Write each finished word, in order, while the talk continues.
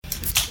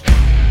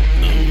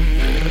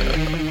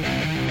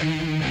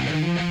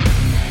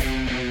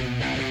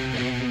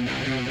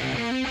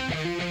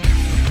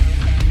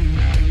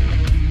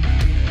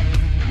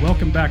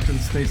back to the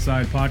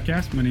Stateside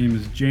Podcast. My name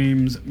is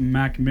James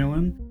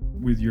Macmillan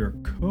with your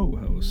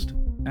co-host,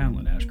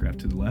 Alan Ashcraft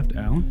to the left.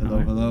 Alan. Hello,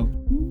 hi. hello.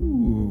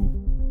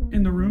 Ooh.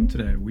 In the room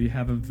today, we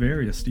have a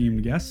very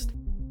esteemed guest,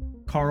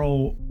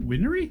 Carl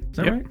Winnery. Is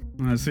that Yep.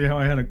 right? See how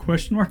I had a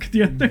question mark at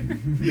the end there?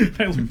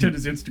 I looked at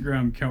his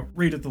Instagram account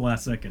right at the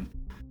last second.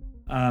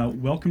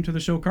 Welcome to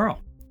the show,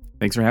 Carl.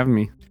 Thanks for having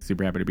me.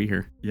 Super happy to be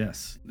here.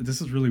 Yes. This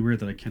is really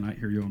weird that I cannot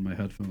hear you on my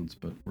headphones,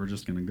 but we're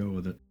just going to go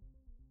with it.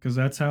 Because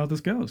that's how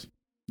this goes.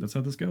 That's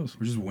how this goes.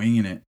 We're just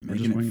winging it.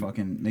 Making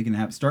Making it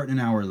happen. Starting an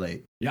hour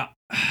late. Yeah.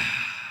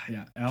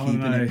 Yeah. Alan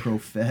Keeping and I it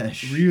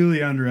profesh.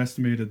 really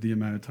underestimated the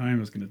amount of time it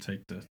was going to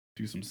take to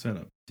do some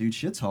setup. Dude,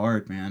 shit's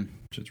hard, man.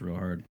 Shit's real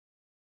hard.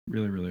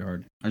 Really, really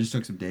hard. I just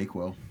took some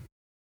Dayquil.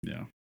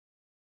 Yeah.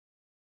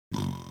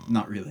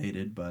 Not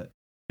related, but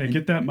Hey,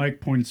 get that mic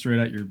pointed straight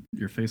at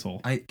your face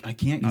hole. I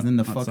can't Not because then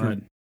the fucker,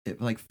 outside.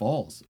 it like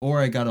falls. Or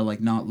I gotta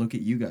like not look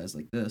at you guys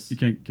like this. You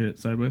can't get it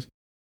sideways?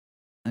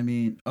 I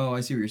mean, oh,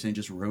 I see what you're saying.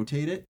 Just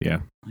rotate it? Yeah.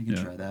 I can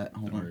Yeah. try that.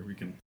 Hold Don't on. worry, we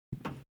can.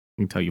 I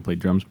can tell you played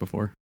drums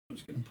before. I'm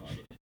just going to pause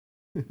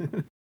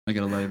it. I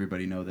gotta let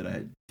everybody know that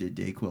I did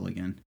Dayquil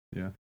again.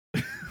 Yeah.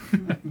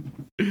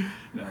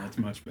 No, that's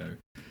much better.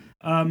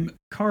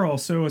 Carl,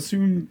 so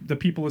assume the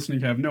people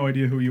listening have no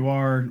idea who you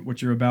are,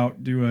 what you're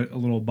about. Do a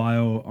little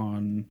bio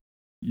on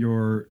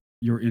your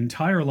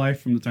entire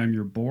life from the time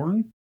you're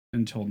born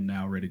until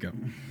now. Ready to go.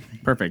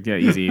 Perfect. Yeah,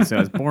 easy. So I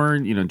was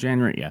born,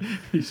 January. Yeah.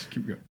 You just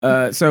keep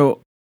going.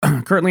 So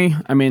currently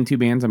I'm in two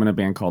bands. I'm in a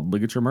band called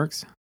Ligature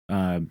Marks.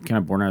 Kind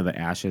of born out of the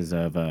ashes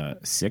of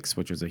Six,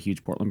 which was a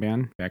huge Portland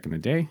band back in the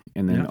day.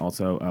 And then Yeah.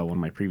 also one of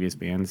my previous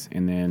bands.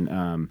 And then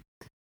I'm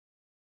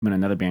in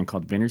another band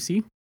called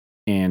Vindersea.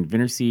 And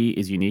Vindersea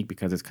is unique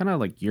because it's kind of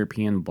like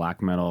European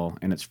black metal,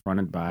 and it's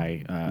fronted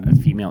by a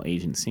female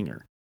Asian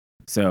singer.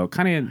 So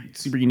kind of Nice.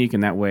 super unique in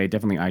that way.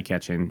 Definitely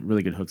eye-catching.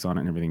 Really good hooks on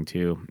it and everything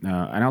too. And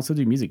I also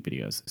do music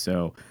videos.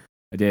 So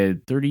I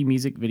did 30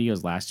 music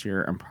videos last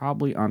year. I'm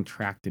probably on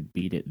track to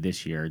beat it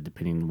this year,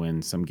 depending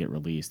when some get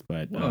released.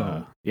 But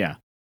Whoa. yeah.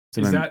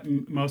 So Is then-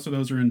 that most of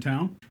those are in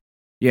town?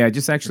 yeah, I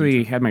just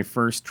actually had my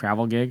first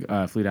travel gig.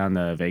 Flew down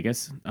to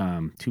Vegas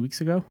 2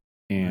 weeks ago.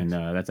 And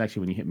Nice. that's actually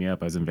when you hit me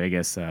up. I was in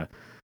Vegas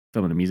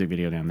filming a music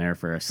video down there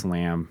for a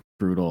slam,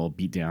 brutal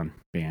beatdown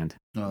band.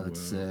 Oh, that's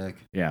Whoa. sick.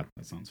 Yeah.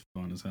 That sounds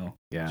fun as hell.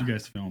 Yeah. Did you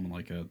guys film in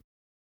like a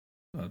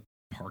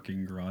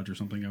parking garage or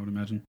something? I would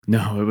imagine.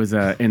 No, it was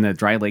in the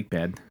dry lake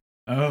bed.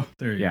 Oh,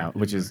 there you go. Yeah,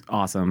 which is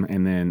awesome.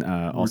 And then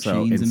Were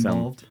also chains in some.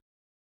 involved?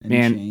 Any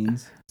Man,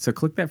 chains? So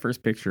click that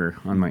first picture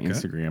on my Okay.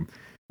 Instagram.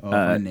 Oh, if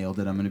I nailed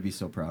it, I'm gonna be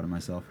so proud of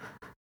myself.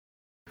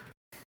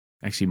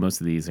 Actually, most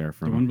of these are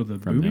from the one with the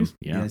from them. boobies.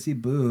 Yeah. I see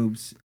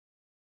boobs.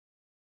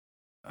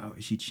 Oh,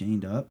 is she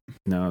chained up?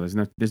 No,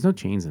 there's no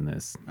chains in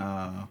this.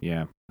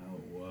 Yeah, Oh,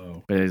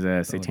 whoa. but there's a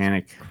looks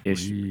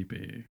satanic-ish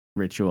Creepy.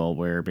 ritual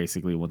where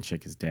basically one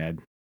chick is dead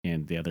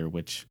and the other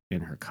witch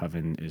in her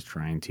coven is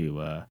trying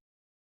to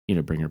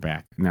bring her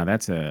back. Now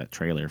that's a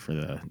trailer for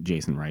the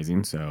Jason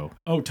Rising. So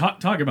Oh,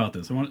 talk about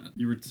this.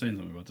 You were saying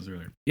something about this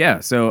earlier. yeah,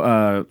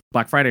 so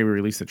Black Friday we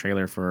released a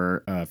trailer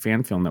for a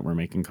fan film that we're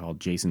making called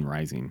Jason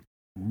Rising.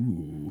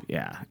 Ooh.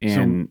 Yeah,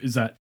 and So is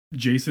that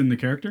Jason the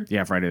character?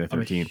 yeah, Friday the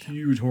I'm a 13th.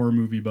 huge horror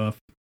movie buff.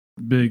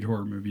 Big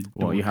horror movie.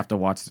 Well, you have to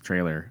watch the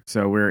trailer.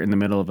 So we're in the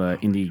middle of a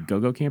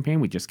Indiegogo campaign.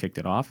 We just kicked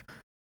it off,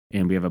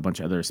 and we have a bunch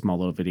of other small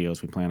little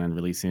videos we plan on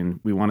releasing.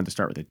 We wanted to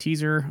start with a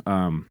teaser.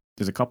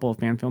 There's a couple of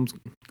fan films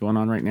going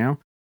on right now.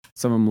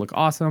 Some of them look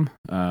awesome.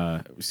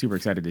 Super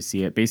excited to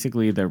see it.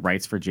 Basically, the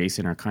rights for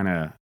Jason are kind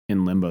of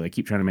in limbo. They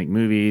keep trying to make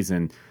movies,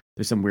 and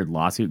there's some weird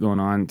lawsuit going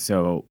on.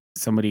 So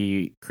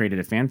somebody created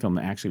a fan film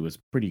that actually was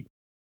pretty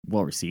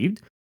well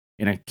received,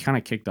 and it kind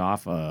of kicked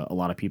off a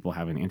lot of people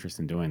having interest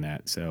in doing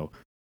that. So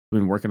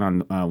we've been working on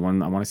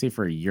one, I want to say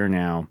for a year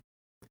now,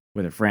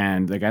 with a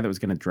friend. The guy that was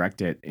going to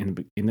direct it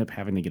ended up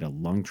having to get a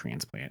lung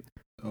transplant.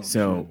 Oh,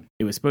 So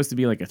it was supposed to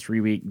be like a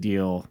 3-week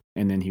deal,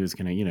 and then he was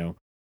going to,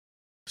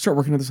 start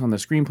working with us on the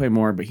screenplay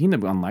more, but he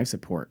ended up on life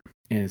support,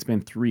 and it's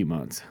been 3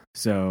 months.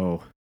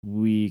 So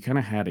we kind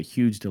of had a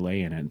huge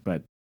delay in it,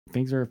 but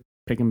things are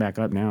picking back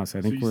up now, so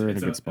I think we're in a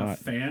good spot.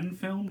 A fan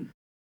film?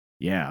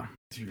 Yeah.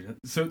 Dude,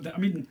 so,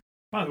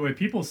 by the way,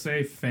 people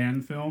say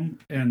fan film,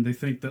 and they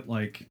think that,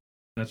 like,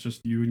 that's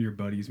just you and your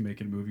buddies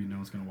making a movie and no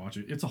one's going to watch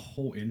it. It's a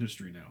whole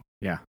industry now.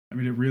 Yeah. I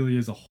mean, it really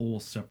is a whole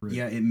separate...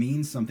 Yeah, it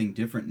means something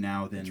different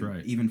now than That's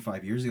right. even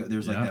 5 years ago.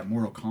 There's like Yeah. that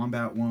Mortal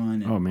Kombat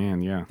one. And Oh,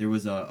 man, yeah. there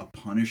was a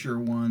Punisher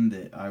one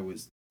that I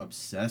was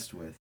obsessed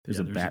with. There's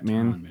Yeah, a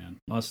Batman. ton, man.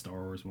 A lot of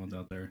Star Wars ones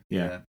out there.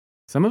 Yeah.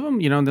 Some of them,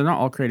 they're not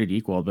all created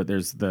equal, but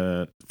there's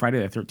the Friday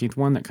the 13th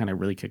one that kind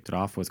of really kicked it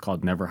off was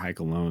called Never Hike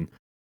Alone.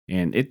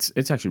 And it's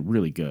actually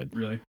really good.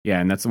 Really? Yeah,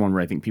 and that's the one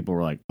where I think people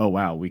were like, "Oh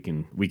wow, we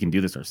can do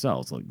this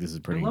ourselves. Like this is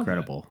pretty I love that.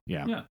 incredible."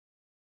 Yeah. Yeah.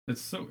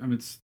 It's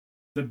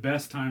the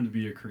best time to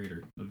be a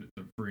creator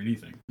for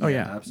anything. Oh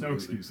yeah. No absolutely.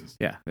 excuses.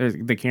 Yeah. There's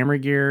the camera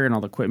gear and all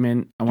the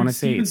equipment. I want to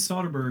say Steven it's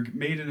Soderbergh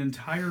made an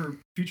entire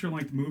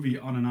feature-length movie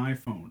on an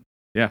iPhone.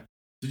 Yeah.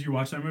 Did you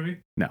watch that movie?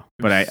 No, It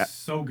but was I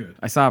so good.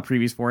 I saw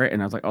previews for it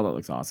and I was like, oh, that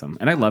looks awesome.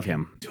 And I love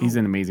him. He's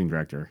an amazing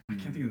director. I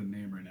can't think of the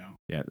name right now.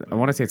 Yeah, I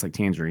want to say it's like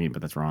Tangerine,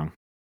 but that's wrong.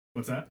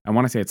 What's that? I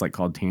want to say it's like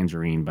called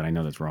Tangerine, but I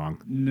know that's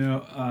wrong. No,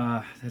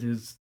 that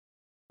is.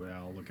 Well,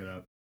 I'll look it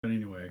up. But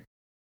anyway.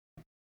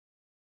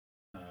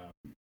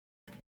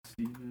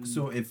 Steven-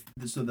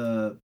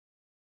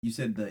 You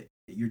said that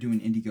you're doing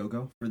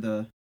Indiegogo for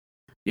the.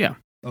 Yeah.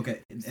 Okay,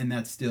 and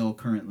that's still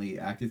currently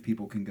active.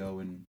 People can go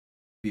and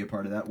be a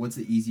part of that. What's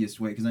the easiest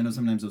way? Because I know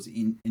sometimes those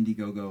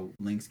Indiegogo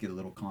links get a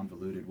little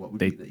convoluted. What would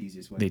be the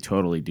easiest way? They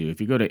totally do.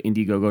 If you go to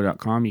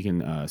Indiegogo.com, you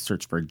can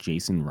search for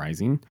Jason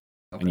Rising,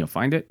 and you'll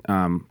find it.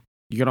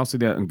 You can also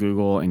do that on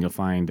Google, and you'll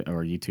find,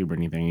 or YouTube or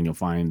anything, and you'll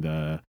find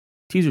the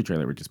teaser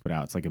trailer we just put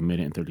out. It's like 1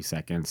 minute and 30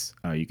 seconds.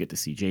 You get to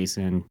see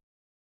Jason.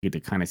 You get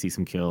to kind of see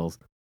some kills.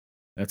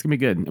 That's gonna be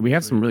good. And we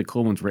have some really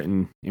cool ones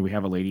written, and we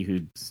have a lady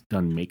who's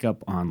done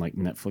makeup on like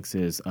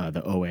Netflix's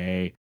The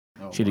OA.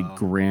 She did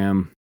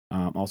Grimm,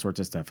 all sorts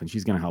of stuff, and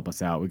she's gonna help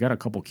us out. We got a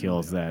couple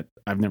kills that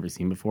I've never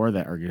seen before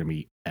that are gonna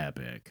be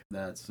epic.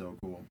 That's so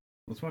cool.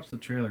 Let's watch the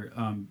trailer.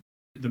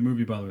 The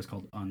movie, by the way, is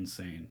called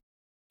Unsane.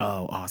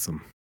 Oh,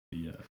 awesome.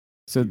 Yeah.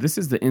 So this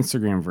is the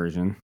Instagram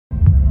version.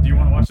 Do you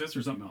want to watch this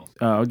or something else?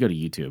 I'll go to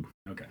YouTube.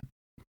 Okay.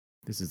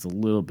 This is a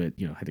little bit,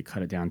 had to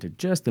cut it down to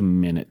just a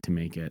minute to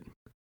make it.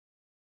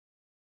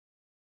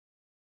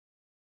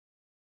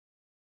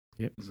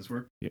 Yep. Does this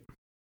work? Yep.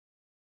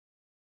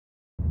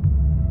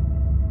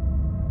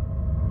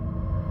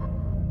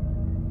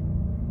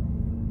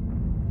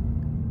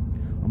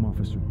 I'm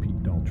Officer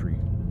Pete Daltrey,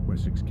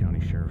 Wessex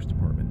County Sheriff's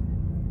Department.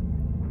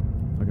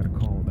 I got a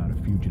call about a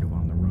fugitive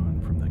on the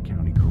run from the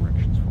county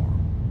corrections farm.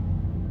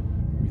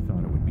 We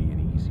thought it would be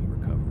an easy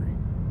recovery.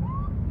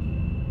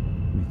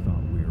 We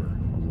thought we were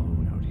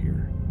alone out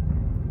here.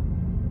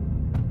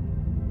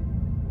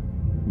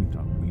 We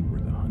thought we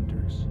were the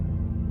hunters.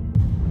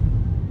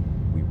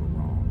 We were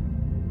wrong.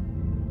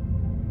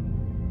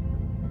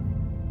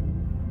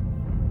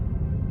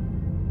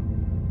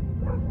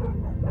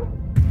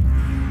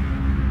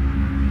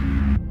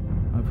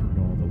 I've heard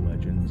all the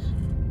legends,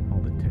 all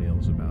the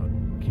tales about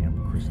Camp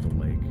Crystal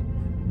Lake,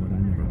 but I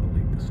never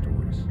believed the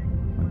stories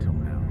until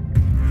now.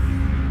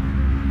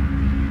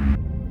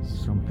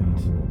 Something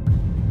awoke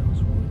in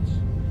those woods.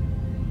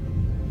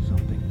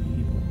 Something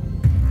evil.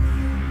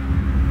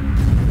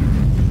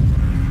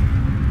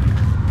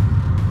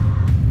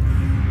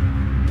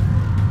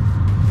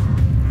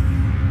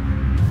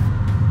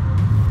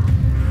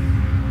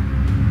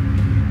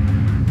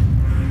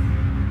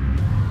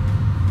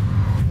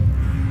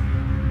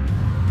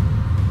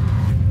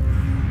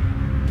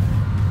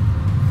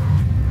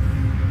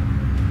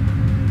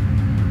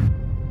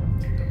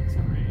 That's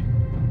great.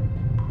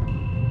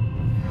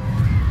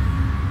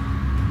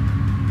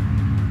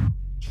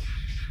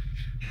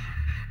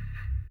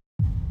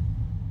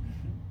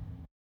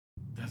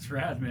 That's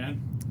rad,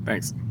 man.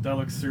 Thanks. That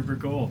looks super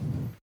cool.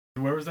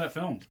 Where was that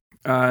filmed?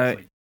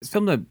 It's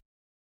filmed at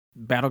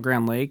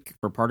Battleground Lake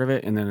for part of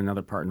it, and then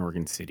another part in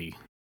Oregon City.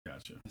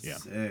 Gotcha. Yeah.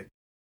 Sick.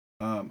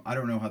 I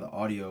don't know how the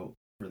audio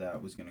for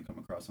that was going to come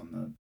across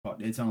on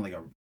the. It sounded like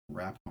a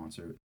rap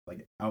concert,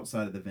 like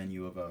outside of the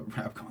venue of a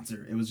rap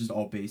concert. It was just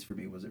all bass for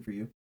me. Was it for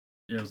you?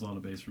 Yeah, there's a lot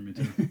of bass for me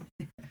too.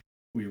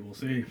 We will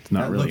see. It's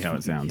not That really looks how it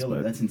fucking sounds, killer.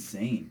 but That's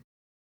insane.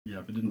 Yeah,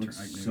 if it didn't turn,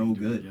 Looks I can so maybe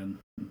do it good. again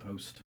in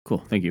post. cool.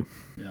 Thank you.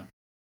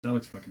 That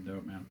looks fucking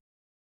dope, man.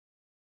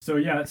 So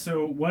yeah,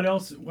 so what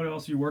else are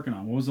you working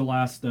on? What was the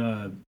last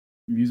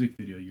music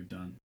video you've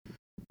done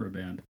for a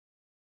band?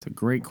 It's a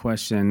great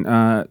question.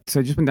 So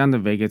I just went down to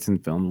Vegas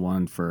and filmed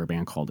one for a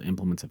band called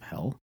Implements of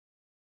Hell.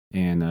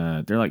 And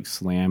they're like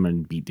slam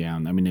and beat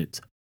down. I mean,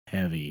 it's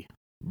heavy,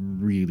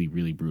 really,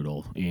 really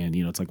brutal. And,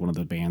 it's like one of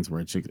the bands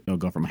where it'll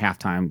go from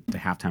halftime to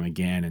halftime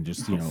again and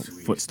just, Sweet.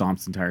 foot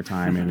stomps the entire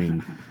time. I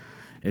mean,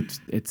 it's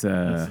That's so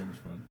much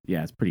fun.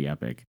 yeah, it's pretty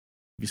epic.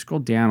 If you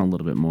scroll down a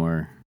little bit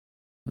more,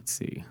 let's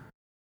see.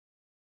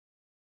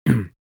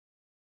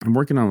 I'm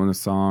working on a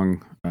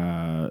song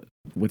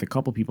with a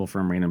couple people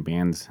from random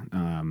bands.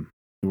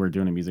 We're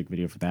doing a music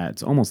video for that.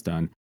 It's almost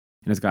done.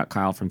 And it's got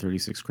Kyle from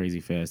 36 Crazy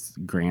Fists,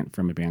 Grant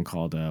from a band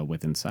called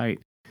Within Sight,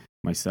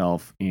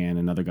 myself, and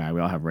another guy.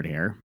 We all have red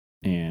hair.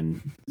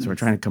 And so we're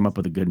trying to come up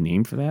with a good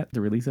name for that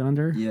to release it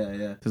under.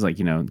 Yeah. So it's like,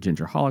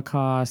 Ginger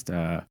Holocaust,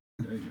 There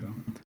you go.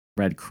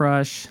 Red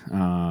Crush,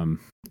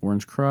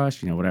 Orange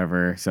Crush,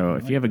 whatever. So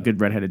if you have a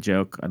good redheaded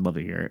joke, I'd love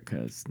to hear it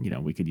because,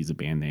 we could use a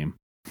band name.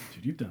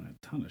 Dude, you've done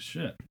a ton of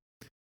shit.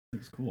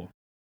 That's cool.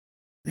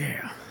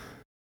 Yeah.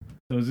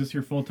 So is this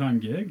your full-time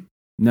gig?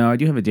 No, I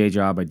do have a day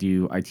job. I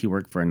do IT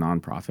work for a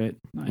nonprofit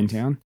in Nice.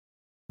 town.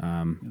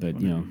 But,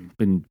 wonderful.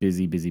 been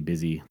busy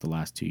the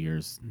last 2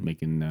 years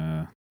making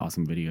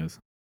awesome videos.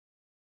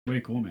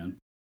 Way cool, man.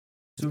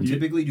 So You-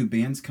 typically, do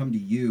bands come to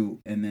you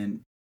and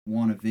then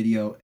want a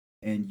video,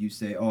 and you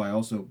say, "Oh, I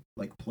also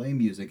like play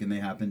music," and they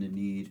happen to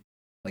need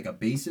like a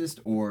bassist,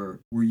 or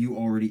were you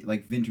already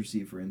like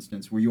Vintersea, for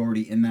instance? Were you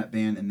already in that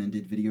band and then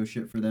did video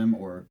shit for them,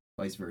 or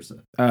vice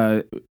versa?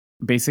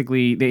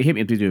 Basically, they hit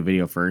me up to do a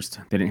video first.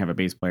 They didn't have a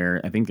bass player.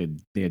 I think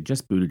they had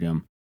just booted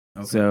him.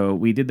 Okay. So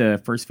we did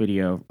the first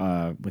video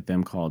with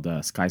them called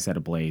Sky Set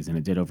Ablaze, and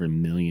it did over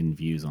 1 million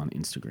views on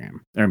Instagram.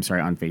 Or I'm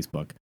sorry, on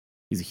Facebook.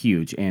 It's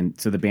huge. And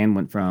so the band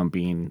went from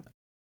being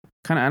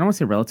kind of, I don't want to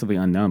say relatively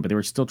unknown, but they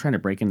were still trying to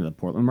break into the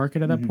Portland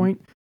market at that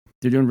point.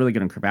 They're doing really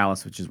good in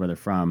Corvallis, which is where they're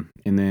from.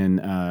 And then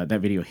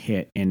that video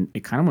hit, and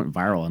it kind of went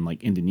viral in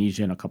like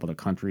Indonesia and a couple of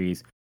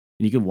countries.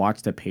 And you could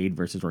watch the paid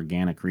versus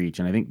organic reach.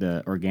 And I think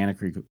the organic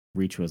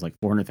reach was like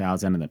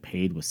 400,000 and the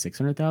paid was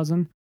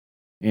 600,000.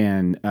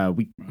 And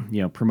we,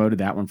 promoted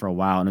that one for a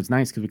while. And it was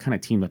nice because we kind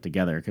of teamed up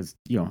together because,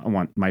 I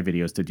want my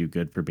videos to do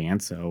good for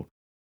bands. So,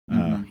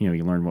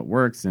 you learn what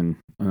works and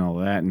all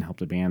of that and help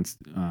the bands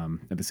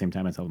at the same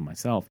time as helping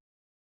myself.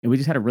 And we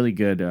just had a really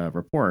good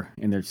rapport,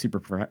 and they're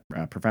super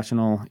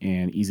professional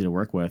and easy to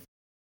work with.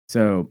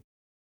 So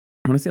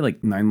I want to say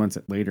like 9 months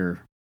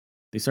later,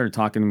 they started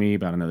talking to me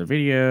about another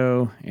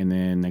video. And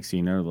then next thing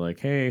you know, they're like,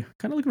 hey,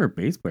 kind of looking for a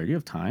bass player. Do you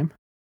have time?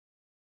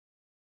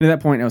 And at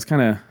that point, I was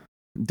kind of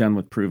done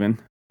with Proven,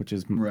 which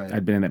is,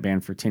 I'd been in that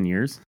band for 10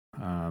 years.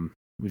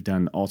 We've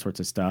done all sorts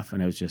of stuff.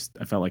 And it was just,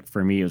 I felt like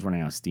for me, it was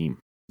running out of steam.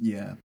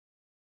 Yeah.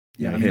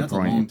 I mean, that's a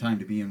long time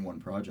to be in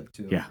one project,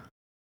 too. Yeah.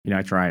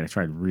 I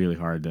tried really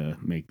hard to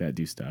make that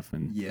do stuff.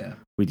 And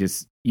we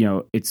just,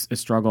 it's a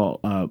struggle.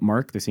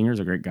 Mark, the singer, is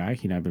a great guy.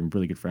 He and I have been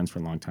really good friends for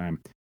a long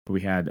time. But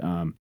we had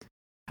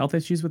health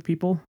issues with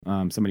people.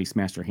 Somebody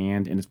smashed their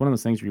hand. And it's one of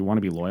those things where you want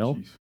to be loyal,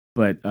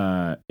 but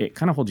it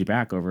kind of holds you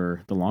back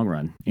over the long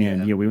run.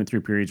 And, we went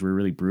through periods where we were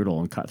really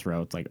brutal and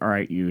cutthroat. It's like, all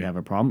right, you have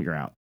a problem, you're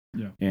out.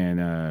 Yeah.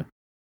 And,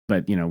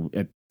 but,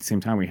 at the same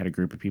time, we had a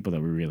group of people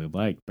that we really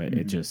liked, but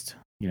it just,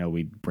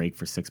 we'd break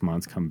for 6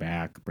 months, come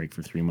back, break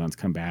for 3 months,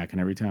 come back. And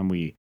every time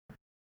we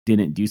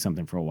didn't do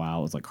something for a while,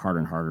 it was like harder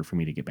and harder for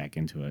me to get back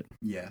into it.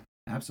 Yeah,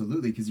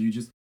 absolutely. Because you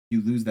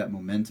lose that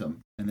momentum,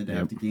 and then to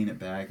have to gain it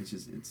back,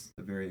 it's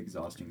a very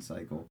exhausting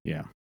cycle.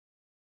 Yeah.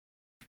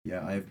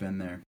 Yeah, I've been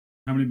there.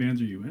 How many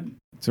bands are you in?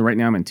 So right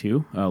now I'm in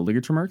 2,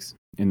 Ligature Marks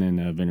and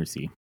then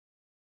Vindercy.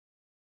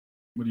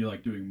 What do you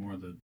like doing more,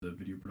 the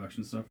video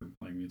production stuff or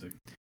playing music?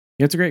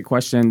 Yeah, it's a great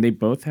question. They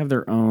both have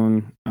their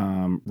own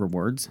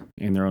rewards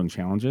and their own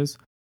challenges.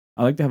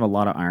 I like to have a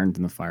lot of irons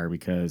in the fire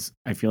because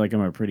I feel like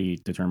I'm a pretty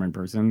determined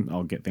person.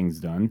 I'll get things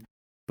done,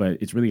 but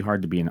it's really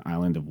hard to be an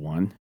island of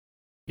one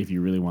if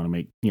you really want to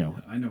make,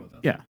 I know what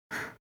that's Yeah.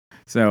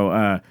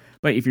 So,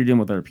 but if you're dealing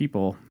with other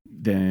people,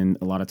 then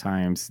a lot of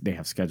times they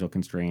have schedule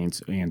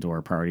constraints and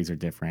or priorities are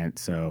different.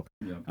 So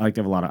I like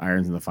to have a lot of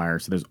irons in the fire.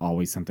 So there's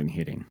always something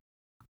hitting.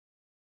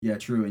 Yeah,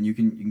 true. And you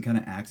can kind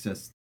of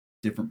access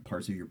different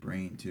parts of your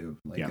brain too.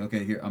 Like,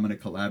 okay, here, I'm going to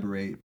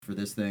collaborate for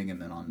this thing.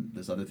 And then on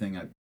this other thing,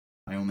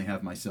 I only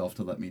have myself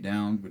to let me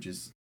down, which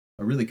is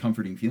a really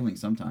comforting feeling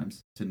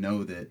sometimes to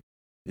know that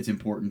it's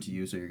important to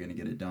you. So you're going to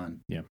get it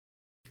done. Yeah.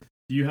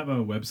 Do you have a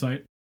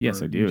website?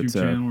 Yes, I do. YouTube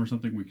channel or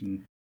something we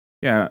can...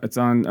 Yeah, it's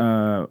on,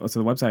 so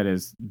the website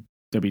is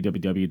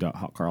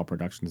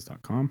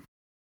www.hotcarlproductions.com.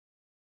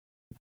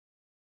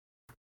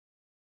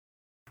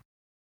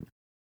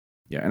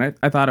 Yeah, and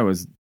I thought I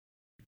was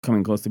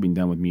coming close to being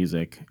done with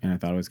music, and I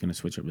thought I was going to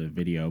switch over to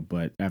video,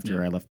 but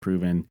after I left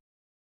Proven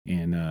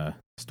and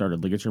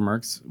started Ligature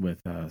Marks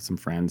with some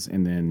friends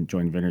and then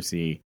joined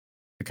Vindercy,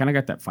 I kind of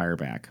got that fire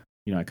back.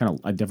 I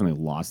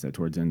definitely lost it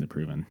towards the end of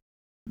Proven.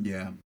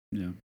 Yeah.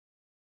 Yeah.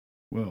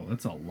 Whoa,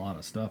 that's a lot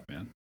of stuff,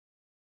 man.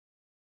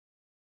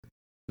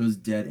 Those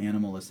Dead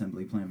Animal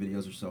Assembly Plant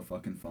videos are so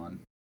fucking fun.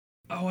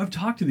 Oh, I've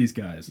talked to these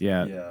guys.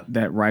 Yeah.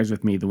 That Rise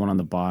With Me, the one on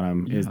the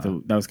bottom,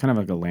 that was kind of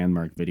like a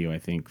landmark video, I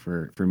think,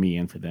 for me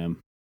and for them.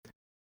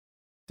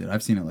 Dude,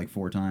 I've seen it like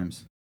 4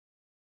 times.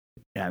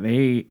 Yeah,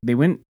 they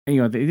went,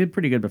 they did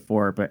pretty good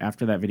before, but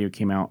after that video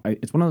came out,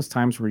 it's one of those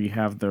times where you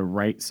have the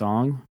right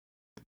song,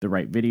 the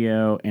right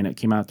video, and it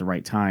came out at the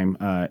right time,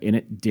 and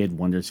it did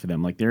wonders for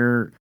them. Like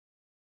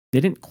they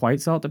didn't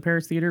quite sell at the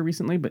Paris Theater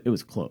recently, but it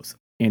was close,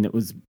 and it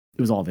was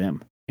all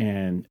them.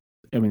 And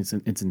I mean,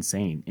 it's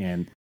insane.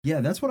 And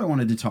yeah, that's what I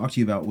wanted to talk to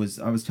you about.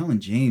 I was telling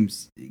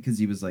James, because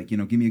he was like,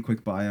 give me a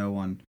quick bio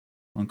on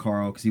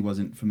Carl, because he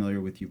wasn't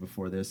familiar with you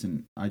before this,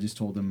 and I just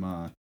told him,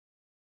 I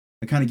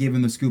kind of gave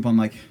him the scoop on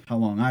like how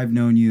long I've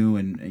known you,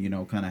 and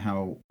kind of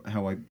how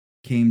I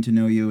came to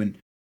know you, and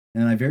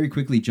I very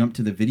quickly jumped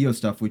to the video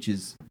stuff, which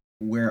is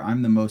where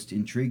I'm the most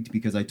intrigued,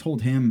 because I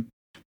told him,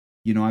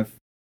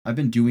 I've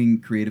been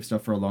doing creative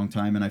stuff for a long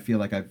time, and I feel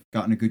like I've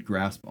gotten a good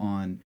grasp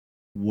on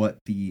what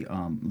the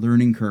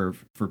learning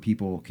curve for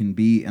people can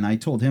be. And I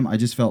told him, I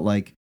just felt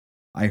like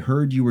I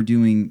heard you were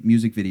doing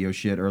music video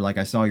shit, or like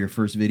I saw your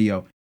first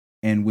video,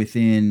 and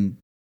within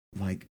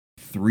like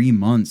 3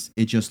 months,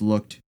 it just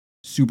looked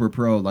super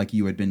pro, like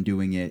you had been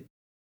doing it,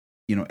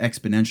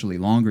 exponentially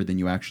longer than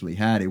you actually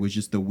had. It was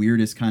just the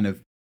weirdest kind of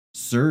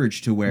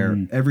surge to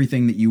where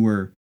everything that you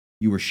were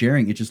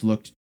sharing, it just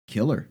looked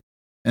killer.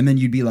 And then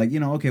you'd be like,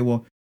 okay,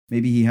 well,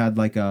 maybe he had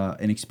like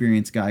an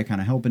experienced guy kind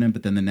of helping him,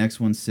 but then the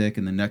next one's sick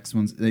and the next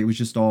one's, it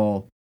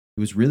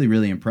was really,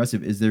 really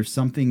impressive. Is there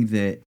something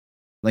that,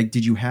 like,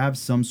 did you have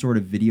some sort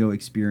of video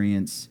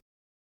experience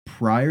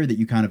prior that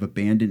you kind of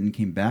abandoned and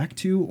came back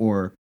to?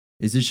 Or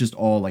is this just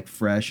all like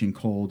fresh and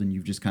cold and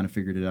you've just kind of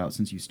figured it out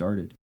since you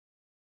started?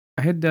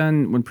 I had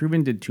done when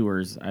Proven did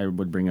tours, I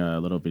would bring a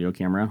little video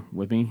camera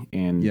with me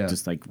and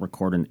just like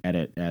record and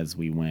edit as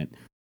we went.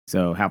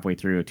 So halfway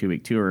through a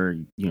 2-week tour,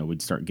 you know,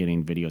 we'd start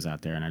getting videos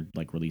out there and I'd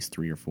like release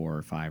 3 or 4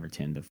 or 5 or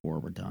 10 before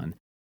we're done.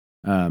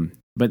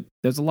 But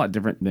there's a lot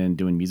different than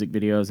doing music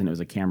videos, and it was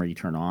a camera you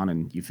turn on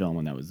and you film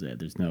and that was it.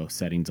 There's no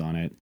settings on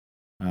it.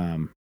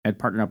 I'd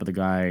partnered up with a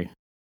guy.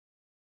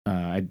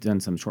 I'd done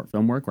some short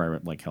film work where I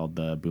like held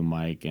the boom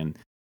mic and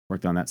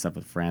worked on that stuff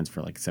with friends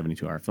for like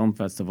 72-hour film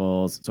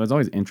festivals. So I was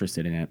always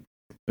interested in it.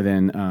 But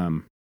then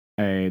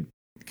I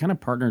kind of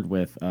partnered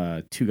with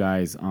 2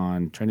 guys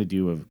on trying to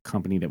do a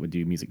company that would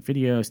do music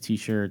videos,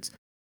 t-shirts.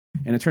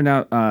 And it turned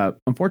out,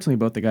 unfortunately,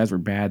 both the guys were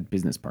bad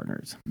business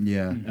partners.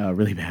 Yeah.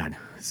 Really bad.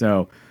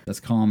 So that's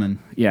common.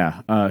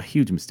 Yeah.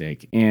 Huge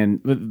mistake.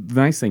 And the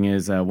nice thing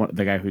is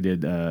the guy who did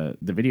the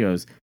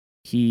videos,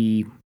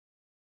 he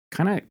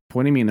kind of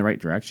pointed me in the right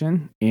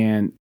direction.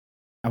 And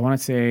I want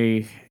to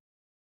say,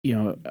 you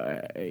know,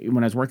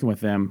 when I was working with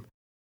them,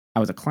 I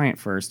was a client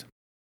first.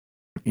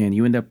 And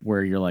you end up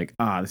where you're like,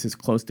 this is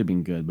close to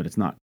being good, but it's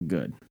not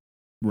good.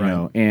 Right. You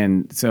know?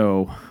 And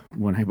so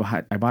when I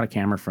bought a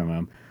camera from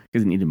him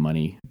because he needed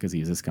money because he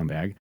was a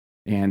scumbag.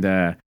 And,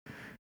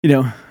 you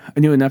know, I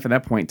knew enough at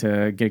that point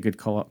to get a good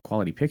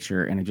quality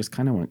picture. And I just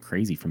kind of went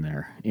crazy from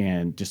there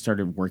and just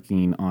started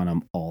working on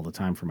them all the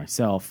time for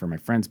myself, for my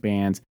friends'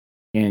 bands.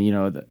 And, you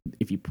know,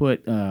 if you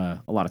put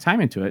a lot of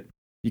time into it,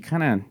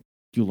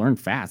 you learn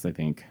fast, I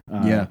think.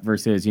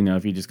 Versus, you know,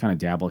 if you just kind of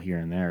dabble here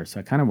and there.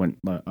 So I kind of went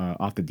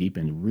off the deep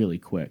end really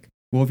quick.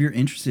 Well, if you're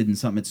interested in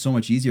something, it's so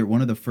much easier.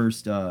 One of the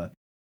first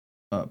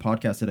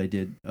podcasts that I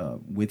did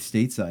with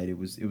Stateside,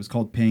 it was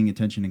called Paying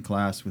Attention in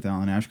Class with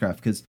Alan Ashcraft,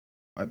 because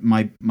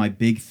my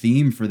big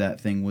theme for that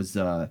thing was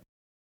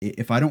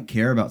if I don't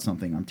care about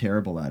something, I'm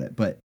terrible at it.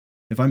 But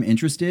if I'm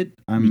interested,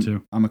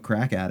 I'm a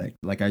crack addict.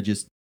 Like I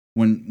just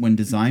when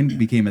design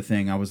became a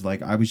thing, I was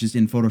just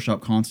in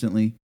Photoshop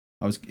constantly.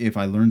 If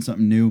I learned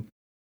something new,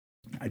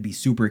 I'd be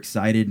super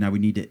excited, and I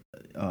would need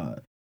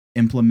to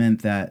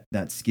implement that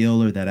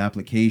skill or that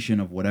application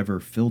of whatever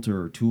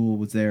filter or tool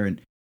was there,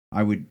 and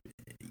I would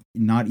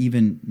not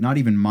even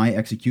my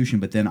execution,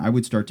 but then I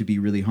would start to be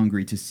really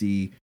hungry to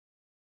see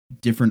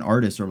different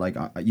artists, or like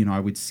you know, I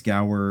would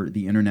scour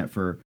the internet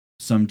for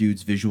some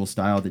dude's visual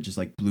style that just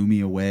like blew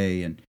me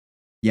away. And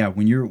yeah,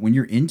 when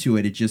you're into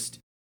it,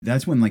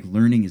 that's when like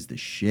learning is the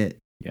shit.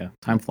 Yeah,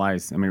 time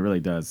flies. I mean, it really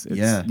does. You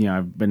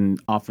know,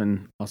 I'll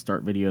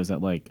start videos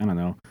at like, I don't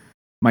know,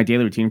 my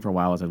daily routine for a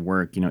while was I'd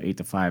work, you know, 8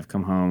 to 5,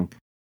 come home,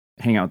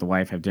 hang out with the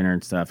wife, have dinner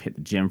and stuff, hit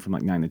the gym from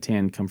like 9 to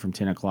 10, come from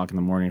 10 o'clock in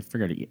the morning,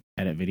 figure out to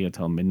edit video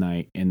till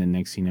midnight. And then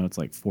next thing you know, it's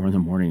like 4 in the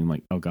morning. I'm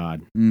like, oh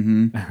God,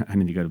 I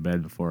need to go to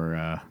bed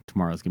before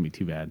tomorrow's going to be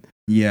too bad.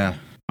 Yeah.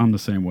 I'm the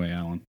same way,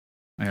 Alan.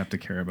 I have to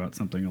care about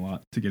something a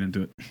lot to get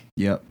into it.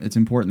 Yep, it's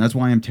important. That's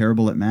why I'm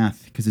terrible at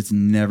math, because it's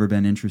never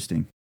been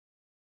interesting.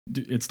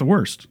 It's the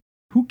worst.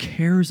 Who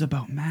cares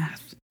about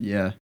math?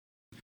 Yeah.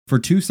 For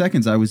 2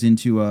 seconds, I was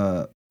into,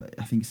 I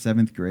think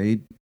 7th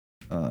grade.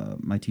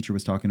 My teacher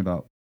was talking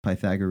about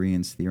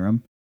Pythagorean's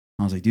theorem.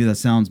 I was like, dude, that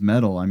sounds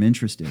metal. I'm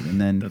interested.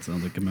 And then that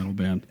sounds like a metal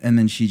band. And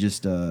then she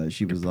just,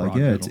 she was like,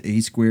 yeah, it's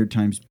a squared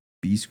times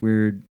b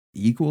squared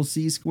equals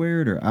c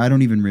squared, or I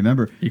don't even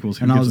remember. Equals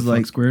who and I gives was a fuck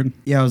like, squared?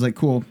 Yeah, I was like,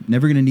 cool.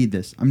 Never going to need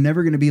this. I'm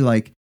never going to be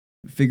like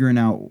figuring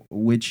out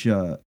which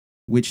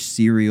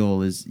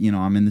cereal is, you know,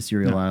 I'm in the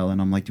cereal aisle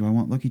and I'm like, do I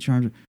want Lucky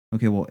Charms?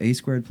 Okay, well, a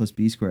squared plus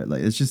b squared.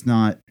 Like, it's just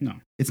not,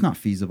 it's not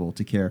feasible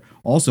to care.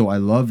 Also, I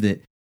love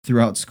that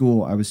throughout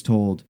school, I was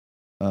told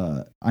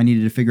I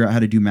needed to figure out how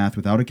to do math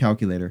without a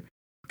calculator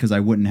because I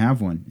wouldn't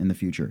have one in the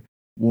future.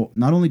 Well,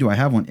 not only do I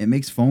have one, it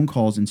makes phone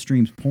calls and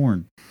streams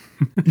porn.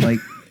 Like,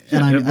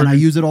 and I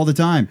use it all the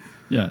time.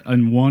 Yeah,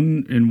 in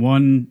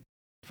one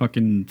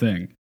fucking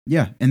thing.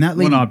 Yeah, and that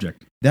lady, one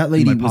object. That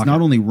lady was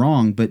not only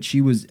wrong, but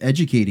she was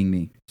educating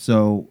me.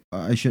 So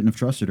I shouldn't have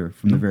trusted her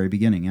from the very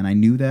beginning, and I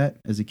knew that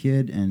as a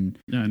kid. And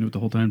yeah, I knew it the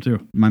whole time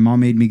too. My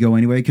mom made me go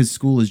anyway because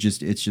school is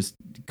just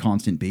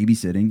constant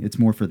babysitting. It's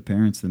more for the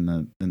parents than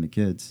the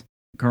kids.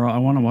 Carl, I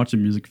want to watch a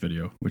music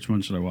video. Which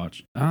one should I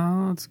watch?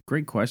 That's a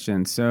great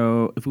question.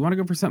 So if we want to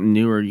go for something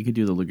newer, you could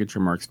do the Ligature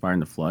Marks Fire in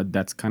the Flood.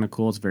 That's kind of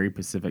cool. It's very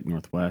Pacific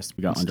Northwest.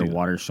 We got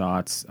underwater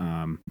shots.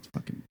 Let's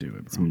fucking do it,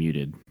 bro. It's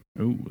muted.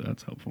 Oh,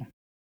 that's helpful.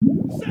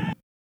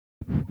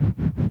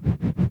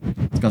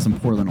 It's got some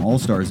Portland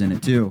All-Stars in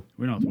it too.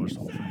 We don't have to watch the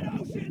whole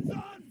thing.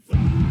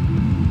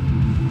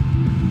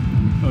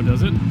 Oh,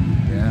 does it?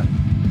 Yeah.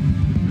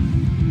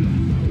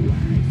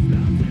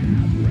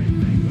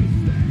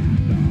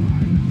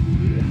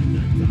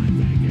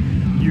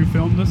 You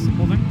filmed this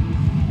whole thing?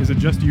 Is it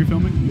just you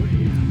filming?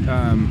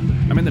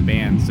 I'm in the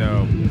band,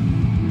 so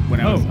when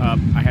I was up,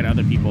 I had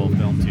other people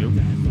film too.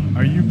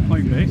 Are you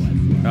playing bass?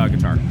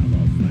 Guitar.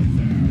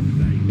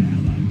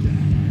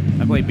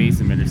 I play bass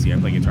in Mendercy. I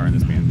play guitar in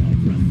this band.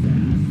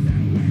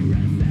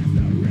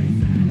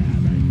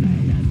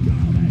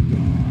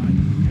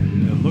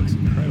 It looks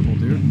incredible,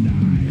 dude.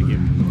 Thank you.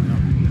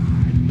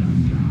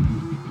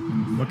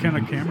 Look kind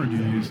of camera do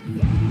you use?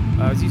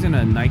 I was using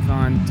a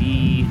Nikon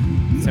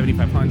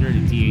D7500,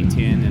 a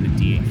D810, and a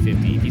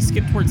D850. If you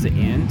skip towards the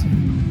end,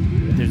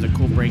 there's a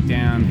cool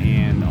breakdown,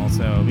 and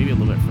also maybe a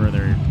little bit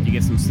further, you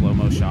get some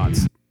slow-mo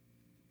shots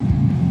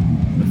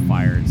with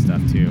fire and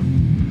stuff too.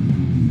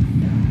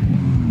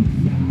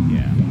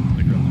 Yeah.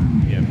 The girl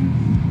there. Yep.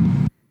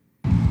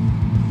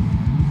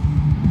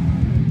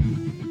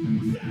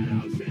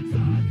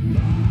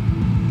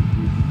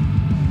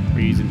 We're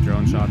using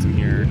drone shots in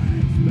here.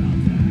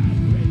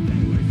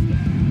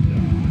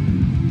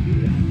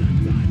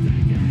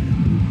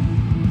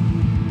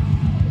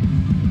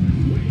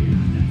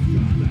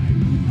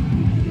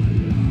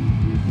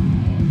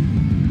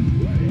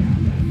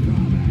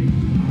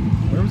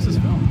 Where was this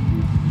filmed?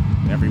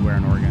 Everywhere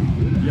in Oregon.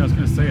 Yeah, I was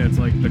gonna say it's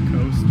like the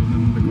coast and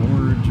then the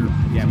gorge. Or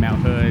Yeah,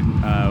 Mount Hood,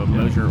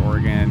 Mosier,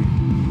 Oregon,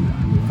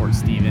 Fort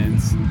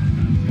Stevens,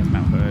 that's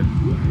Mount Hood.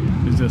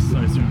 Is this,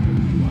 I assume,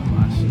 what,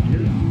 last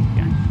year?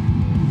 Yeah.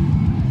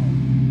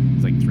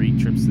 It's like 3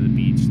 trips to the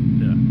beach.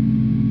 Yeah.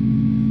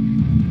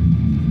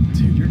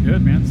 Dude, you're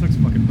good, man. This looks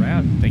fucking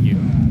rad. Thank you. I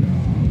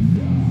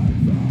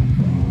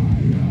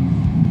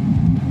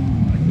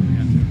like the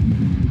van, too.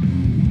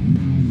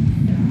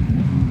 Yeah.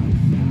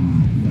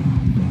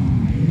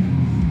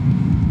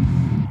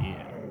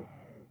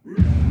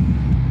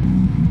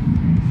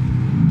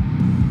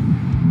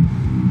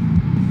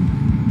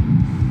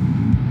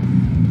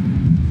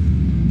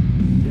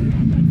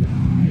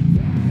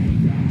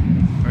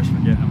 I always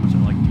forget how much I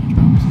like D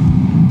drums.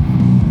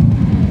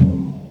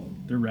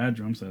 They're rad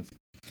drum sets.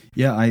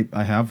 Yeah,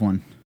 I have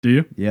one. Do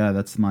you? Yeah,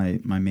 that's my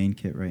main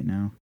kit right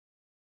now.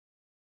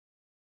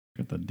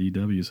 Got the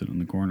DW sitting in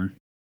the corner.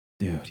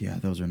 Dude, yeah,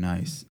 those are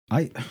nice.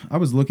 I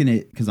was looking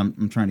at, because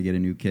I'm trying to get a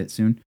new kit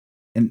soon,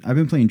 and I've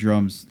been playing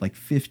drums like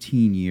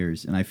 15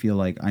 years, and I feel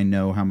like I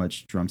know how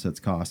much drum sets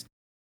cost.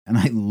 And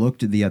I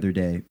looked the other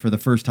day for the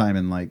first time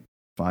in like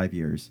 5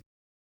 years,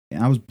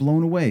 and I was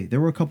blown away.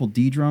 There were a couple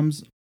D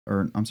drums,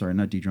 or I'm sorry,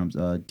 not D drums,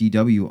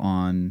 DW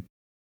on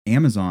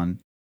Amazon.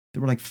 They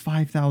were like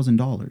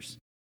 $5,000.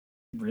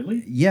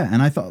 Really? Yeah,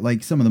 and I thought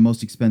like some of the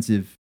most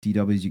expensive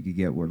DWs you could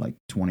get were like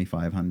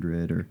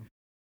 2,500 or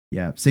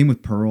yeah. Same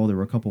with Pearl. There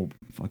were a couple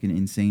fucking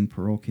insane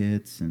Pearl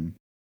kits, and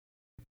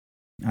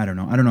I don't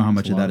know how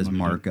much a of lot that of is money,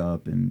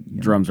 markup and you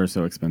know. Drums are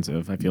so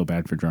expensive. I feel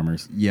bad for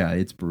drummers. Yeah,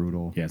 it's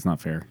brutal. Yeah, it's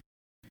not fair.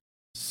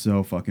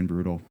 So fucking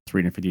brutal.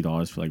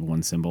 $350 for like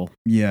one cymbal.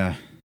 Yeah,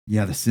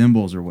 the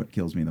cymbals are what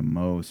kills me the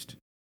most.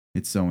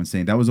 It's so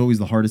insane. That was always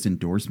the hardest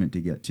endorsement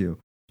to get too.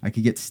 I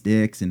could get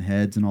sticks and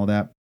heads and all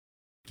that.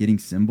 Getting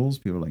cymbals,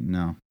 people are like,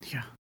 no.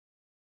 Yeah.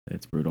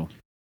 It's brutal.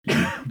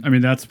 I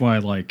mean, that's why,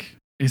 like,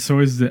 it's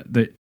always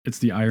it's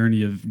the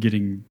irony of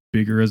getting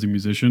bigger as a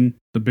musician.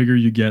 The bigger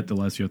you get, the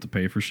less you have to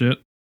pay for shit.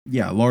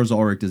 Yeah, Lars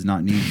Ulrich does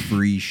not need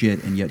free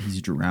shit, and yet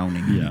he's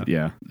drowning. Yeah.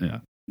 Yeah. Yeah.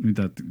 I mean,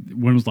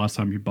 when was the last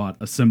time you bought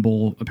a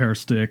cymbal, a pair of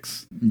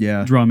sticks,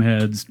 Yeah. drum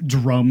heads,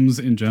 drums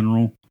in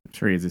general? I'm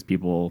sure he has his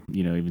people,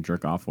 even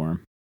jerk off for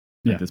him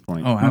Yeah. at this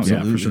point. Oh,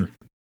 absolutely. Yeah, for sure.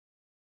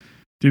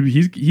 Dude,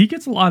 he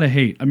gets a lot of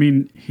hate. I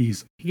mean,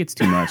 he's He gets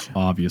too much.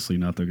 obviously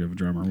not that good of a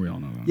drummer. We all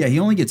know that. Yeah, he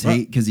only gets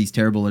hate because he's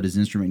terrible at his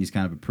instrument and he's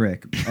kind of a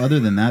prick. Other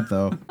than that,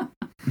 though,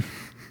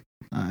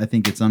 I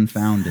think it's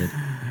unfounded.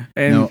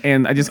 And No.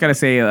 and I just gotta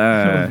say,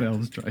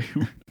 Let's try.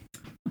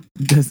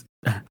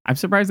 I'm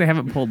surprised they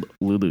haven't pulled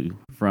Lulu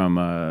from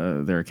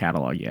their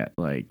catalog yet.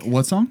 Like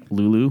What song?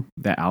 Lulu,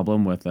 that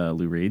album with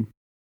Lou Reed.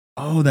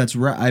 Oh, that's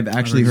right. I've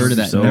actually heard heard of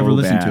that. So Never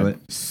listened to bad.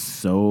 it.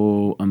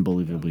 So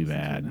unbelievably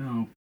bad.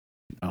 No.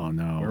 Oh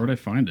no. Where would I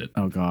find it?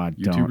 Oh god.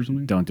 YouTube or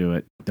something? Don't do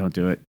it. Don't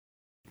do it.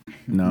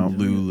 No.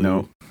 Lulu.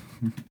 No.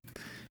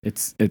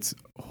 It's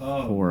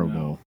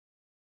horrible.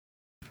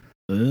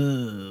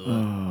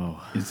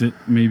 Oh. Is it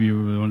maybe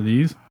one of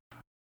these?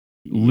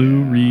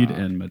 Lou Reed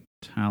and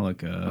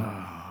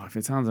Metallica. Oh, if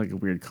it sounds like a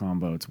weird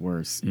combo, it's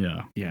worse.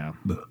 Yeah, Yeah.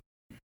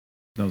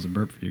 that was a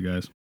burp for you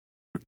guys.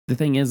 The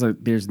thing is,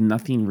 there's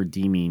nothing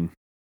redeeming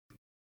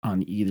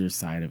on either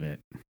side of it.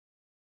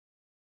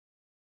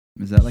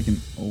 Is that like an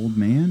old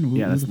man?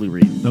 Yeah, that's Lou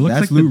Reed. That looks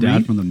That's like Lou the dad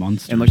Reed? from the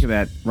Munsters. And look at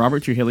that.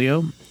 Robert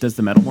Trujillo does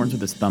the metal horns with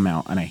his thumb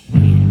out, and I hate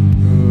it.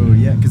 Oh,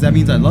 yeah, because that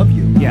means I love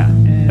you. Yeah.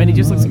 And he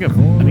just looks like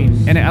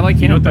and I like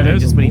You know him, what but that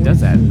is? just when he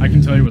does that. I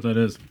can tell you what that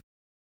is.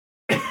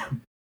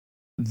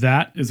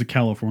 That is a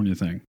California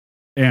thing,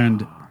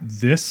 and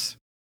this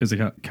is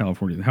a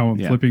California thing. How I'm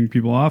Yeah. flipping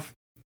people off,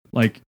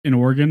 like in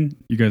Oregon,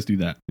 you guys do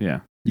that.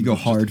 Yeah. You go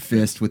hard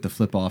fist with the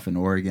flip off in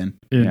Oregon.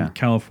 In Yeah.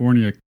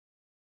 California,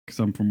 because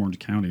I'm from Orange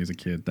County as a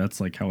kid,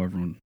 that's like how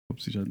everyone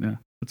flips each other. Yeah,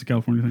 that's a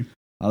California thing.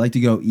 I like to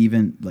go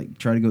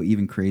try to go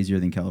even crazier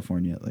than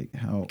California. Like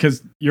how,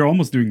 Because you're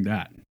almost doing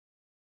that.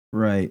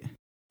 right.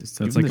 Just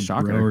So it's give him like the a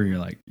shocker. bro where you're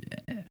like,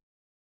 yeah.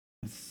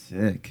 That's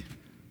sick.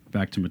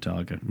 Back to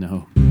Metallica.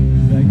 No.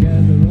 I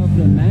gather up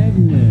the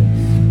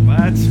magnets,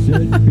 What?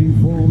 set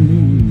before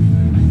me.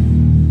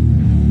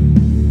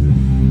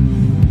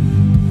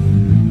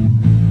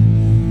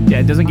 Yeah,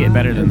 it doesn't get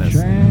better than this.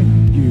 Attract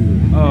you.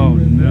 Oh,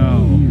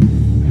 no.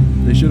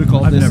 They should have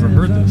called I've this. never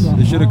heard this.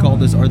 They should have called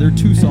this. Are there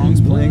two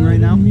songs playing right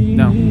now?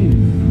 No.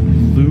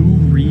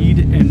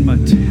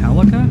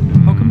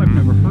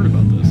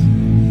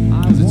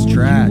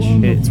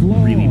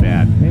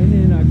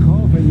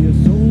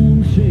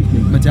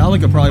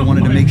 Metallica probably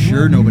wanted to make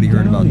sure nobody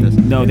heard about this.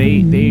 No,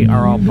 they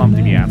are all pumped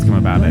to be asking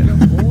about it.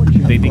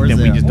 They think that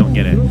we just don't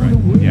get it.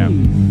 Right. Yeah.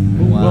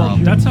 Wow. Well,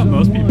 that's how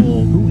most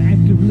people.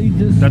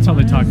 That's how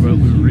they talk about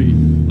Lou Reed.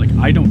 Like,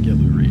 I don't get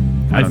Lou Reed.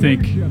 I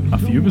think a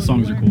few of his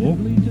songs are cool,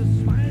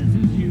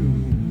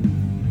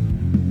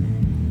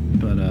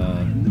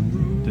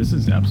 but this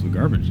is absolute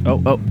garbage.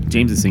 Oh,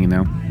 James is singing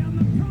now.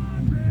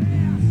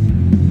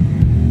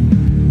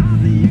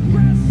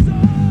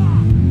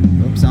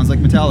 Oh, sounds like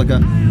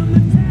Metallica.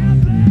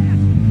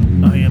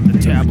 I am the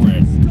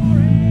tablet.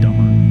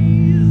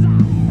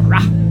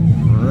 Rah,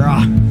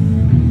 Rah.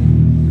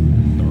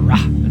 the rah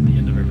at the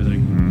end of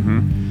everything.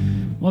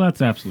 Mm-hmm. Well,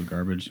 that's absolute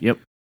garbage. Yep.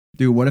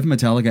 Dude, what if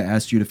Metallica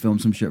asked you to film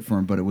some shit for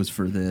him, but it was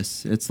for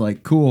this? It's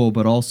like cool,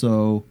 but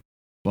also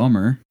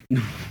bummer.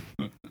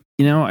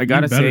 You know, I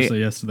gotta You better say,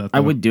 yes to that. I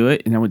though. would do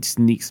it, and I would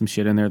sneak some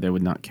shit in there they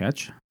would not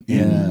catch.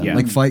 Yeah,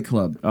 like Fight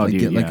Club. Oh, like dude,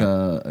 get like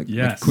yeah. a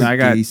Yes. quick No, I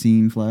got- gay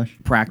scene flash.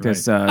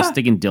 Practice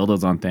sticking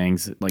dildos on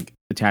things, like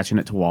attaching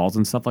it to walls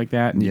and stuff like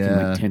that, and you can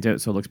Yeah. like tint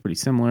it so it looks pretty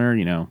similar.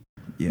 You know,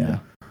 Yeah.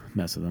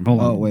 mess with them. Hold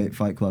on. Oh wait,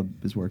 Fight Club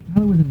is working.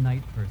 Tyler was a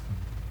night person.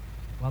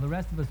 While the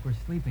rest of us were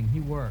sleeping, he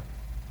worked.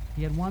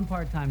 He had one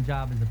part-time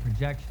job as a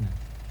projectionist.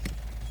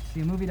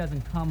 See, a movie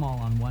doesn't come all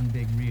on one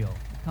big reel.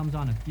 It comes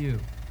on a few.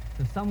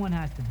 So someone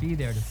has to be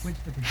there to switch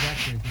the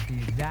projectors at the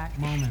exact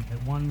moment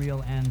that one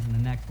reel ends and the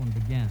next one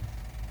begins.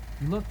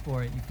 If you look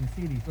for it, you can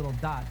see these little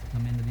dots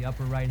come into the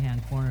upper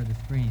right-hand corner of the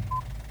screen.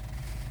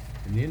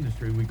 In the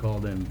industry, we call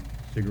them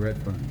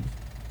cigarette burns.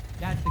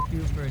 That's the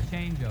cue for a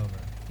changeover.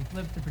 He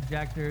flips the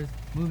projectors,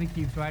 movie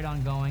keeps right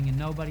on going, and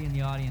nobody in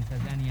the audience has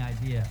any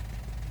idea.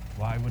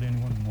 Why would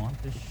anyone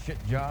want this shit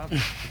job?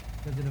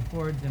 Because it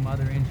affords him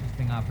other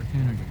interesting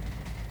opportunities.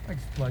 Like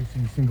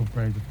splicing single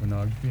frames of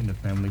pornography into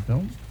family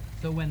films.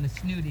 So when the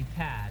snooty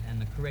cat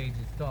and the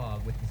courageous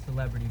dog with the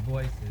celebrity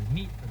voices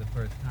meet for the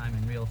first time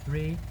in Reel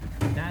 3,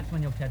 that's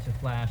when you'll catch a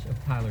flash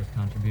of Tyler's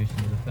contribution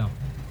to the film.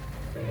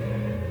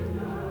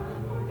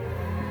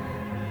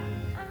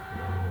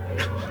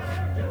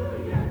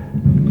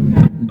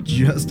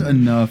 Just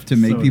enough to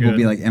make So people good.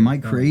 be like, "Am I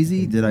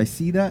crazy? Did I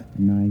see that?"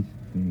 Nice.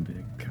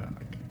 Big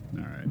cock.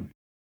 All right.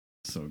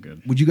 So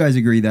good. Would you guys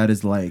agree that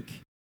is like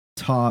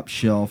top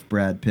shelf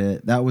Brad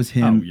Pitt? That was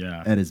him Oh,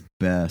 yeah. at his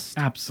best.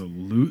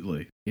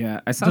 Absolutely.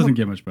 Yeah, I saw Doesn't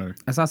get much better.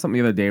 I saw something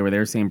the other day where they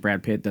were saying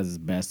Brad Pitt does his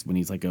best when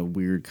he's like a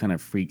weird kind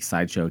of freak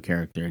sideshow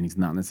character, and he's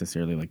not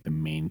necessarily like the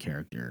main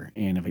character.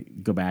 And if I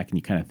go back and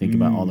you kind of think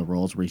about all the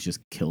roles where he's just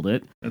killed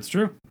it, That's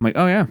true. I'm like,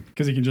 oh yeah,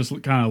 Because he can just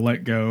kind of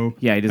let go.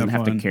 yeah, he doesn't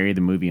have to fun. carry the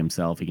movie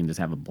himself. He can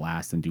just have a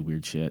blast and do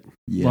weird shit.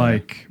 Yeah,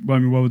 Like, well, I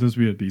mean, what would this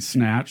be? It'd be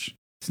Snatch,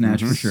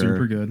 Snatch Mhm. for sure.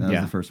 Super good. That was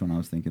Yeah. the first one I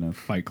was thinking of.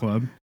 Fight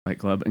Club. Fight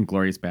Club and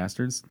Glorious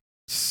Bastards.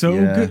 So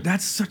Yeah. good.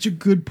 That's such a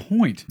good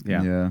point.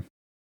 Yeah, Yeah.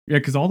 Yeah,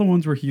 because all the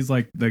ones where he's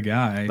like the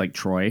guy, like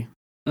Troy.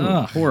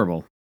 Ugh.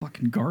 Horrible.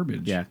 fucking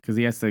garbage. Yeah, because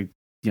he has to,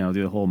 do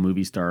the whole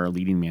movie star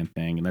leading man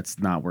thing, and that's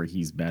not where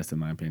he's best, in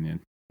my opinion.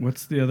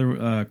 What's the other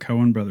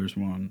Coen Brothers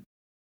one?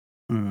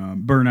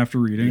 Burn After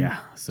Reading. Yeah,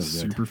 so good.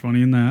 Super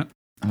funny in that.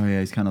 Oh yeah,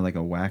 he's kind of like a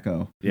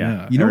wacko.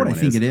 Yeah, You know what I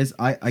everyone think it is?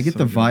 I get So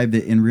the good. vibe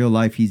that in real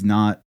life he's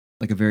not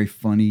like a very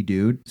funny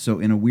dude. So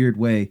in a weird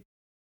way,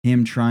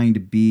 him trying to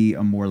be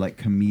a more like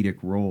comedic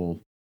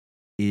role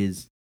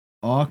is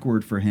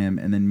awkward for him,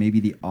 and then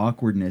maybe the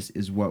awkwardness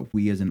is what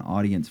we as an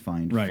audience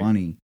find Right.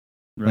 funny.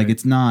 Right. Like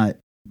it's not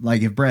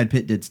like if Brad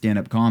Pitt did stand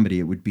up comedy,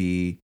 it would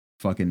be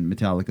fucking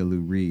Metallica Lou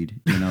Reed.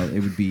 You know,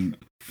 it would be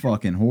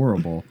fucking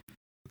horrible.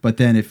 But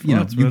then if you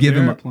What's know you with give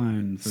the him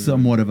airplane food?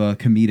 somewhat of a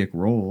comedic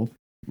role,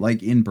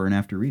 like in Burn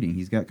After Reading,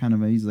 he's got kind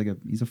of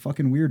he's a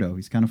fucking weirdo.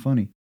 He's kind of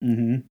funny.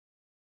 Mm-hmm.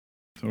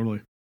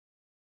 Totally.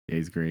 Yeah,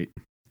 he's great.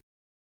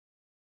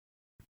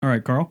 All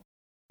right, Carl.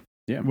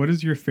 Yeah. What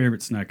is your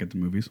favorite snack at the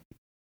movies?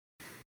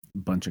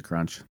 Bunch of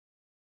Crunch.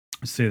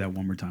 Say that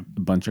one more time.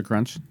 Bunch of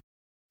Crunch.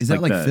 Is that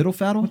Like like the- Fiddle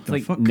Faddle? What It's the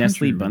like fuck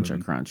Nestle country Bunch we of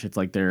live Crunch. It's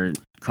like their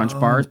crunch Oh.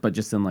 bars, but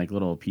just in like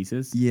little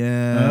pieces.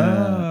 Yeah,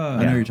 Ah. I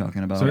know Yeah. what you're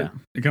talking about. So yeah.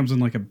 it comes in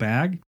like a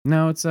bag?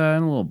 No, it's in a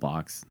little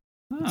box.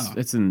 Oh,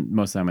 It's in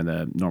most of the time in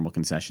the normal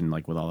concession,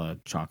 like with all the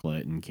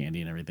chocolate and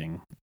candy and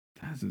everything.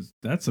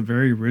 that's a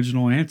very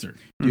original answer.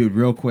 Dude,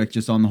 real quick,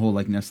 just on the whole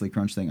like Nestle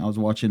Crunch thing, I was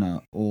watching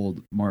a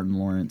old Martin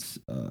Lawrence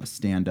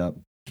stand up.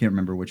 Can't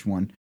remember which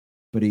one,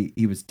 but he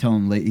was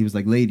telling he was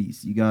like,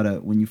 ladies, you gotta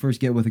when you first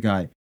get with a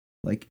guy,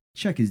 like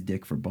check his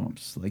dick for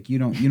bumps. Like you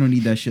don't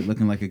need that shit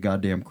looking like a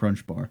goddamn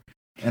Crunch bar.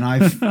 And I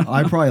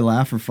probably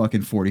laughed for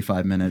fucking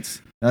 45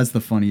 minutes. That's the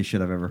funniest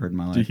shit I've ever heard in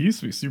my Dude, life. he used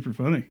to be super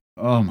funny.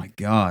 Oh my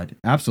god,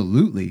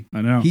 absolutely.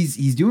 I know.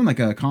 He's doing like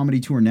a comedy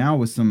tour now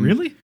with some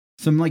Really?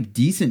 some like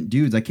decent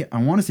dudes.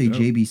 I want to say Dope.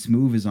 JB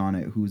Smoove is on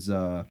it, who's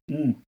Mm.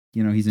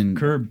 you know, he's in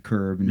Curb.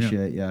 and Yeah.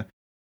 shit, yeah.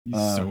 He's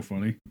Uh, so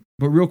funny.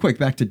 But real quick,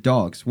 back to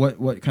dogs.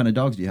 What kind of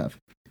dogs do you have?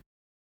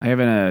 I have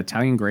an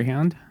Italian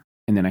Greyhound,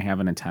 and then I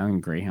have an Italian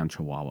Greyhound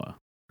Chihuahua.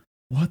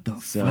 What the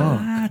So- fuck?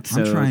 What?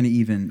 I'm So- trying to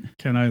even.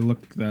 Can I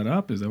look that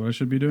up? Is that what I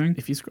should be doing?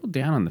 If you scroll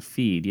down on the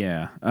feed,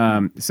 yeah.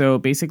 So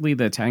basically,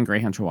 the Italian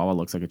Greyhound Chihuahua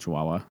looks like a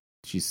Chihuahua.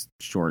 She's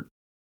short,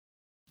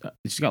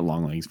 She's got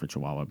long legs for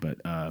Chihuahua, but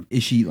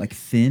Is she like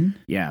thin?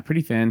 yeah,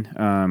 pretty thin.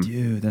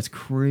 Dude, that's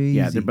crazy.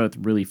 Yeah, they're both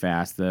really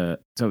fast. So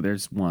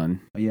there's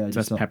one. Yeah, So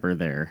that's Pepper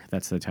there.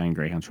 That's the Italian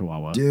Greyhound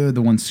Chihuahua. Dude,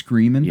 the one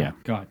screaming. Yeah,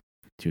 God.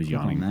 she was Click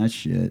on yawning. that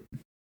shit.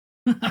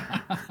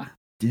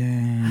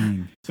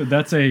 Dang. So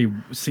that's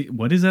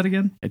what is that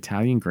again?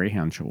 Italian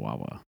Greyhound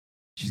Chihuahua.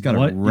 She's got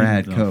What a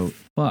rad in the coat.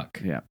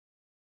 Fuck. Yeah.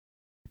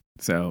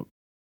 So,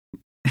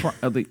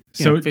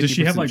 So does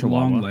she have 50% like Chihuahua.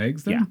 long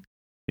legs then?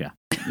 Yeah.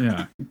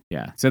 Yeah.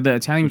 Yeah. So the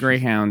Italian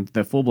Greyhound,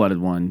 the full-blooded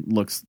one,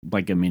 looks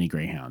like a mini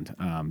Greyhound.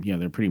 Yeah,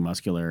 they're pretty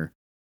muscular,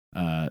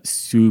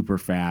 super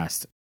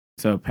fast.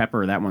 So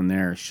Pepper, that one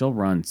there, she'll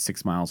run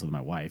 6 miles with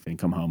my wife and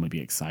come home and be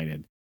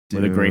excited.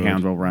 Where the Dude.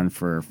 Greyhound will run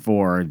for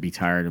 4 and be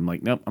tired. I'm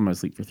like, nope, I'm going to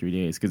sleep for 3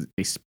 days because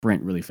they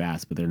sprint really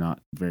fast, but they're not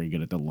very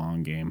good at the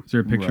long game. Is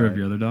there a picture of Right.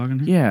 your other dog in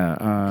here? Yeah.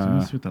 Let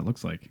me see what that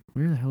looks like.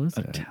 Where the hell is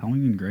that?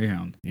 Italian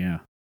Greyhound. Yeah.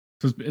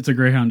 So it's a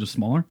Greyhound, just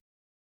smaller?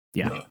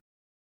 Yeah.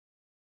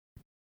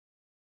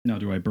 Now,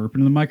 do I burp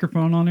into the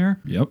microphone on air?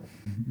 Yep.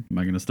 Am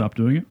I going to stop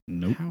doing it?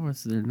 Nope. How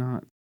is there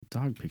not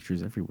dog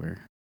pictures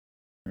everywhere?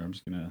 Here, I'm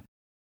just going to.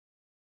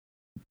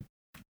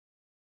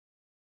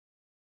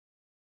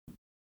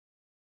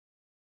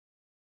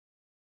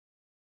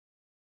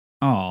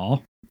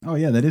 Oh, Oh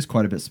yeah, that is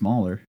quite a bit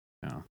smaller.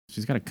 No.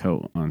 She's got a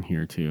coat on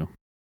here too.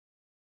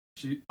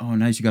 Oh,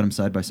 nice. You got them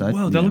side by side.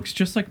 well, that Yeah. looks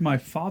just like my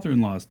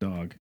father-in-law's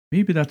dog.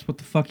 Maybe that's what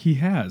the fuck he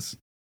has.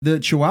 The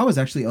Chihuahua is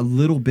actually a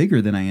little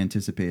bigger than I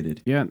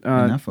anticipated. Yeah.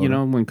 that photo. You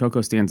know, when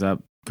Coco stands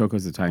up,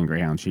 Coco's the Italian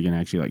Greyhound. She can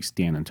actually like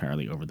stand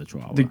entirely over the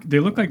Chihuahua. They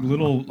look like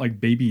little like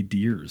baby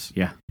deers.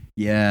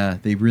 Yeah,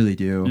 they really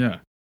do. Yeah.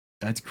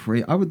 That's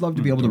great. I would love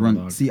to be An able to run.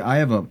 adorable dog. See, I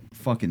have a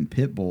fucking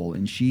pit bull,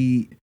 and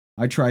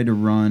I try to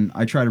run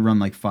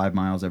like 5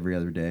 miles every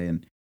other day,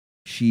 and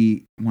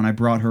when I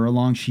brought her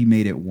along, she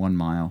made it 1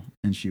 mile,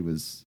 and she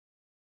was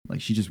like,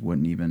 she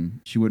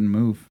wouldn't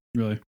move.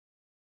 Really.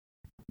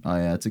 Oh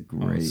yeah, it's a Oh,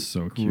 great, it's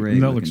so cute. great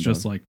And that looking looks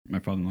just dog. like my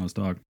father-in-law's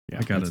dog. Yeah,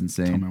 I gotta that's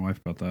insane. tell my wife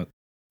about that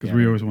because Yeah.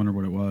 we always wonder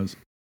what it was.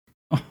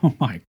 Oh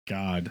my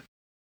god!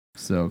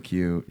 So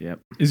cute. Yep.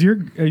 Is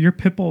your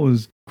pit bull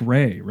is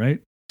gray,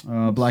 right?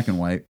 Black and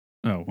white.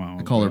 Oh wow!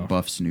 I call her Wow.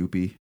 Buff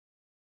Snoopy.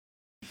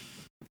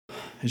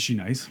 Is she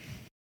nice?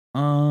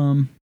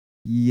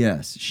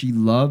 Yes, she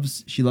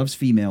loves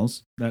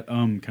females. That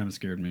kind of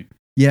scared me.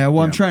 Yeah,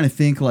 well, I'm Yeah. trying to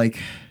think like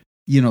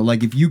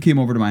if you came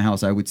over to my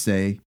house, I would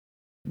say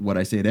what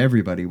I say to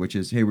everybody, which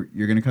is, hey,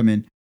 you're going to come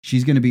in.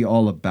 She's going to be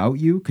all about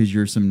you because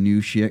you're some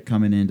new shit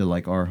coming into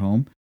like our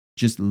home.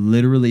 Just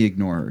literally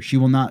ignore her. She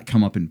will not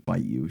come up and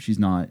bite you. She's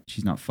not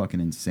fucking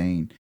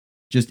insane.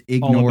 Just All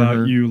ignore about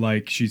her. you,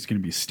 like she's gonna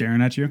be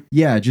staring at you.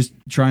 Yeah, just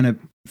trying to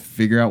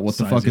figure out what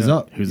the Size fuck you is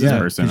up. up. Who's Yeah, this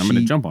person? 'cause I'm going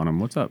to she- jump on him.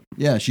 What's up?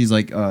 Yeah, she's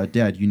like,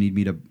 Dad, you need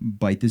me to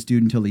bite this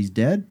dude until he's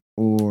dead,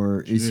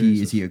 or is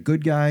Jesus. he a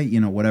good guy?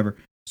 Whatever.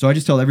 So I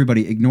just tell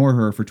everybody, ignore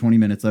her for 20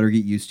 minutes, let her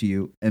get used to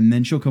you, and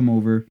then she'll come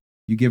over.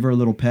 You give her a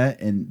little pet,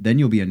 and then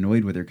you'll be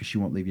annoyed with her because she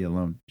won't leave you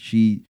alone.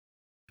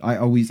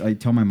 I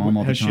tell my mom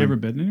all the Has time. she ever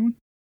bitten anyone?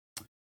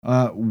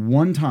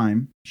 One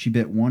time she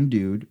bit one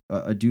dude,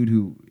 a dude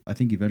who I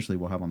think eventually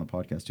we'll have on the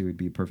podcast too. He'd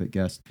be a perfect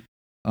guest.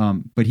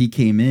 But he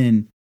came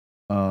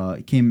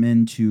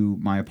into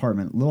my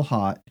apartment a little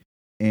hot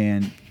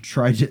and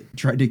tried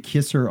to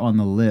kiss her on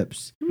the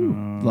lips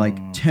like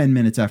Oh, 10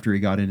 minutes after he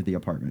got into the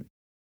apartment.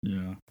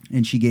 Yeah.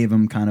 And she gave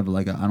him kind of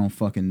like a, I don't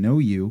fucking know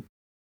you.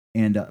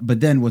 And but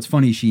then what's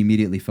funny, she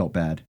immediately felt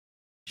bad.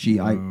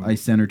 Whoa. I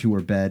sent her to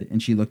her bed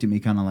and she looked at me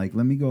kind of like,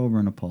 let me go over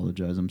and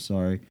apologize. I'm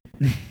sorry.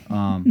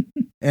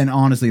 And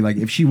honestly, like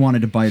if she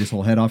wanted to bite his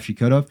whole head off, she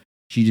could have.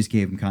 She just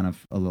gave him kind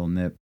of a little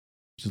nip,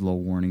 just a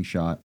little warning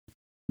shot.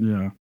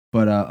 Yeah.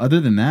 But other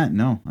than that,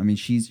 no. I mean,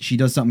 she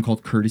does something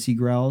called courtesy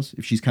growls.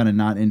 If she's kind of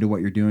not into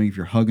what you're doing, if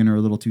you're hugging her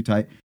a little too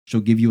tight, she'll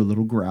give you a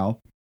little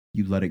growl.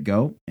 You let it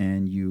go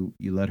and you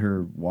let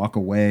her walk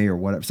away or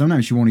whatever.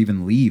 Sometimes she won't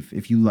even leave.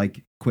 If you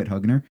like quit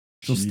hugging her,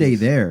 she'll stay Jeez.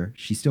 there.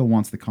 She still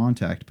wants the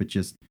contact, but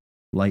just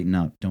lighten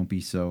up. Don't be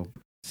so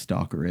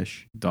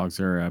stalkerish. Dogs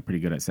are pretty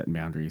good at setting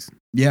boundaries.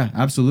 Yeah,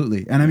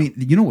 absolutely. And I mean,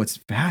 you know what's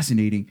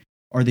fascinating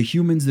are the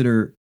humans that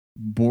are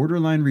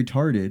borderline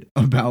retarded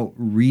about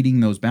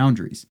reading those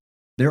boundaries.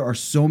 There are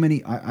so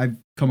many, I've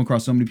come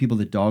across so many people at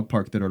the dog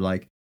park that are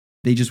like,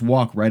 they just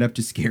walk right up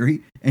to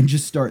Scary and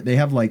just start,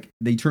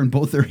 they turn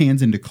both their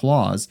hands into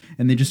claws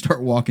and they just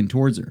start walking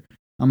towards her.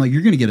 I'm like,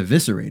 you're going to get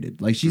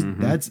eviscerated. Like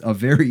that's a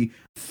very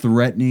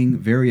threatening,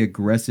 very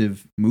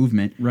aggressive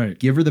movement. Right.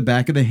 Give her the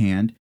back of the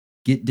hand,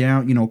 get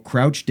down,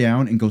 crouch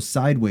down and go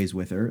sideways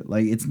with her.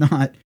 Like it's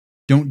not,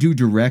 don't do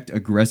direct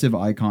aggressive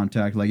eye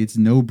contact. Like it's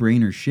no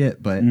brainer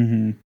shit. But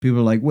Mm-hmm. people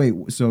are like, wait,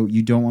 so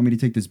you don't want me to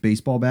take this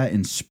baseball bat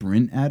and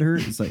sprint at her?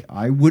 It's like,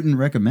 I wouldn't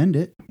recommend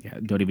it. Yeah,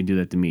 don't even do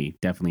that to me.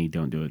 Definitely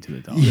don't do it to the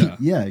dog. Yeah.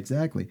 Yeah,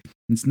 exactly.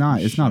 It's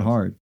not Shit.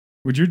 hard.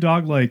 Would your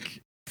dog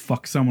like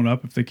fuck someone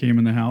up if they came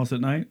in the house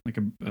at night, like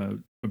a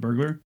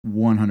burglar?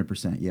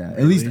 100%. Yeah.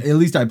 Really? At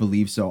least I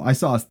believe so. I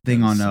saw a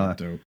thing on That's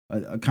so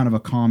dope. a kind of a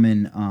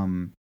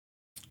common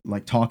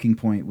like talking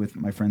point with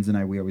my friends and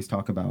I. We always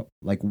talk about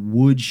like,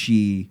 would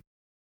she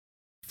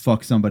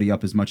fuck somebody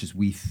up as much as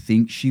we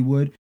think she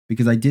would.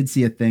 Because I did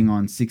see a thing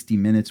on 60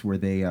 Minutes where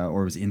they,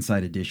 or it was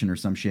Inside Edition or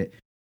some shit,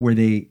 where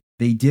they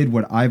did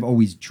what I've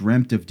always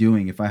dreamt of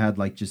doing. If I had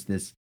like just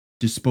this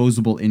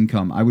disposable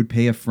income, I would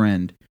pay a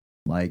friend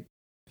like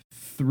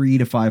 $300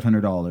 to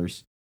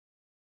 $500.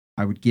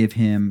 I would give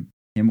him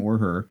or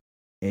her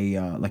a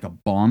like a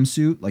bomb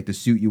suit, like the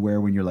suit you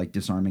wear when you're like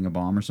disarming a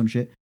bomb or some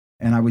shit.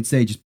 And I would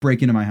say, just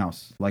break into my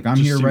house. Like, I'm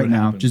Just here see right what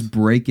now. happens. Just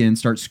break in,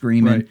 start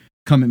screaming, Right.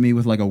 come at me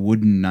with like a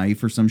wooden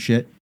knife or some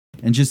shit,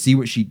 and just see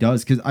what she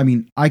does. Because I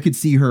mean, I could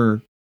see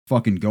her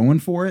fucking going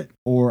for it,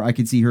 or I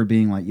could see her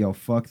being like, yo,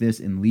 fuck this,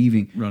 and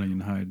leaving. Running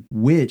and hide.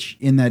 Which,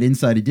 in that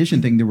Inside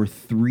Edition thing, there were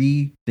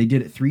they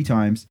did it 3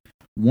 times.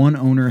 One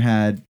owner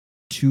had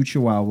 2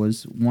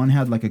 Chihuahuas, one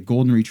had like a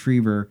golden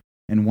retriever,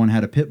 and one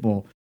had a pit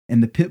bull.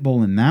 And the pit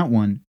bull in that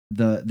one,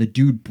 the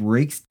dude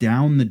breaks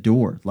down the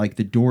door. Like,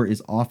 the door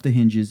is off the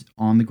hinges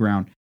on the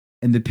ground.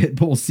 And the pit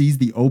bull sees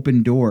the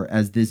open door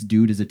as this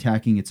dude is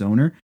attacking its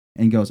owner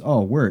and goes,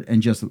 oh, word,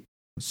 and just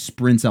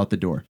sprints out the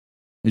door.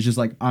 It's just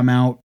like, I'm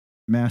out,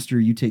 master,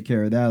 you take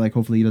care of that. Like,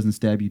 hopefully he doesn't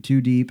stab you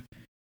too deep.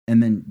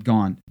 And then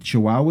gone.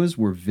 Chihuahuas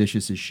were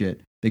vicious as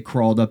shit. They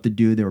crawled up the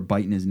dude. They were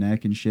biting his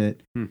neck and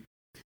shit.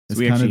 It's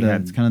we kind of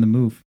actually it's kind of the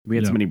move. We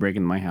had Yeah. somebody break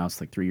into my house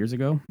like 3 years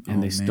ago, and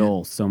Oh, they man.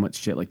 stole so much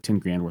shit, like 10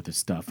 grand worth of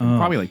stuff, in Oh.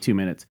 probably like 2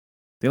 minutes.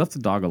 They left the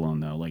dog alone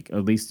though. Like,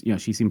 at least, you know,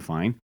 she seemed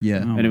fine.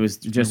 Yeah. Oh, And it was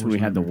it's my just when we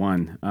worst had the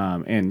nightmare.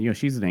 one. And, you know,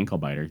 she's an ankle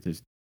biter.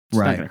 She's not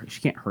Right. she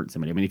can't hurt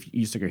somebody. I mean, if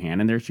you stick your hand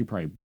in there, she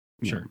probably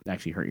you know, Sure.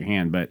 actually hurt your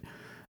hand. But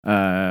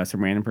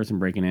some random person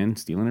breaking in,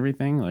 stealing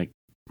everything, like,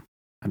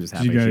 I'm just Did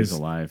happy you she's guys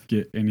alive.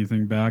 Get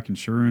anything back?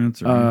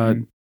 Insurance or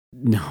anything?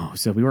 No,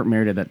 so we weren't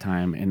married at that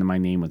time, and my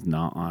name was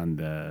not on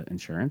the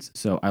insurance,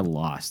 so I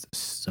lost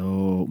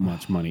so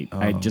much money.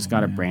 I just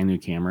got a man. brand new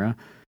camera,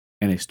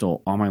 and they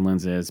stole all my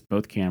lenses,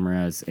 both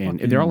cameras, and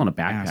Fucking they're all in a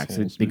backpack.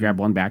 So assholes, they man. grab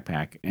one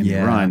backpack and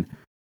Yeah. run,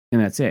 and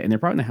that's it. And they're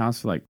probably in the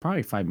house for like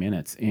probably 5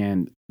 minutes,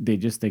 and they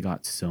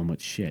got so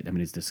much shit. I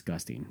mean, it's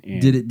disgusting.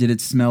 And Did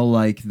it smell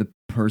like the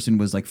person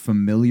was like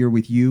familiar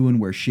with you and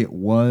where shit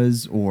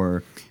was,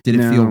 or did it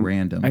feel No,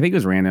 random? I think it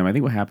was random. I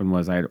think what happened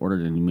was I had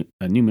ordered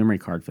a new memory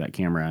card for that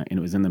camera, and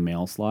it was in the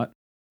mail slot,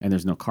 and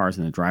there's no cars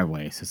in the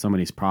driveway, so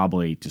somebody's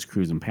probably just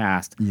cruising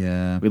past.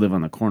 Yeah. We live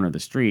on the corner of the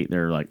street.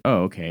 They're like,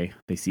 oh, okay.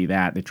 They see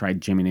that. They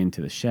tried jamming into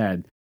the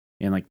shed,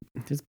 and like,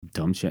 just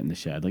dumb shit in the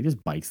shed. Like, there's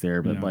bikes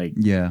there, but Yeah. like,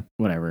 Yeah.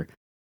 whatever.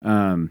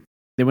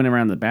 They went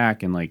around the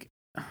back, and like,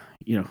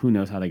 you know, who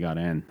knows how they got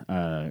in?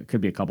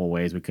 Could be a couple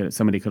ways.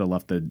 Somebody could have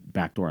left the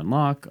back door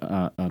unlocked.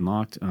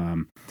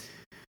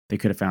 They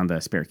could have found a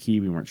spare key.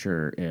 We weren't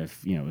sure if,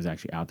 you know, it was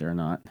actually out there or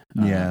not.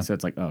 Yeah. So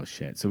it's like, oh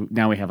shit. So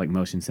now we have like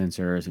motion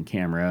sensors and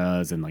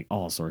cameras and like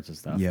all sorts of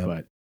stuff. Yep.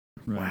 But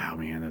Right. wow,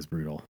 man, that's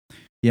brutal.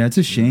 Yeah, it's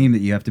a shame that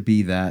you have to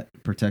be that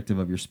protective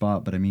of your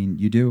spot, but I mean,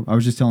 you do. I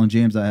was just telling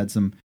James I had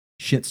some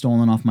shit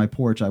stolen off my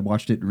porch. I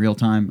watched it in real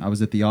time. I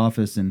was at the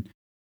office and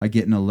I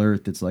get an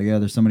alert that's like, yeah,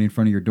 there's somebody in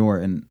front of your door,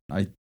 and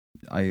I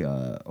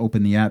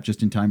open the app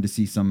just in time to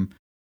see some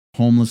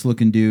homeless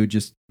looking dude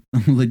just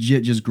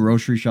legit just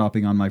grocery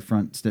shopping on my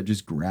front step,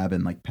 just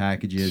grabbing like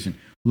packages and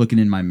looking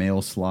in my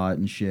mail slot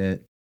and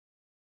shit.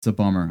 It's a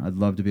bummer. I'd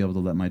love to be able to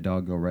let my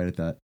dog go right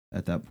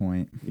at that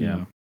point.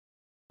 Yeah.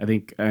 I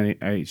think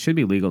it should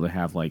be legal to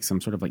have like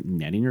some sort of like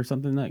netting or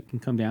something that can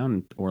come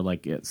down, or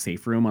like a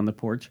safe room on the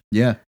porch.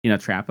 Yeah, You know,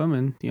 trap them,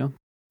 and you know,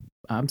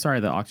 I'm sorry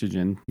the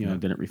oxygen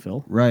didn't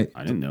refill. right.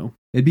 I didn't know.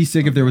 It'd be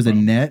sick if there was a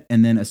Problem. net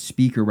and then a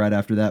speaker right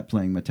after that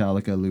playing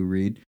Metallica, Lou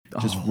Reed,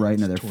 just Oh, right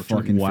into their torture.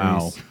 fucking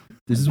Wow. face.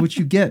 This is what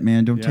you get,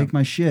 man. Don't Yeah. take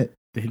my shit.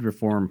 They'd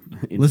reform.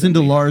 Listen to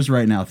instantly. Lars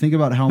right now. Think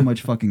about how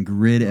much fucking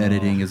grid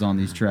editing is on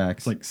these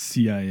tracks. It's like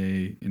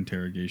CIA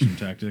interrogation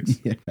tactics.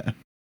 yeah.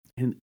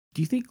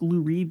 Do you think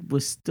Lou Reed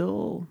was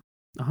still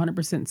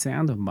 100%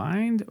 sound of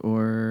mind,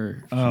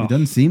 or Oh, It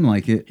doesn't seem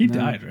like it. he No.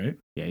 died, right?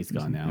 yeah, he's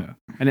gone now?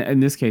 Yeah. And in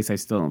this case, I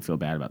still don't feel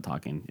bad about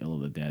talking ill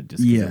of the dead,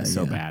 just because Yeah, it was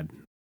so yeah. bad.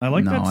 I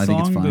like No, that I think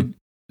it's song,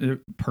 the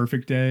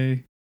Perfect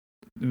Day.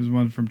 It was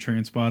one from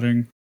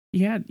Trainspotting. He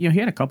had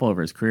a couple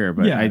over his career,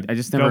 but yeah, I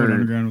just Velvet never.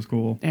 Underground was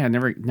cool. Yeah,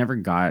 never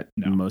got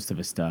No. most of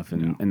his stuff,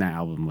 and, No. and that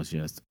album was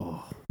just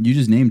You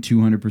just named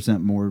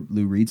 200% more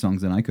Lou Reed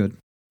songs than I could.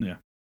 Yeah.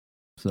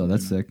 So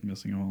that's You know, sick.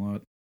 Missing him a lot.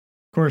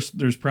 Of course,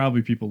 there's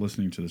probably people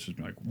listening to this just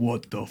be like,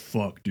 "What the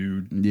fuck,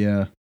 dude?"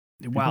 Yeah.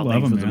 Wild love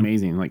Things him, was man.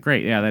 amazing. Like,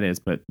 great, yeah, that is.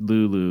 But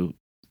Lulu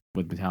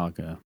with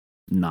Metallica,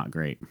 not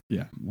great.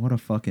 What a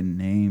fucking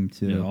name,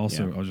 too. Yeah.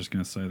 Also, Yeah. I was just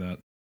gonna say that.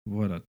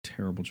 What a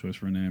terrible choice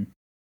for a name.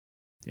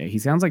 Yeah, he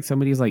sounds like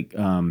somebody's like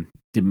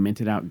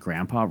demented out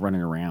grandpa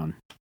running around.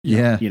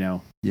 Yeah. You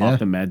know, Yeah. off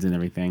the meds and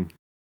everything.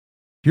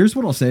 Here's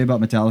what I'll say about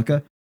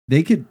Metallica.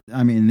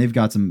 They've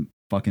got some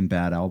fucking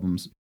bad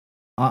albums.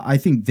 I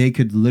think they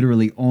could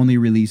literally only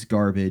release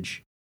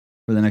garbage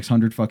for the next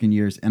 100 fucking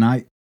years,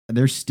 and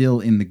they're still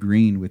in the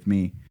green with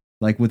me.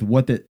 Like with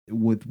what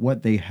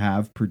they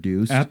have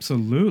produced.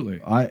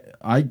 Absolutely.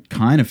 I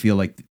kind of feel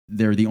like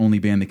they're the only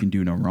band that can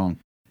do no wrong.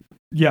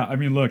 Yeah, I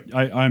mean, look,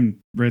 I'm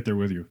right there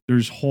with you.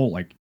 There's whole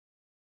like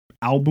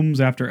albums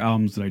after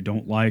albums that I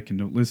don't like and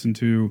don't listen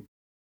to.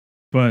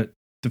 But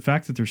the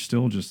fact that they're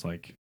still just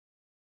like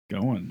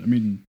going, I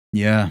mean,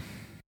 Yeah.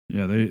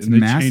 yeah, It's they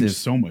massive. changed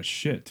so much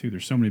shit too.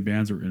 There's so many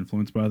bands that were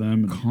influenced by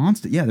them and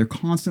They're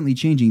constantly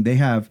changing. They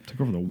have,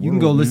 took over the world. you can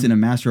go man. listen to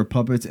Master of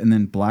Puppets and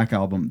then Black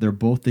Album. They're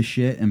both the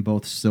shit and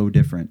both so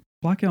different.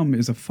 Black Album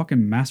is a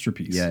fucking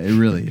masterpiece. Yeah, it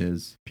really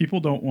is. People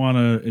don't want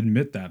to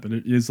admit that, but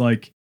it is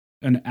like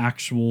an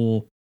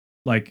actual,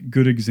 like,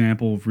 good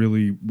example of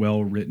really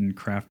well written,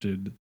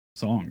 crafted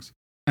songs.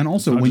 And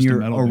also, not when just a you're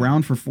metal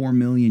around for 4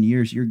 million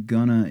years, you're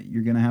gonna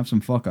have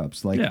some fuck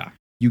ups. Like, Yeah,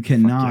 you fuck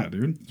cannot, yeah,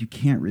 dude. you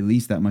can't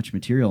release that much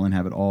material and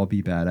have it all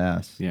be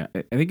badass. Yeah,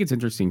 I think it's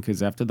interesting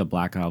because after the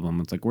Black Album,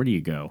 it's like, where do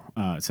you go?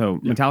 So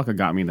Yeah. Metallica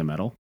got me into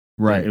metal.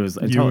 Right. It was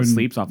You until it and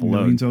sleeps off a load.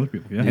 millions of other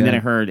people. Yeah, And then Yeah. I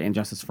heard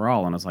Injustice for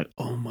All, and I was like,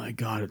 oh my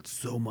God, it's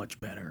so much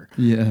better.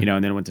 Yeah. You know,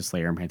 and then I went to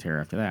Slayer and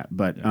Pantera after that.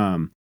 But,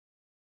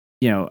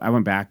 you know, I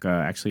went back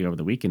actually over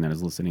the weekend and I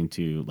was listening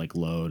to like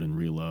Load and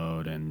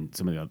Reload and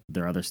some of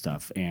their other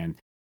stuff and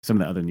some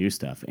of the other new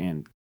stuff.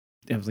 And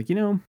I was like, you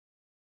know,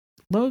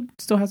 Load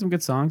still has some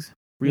good songs.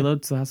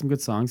 Reload still has some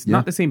good songs. Yeah.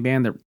 Not the same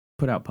band that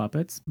put out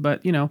Puppets,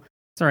 but, you know,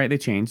 it's all right. They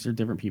changed. They're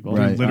different people.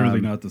 Right. literally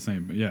not the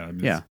same. But yeah, I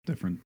mean, Yeah. it's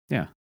different.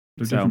 Yeah.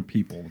 They're So- different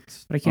people.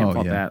 It's, But I can't Oh,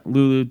 fault yeah. that.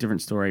 Lulu,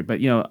 different story. But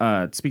you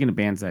know, speaking of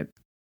bands that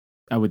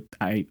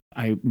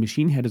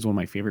Machine Head is one of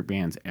my favorite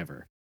bands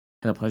ever.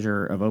 Had the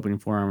pleasure of opening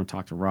for him and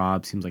talked to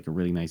Rob. Seems like a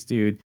really nice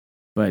dude.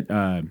 But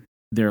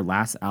their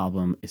last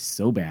album is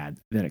so bad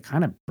that it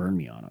kind of burned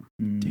me on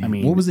them. Damn. I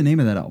mean- what was the name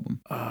of that album?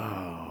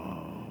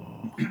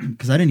 Oh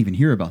Because I didn't even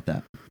hear about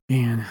that.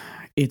 man,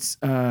 it's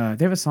they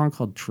have a song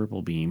called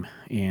Triple Beam,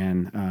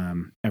 and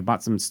I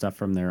bought some stuff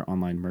from their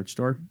online merch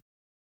store.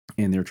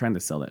 And they were trying to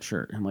sell that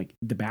shirt. I'm like,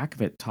 the back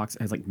of it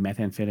has like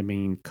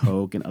methamphetamine,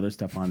 coke, and other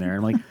stuff on there.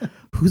 And I'm like,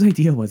 whose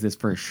idea was this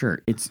for a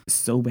shirt? It's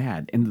so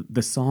bad. And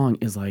the song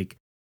is like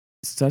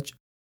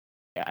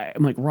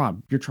I'm like,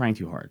 Rob, you're trying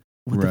too hard.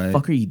 What Right. the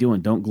fuck are you doing?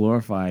 Don't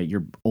glorify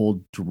your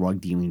old drug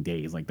dealing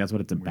days. Like that's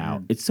what it's about.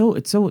 Weird. It's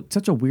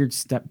such a weird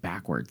step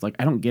backwards. Like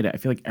I don't get it. I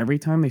feel like every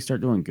time they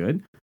start doing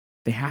good,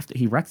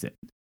 he wrecks it.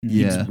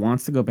 He Yeah. just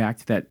wants to go back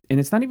to that. And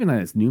it's not even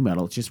that it's new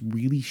metal. It's just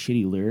really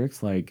shitty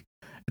lyrics. Like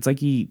it's like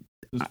he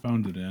just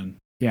phoned it in.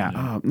 yeah.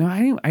 Yeah. No,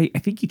 I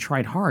think he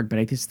tried hard, but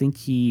I just think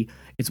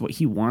it's what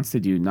he wants to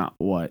do, not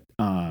what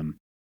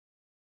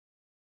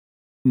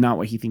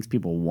he thinks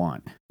people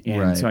want.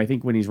 And Right. so I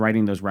think when he's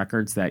writing those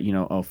records that, you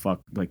know, oh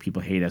fuck, like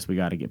people hate us, we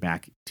got to get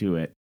back to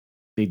it.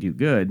 They do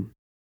good.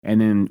 And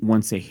then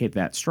once they hit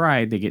that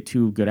stride, they get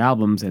 2 good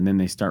albums and then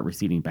they start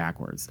receding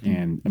backwards.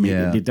 And I mean,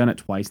 Yeah. they've done it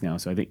twice now.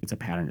 So I think it's a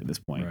pattern at this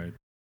point. Right.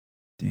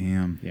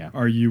 Damn. Yeah.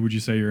 Would you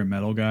say you're a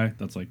metal guy?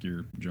 That's like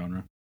your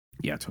genre.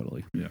 Yeah,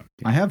 totally.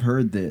 I have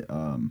heard that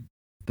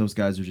those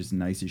guys are just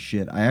nice as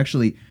shit.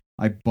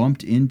 I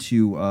bumped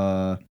into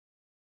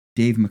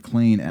Dave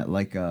McClain at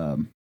like I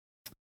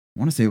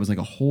want to say it was like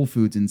a Whole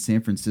Foods in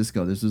San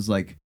Francisco. This was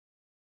like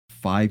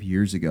 5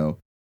 years ago,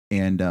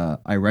 and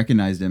I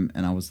recognized him,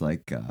 and I was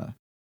like, oh,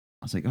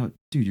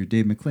 dude, you're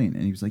Dave McClain,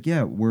 and he was like,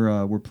 yeah,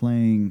 we're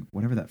playing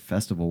whatever that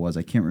festival was.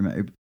 I can't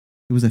remember.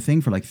 It was a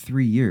thing for like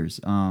 3 years.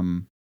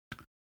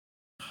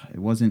 It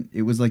wasn't.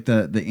 It was like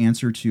the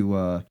answer to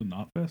The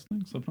Knotfest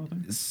thing, Slipknot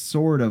thing.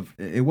 sort of.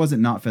 It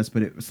wasn't Knotfest,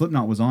 but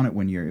Slipknot was on it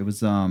one year. It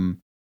was oh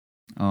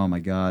my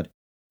god, it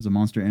was a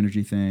Monster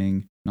Energy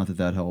thing. Not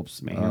that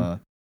helps.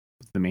 Mayhem?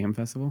 The Mayhem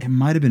Festival? It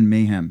might have been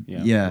Mayhem.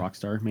 Yeah,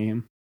 Rockstar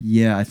Mayhem.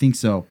 yeah, I think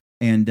so.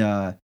 And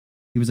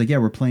he was like, yeah,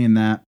 we're playing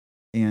that,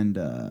 and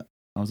I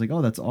was like,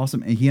 oh, that's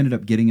awesome. And he ended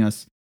up getting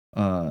us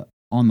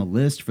on the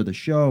list for the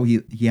show.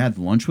 He had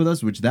lunch with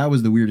us, which that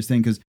was the weirdest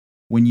thing, because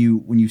when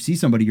you see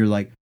somebody, you're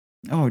like,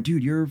 oh,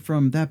 dude, you're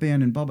from that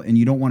band and blah, blah, and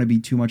you don't want to be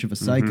too much of a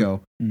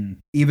psycho,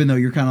 even though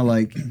you're kind of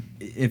like,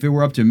 if it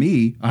were up to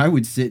me, I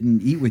would sit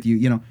and eat with you,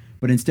 you know.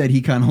 But instead, he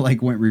kind of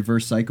like went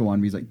reverse psycho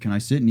on me. He's like, can I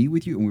sit and eat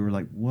with you? And we were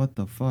like, what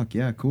the fuck?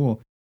 Yeah, cool.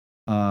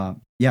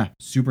 Yeah,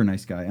 super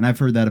nice guy. And I've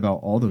heard that about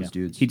all those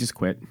dudes. He just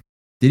quit.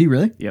 Did he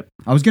really? Yep.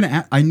 I was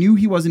gonna. I knew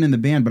he wasn't in the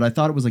band, but I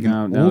thought it was like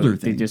an older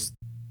thing.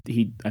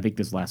 I think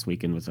this last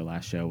weekend was their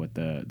last show with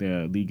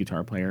the lead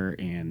guitar player,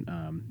 and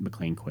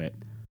McClain quit.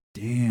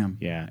 Damn.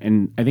 Yeah,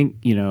 and I think,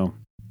 you know,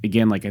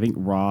 again, like I think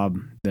Rob,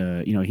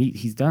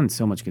 he's done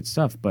so much good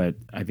stuff, but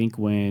I think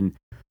when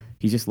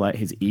he just let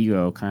his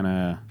ego kind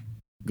of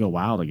go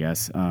wild, I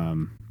guess,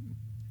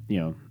 you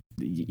know,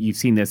 you've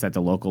seen this at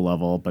the local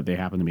level, but they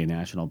happen to be a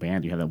national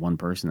band. You have that one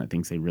person that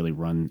thinks they really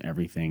run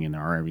everything and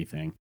are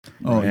everything.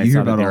 Oh, And I you hear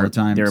saw that about it all the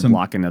time. They're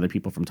blocking other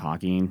people from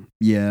talking.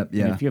 Yeah, And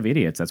yeah, if you have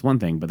idiots, that's one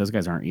thing, but those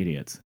guys aren't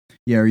idiots.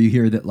 yeah. Or you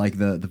hear that like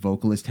the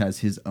vocalist has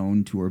his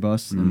own tour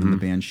bus, and then the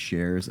Mhm. band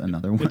shares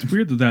another one. It's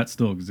weird that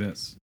still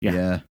exists,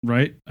 Yeah.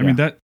 right? I mean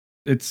that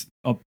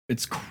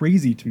it's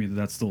crazy to me that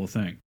that's still a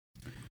thing.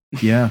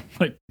 Yeah.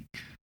 Like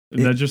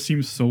that just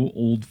seems so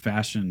old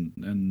fashioned,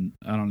 and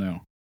I don't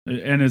know.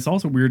 And it's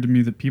also weird to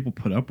me that people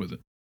put up with it.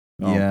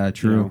 Oh, Yeah, you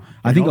true. know,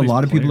 I like think all a these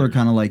lot of people are players.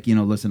 kind of like, you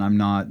know, listen, I'm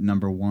not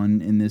number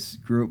one in this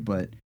group,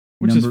 but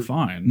Which number, is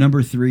fine.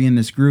 number 3 in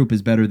this group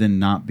is better than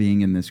not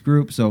being in this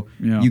group. So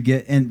Yeah. you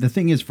get, and the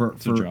thing is, for a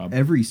job.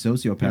 every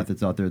sociopath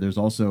that's out there, there's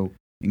also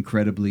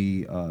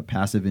incredibly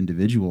passive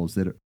individuals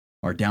that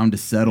are down to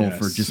settle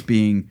for Yes. just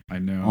being I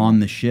know. on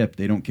the ship.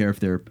 They don't care if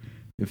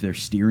they're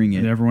steering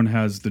And it. everyone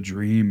has the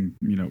dream,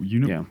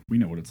 Yeah. we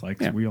know what it's like.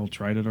 'cause Yeah. we all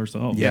tried it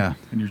ourselves. Yeah.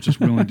 And you're just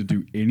willing to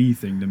do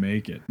anything to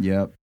make it.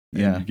 Yep.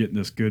 And Yeah. you're getting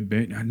this good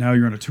band. Now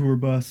you're on a tour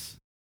bus.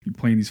 You're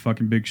playing these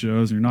fucking big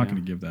shows, and you're not Yeah.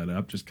 going to give that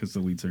up just because the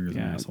lead singer is an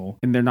Yeah. asshole.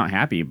 And they're not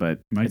happy,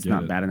 but Might it's get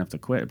not it. bad enough to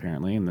quit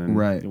apparently. And then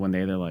Right. one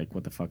day they're like,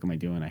 "What the fuck am I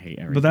doing? I hate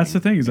everything." But that's the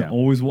thing is Yeah. it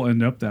always will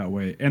end up that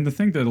way. And the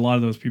thing that a lot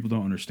of those people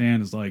don't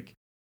understand is like,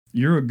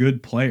 you're a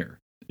good player.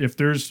 If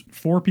there's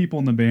 4 people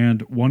in the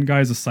band, one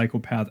guy's a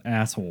psychopath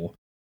asshole,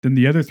 then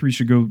the other 3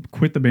 should go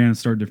quit the band and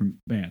start a different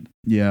band.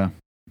 Yeah.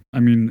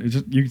 I mean, it's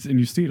just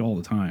you see it all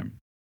the time.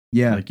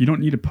 Yeah. Like you don't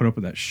need to put up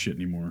with that shit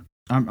anymore.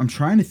 I'm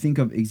trying to think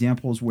of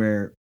examples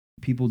where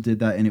people did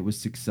that and it was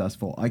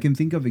successful. I can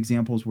think of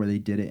examples where they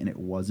did it and it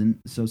wasn't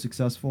so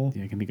successful.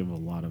 Yeah, I can think of a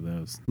lot of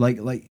those. Like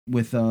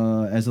with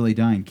As I Lay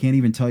Dying. Can't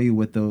even tell you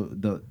what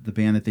the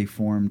band that they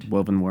formed.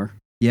 Woven War.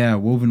 Yeah,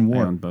 Woven I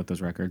War. own both those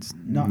records.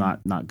 No.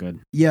 Not good.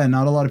 Yeah,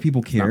 not a lot of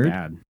people It's not cared.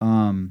 bad.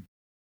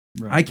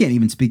 Right. I can't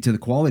even speak to the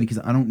quality because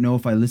I don't know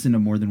if I listened to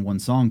more than one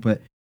song,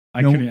 but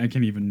I no-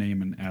 can't even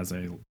name an As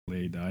I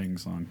Lay Dying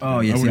song. Oh,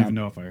 I yes, wouldn't yeah. even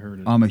know if I heard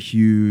it. I'm a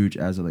huge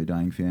As I Lay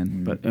Dying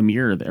fan. But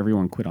Amir,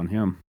 everyone quit on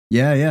him.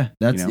 Yeah,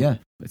 that's You know? yeah.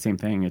 The same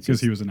thing. It's Because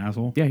just, he was an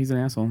asshole. yeah, he's an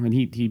asshole, and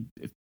he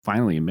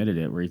finally admitted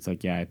it. Where he's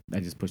like, "Yeah, I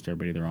just pushed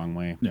everybody the wrong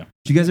way." Did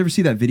you guys ever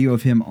see that video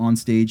of him on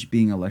stage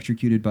being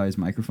electrocuted by his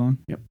microphone?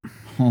 Yep.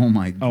 Oh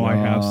my god. Oh, I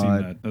have seen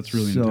that. That's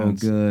really so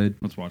intense. good.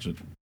 Let's watch it.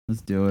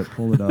 Let's do it.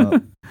 Pull it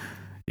up.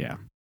 Yeah.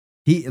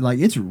 He like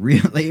it's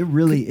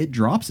really it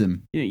drops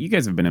him. You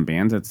guys have been in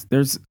bands.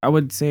 I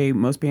would say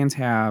most bands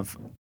have.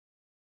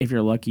 If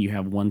you're lucky, you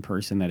have one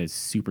person that is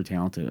super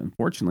talented.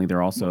 Unfortunately,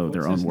 they're also What's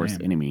their own his worst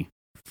name? enemy.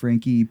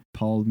 Frankie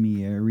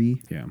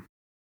Palmieri. Yeah.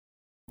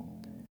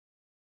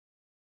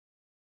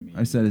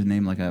 I said his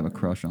name like I have a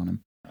crush on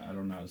him. I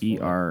don't know. how to spell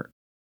it. ER.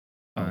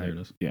 Oh, there it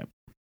is. Yeah.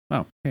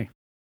 Oh, hey.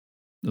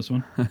 This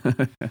one. I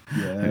think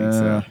Yeah.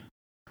 so.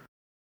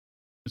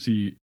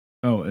 See.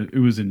 Oh, it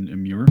was in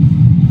Amur.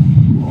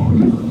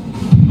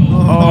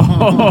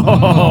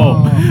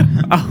 Oh.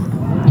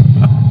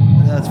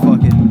 That's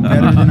fucking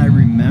better than I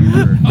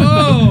remember.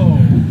 Oh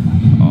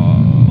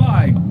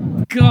my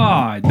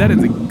God! That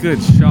is a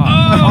good shot.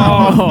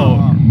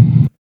 Oh.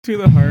 To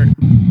the heart.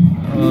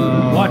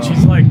 Watch,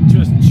 he's like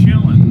just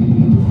chilling.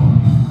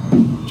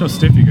 Just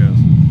how stiff he goes.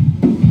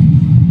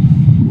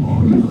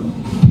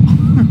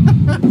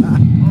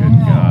 Good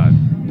God.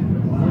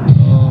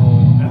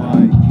 Oh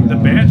my god. The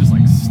band just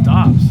like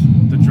stops.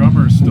 The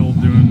drummer's still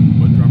doing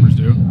what drummers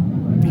do.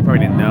 He probably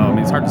didn't know. I mean,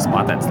 it's hard to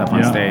spot that stuff on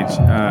Yeah. stage.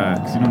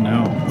 Because you don't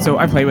know. So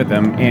I play with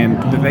them, and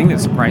the thing that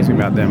surprised me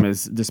about them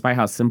is, despite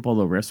how simple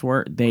the riffs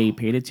were, they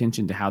paid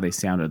attention to how they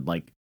sounded.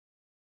 Like,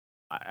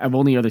 I've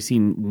only ever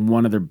seen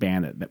one other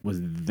band that was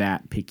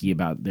that picky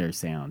about their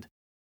sound.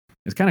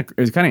 It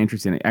was kind of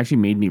interesting. It actually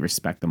made me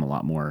respect them a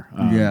lot more.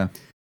 Yeah.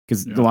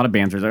 Because Yeah. a lot of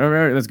bands are like, all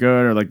right, that's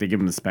good, or like they give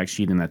them the spec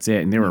sheet and that's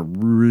it. And they were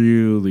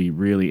really,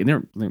 really, and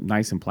they're like,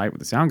 nice and polite with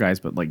the sound guys,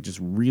 but like just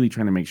really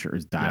trying to make sure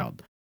it's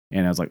dialed.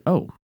 And I was like,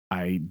 oh,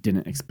 I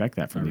didn't expect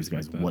that from I these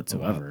guys respect that a lot.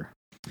 whatsoever.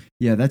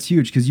 Yeah, that's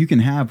huge because you can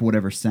have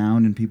whatever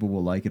sound and people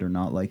will like it or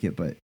not like it,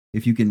 but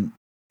if you can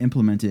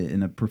implement it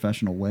in a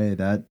professional way,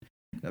 that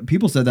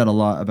people said that a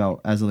lot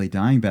about As I Lay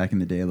Dying back in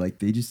the day. Like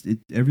they just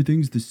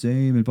everything's the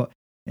same,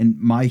 and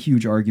my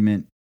huge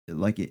argument,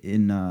 like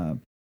in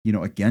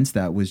against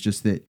that was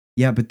just that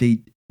but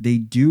they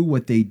do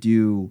what they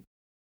do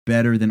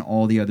better than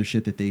all the other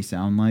shit that they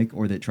sound like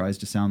or that tries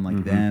to sound like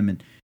Mhm. them,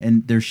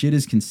 and their shit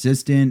is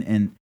consistent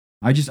and.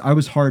 I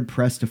was hard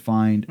pressed to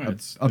find Well,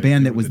 a they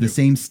band do that what was they the do.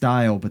 same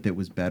style but that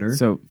was better.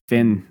 So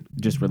Finn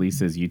just released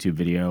his YouTube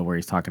video where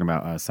he's talking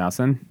about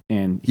Sauson,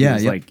 and he Yeah,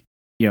 was yep. like,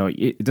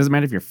 it doesn't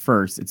matter if you're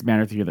first; it's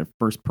matter if you're the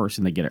first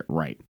person to get it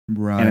right.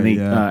 Right. And I think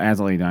yeah. As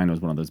I Lay Dying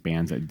was one of those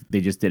bands that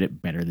they just did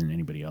it better than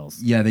anybody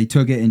else. Yeah, they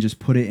took it and just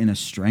put it in a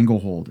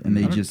stranglehold, and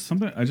they I just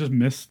just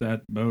missed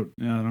that boat.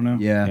 Yeah, I don't know.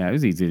 yeah. Yeah, it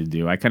was easy to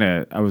do. I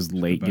was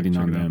late back, getting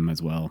check on it out. them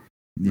as well.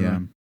 Yeah.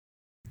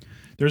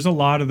 There's a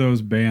lot of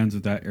those bands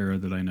at that era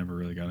that I never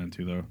really got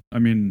into, though. I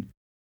mean,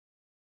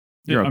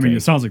 They're I mean, okay.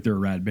 it sounds like they're a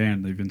rad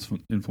band. They've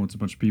influenced a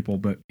bunch of people,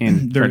 but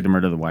And they're- tried to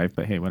murder the wife,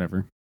 but hey,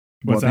 whatever.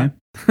 what's What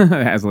that?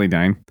 As I Lay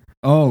Dying.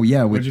 Oh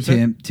yeah, with What'd you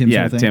say? Tim's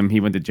Yeah, whole thing. Tim. He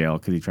went to jail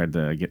because he tried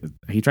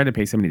to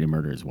pay somebody to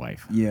murder his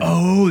wife. Yeah.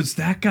 Oh, it's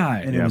that guy.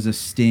 and yeah. it was a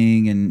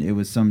sting, and it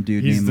was some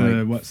dude He's named the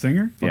like what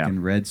singer? Yeah.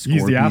 fucking Red Scorpion.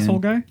 He's the asshole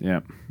guy.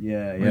 Yep.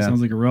 Yeah, He yeah.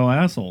 sounds like a real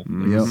asshole.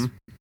 Mhm.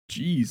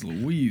 Jeez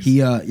Louise.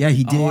 He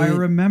he did. Oh, I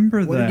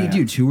remember what that. did he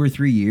do? 2 or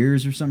 3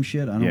 years or some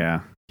shit? I don't.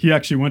 Yeah. He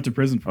actually went to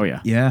prison for Oh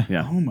yeah. Yeah.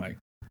 Yeah. Oh my.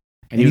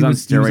 And he was on he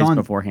was steroids on-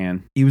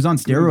 beforehand. He was on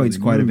steroids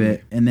Good quite a movie.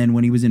 bit, and then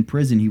when he was in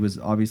prison, he was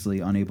obviously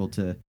unable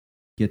to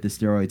get the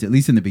steroids. At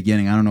least in the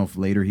beginning. I don't know if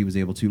later he was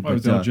able to. Oh, But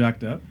was all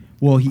jacked up?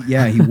 well, he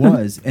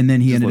was, and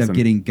then he Just ended listen. up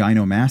getting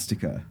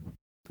gynomastica,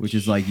 which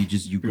is like you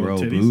Big ol' grow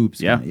titties.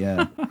 boobs. Yeah.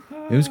 kinda,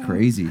 yeah. It was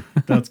crazy.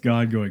 That's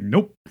God going,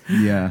 nope.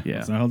 Yeah. Yeah.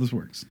 That's not how this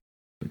works.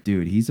 But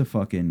dude, he's a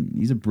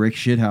brick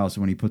shithouse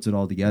when he puts it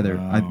all together,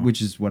 Wow.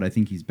 which is what I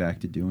think he's back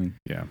to doing.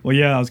 Yeah. Well,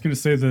 yeah, I was gonna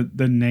say that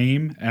the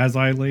name "As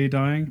I Lay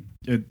Dying,"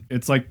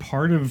 it's like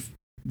part of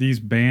these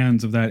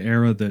bands of that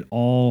era that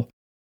all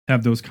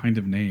have those kind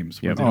of names.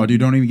 Yep. Oh, dude,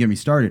 don't even get me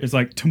started. It's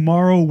like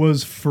tomorrow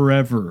was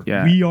forever.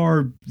 Yeah. We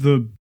are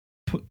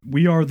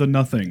the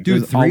nothing.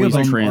 Dude, There's three of always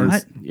them trends.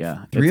 are-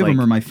 Yeah. Three It's of them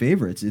like- are my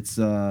favorites. It's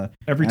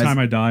Every as- Time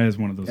I Die is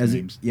one of those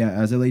names.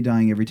 As I Lay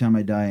Dying, Every Time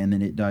I Die, and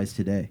then It Dies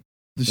Today.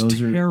 Just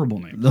those are- terrible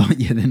names.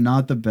 Yeah, they're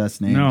not the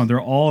best names. No, they're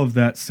all of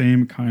that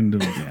same kind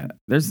of. Yeah.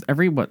 There's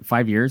every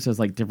 5 years there's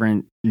like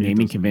different Hate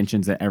naming those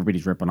conventions that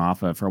everybody's ripping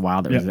off of. For a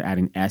while there was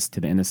adding S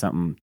to the end of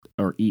something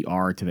or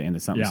ER to the end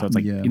of something. Yeah. So it's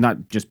like Yeah.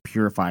 not just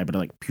purify, but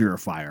like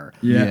purifier.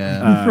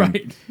 Yeah.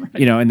 right.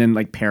 You know, and then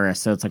like Paris,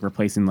 so it's like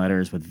replacing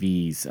letters with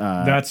V's.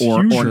 That's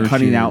or huge.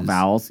 cutting out Churches.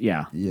 vowels.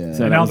 Yeah. Yeah.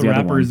 So And that now was the the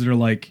other rappers one. that are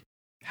like,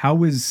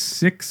 how is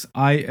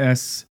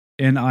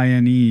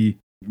 6ISNINE?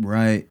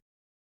 Right.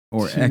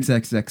 Or Two-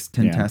 XXX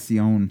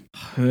Tentacion.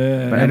 But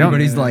I don't-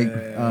 Everybody's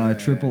like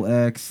Triple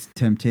X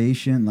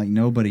Temptation. Like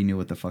nobody knew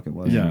what the fuck it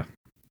was. Yeah.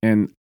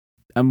 And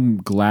I'm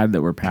glad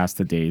that we're past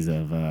the days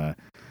of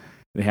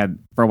they had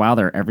for a while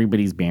there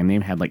everybody's band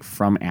name had like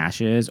From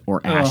Ashes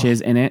or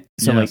Ashes in it.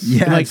 So Yes. like,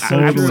 Yeah, like it's so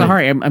I'm true.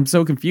 sorry, I'm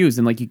so confused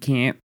and like you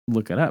can't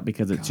look it up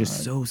because it's just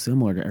God. so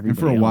similar to everybody And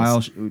for a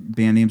else. while,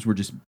 band names were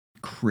just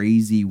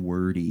crazy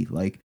wordy,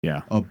 like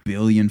Yeah. a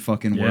billion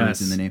fucking words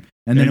Yes. in the name.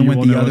 And then it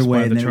went the other way.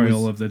 The And then it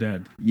Trail was, of the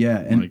Dead. yeah,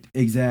 and like-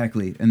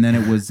 exactly. And then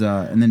it was,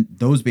 and then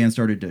those bands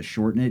started to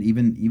shorten it.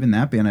 Even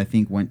that band, I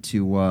think, went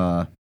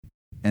to,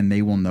 and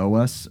They Will Know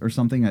Us or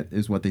something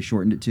is what they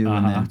shortened it to. And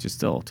Uh-huh. then, Which is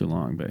still too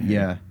long, but hey.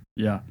 yeah,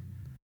 Yeah.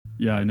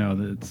 Yeah, I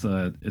know.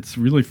 It's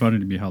really funny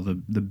to me how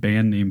the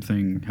band name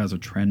thing has a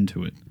trend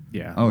to it.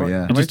 Yeah. Oh, Or-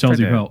 yeah. I It always just tells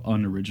try you to- how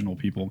unoriginal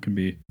people can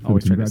be.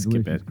 Always try to skip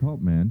Congratulations, it.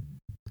 Cult Man.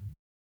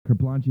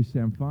 Kerblanchi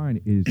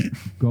Samfine is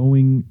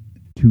going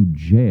to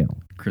jail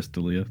Chris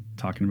D'Elia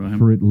talking about him.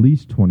 for at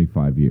least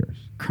 25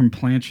 years.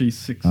 Kerplanchy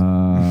 6.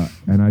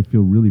 And I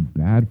feel really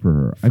bad for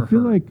her.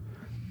 For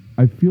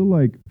I feel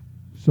like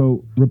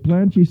so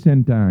Raplanchi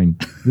Sentine,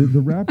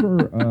 the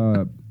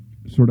rapper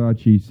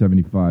Sordachi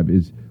 75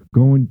 is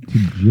going to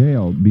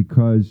jail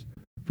because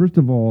first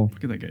of all,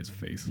 Look at that guy's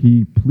face.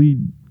 he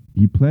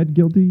pled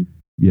guilty.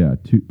 Yeah,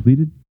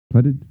 pleaded.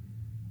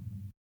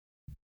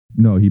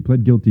 No, he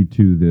pled guilty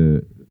to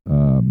the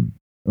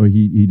or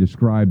he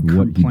described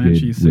what he Kerplanchy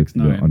did with the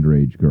 6'9".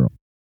 underage girl.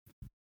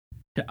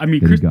 I mean,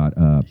 Then Chris. he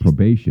got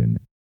probation.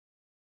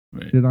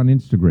 Wait. It on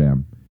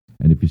Instagram,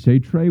 and if you say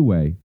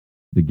Treyway,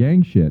 the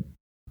gang shit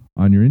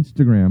on your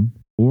Instagram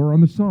or on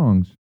the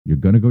songs, you're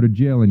gonna go to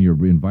jail and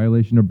you're in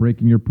violation of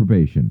breaking your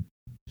probation.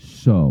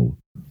 So,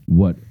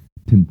 what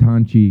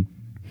Tintanchi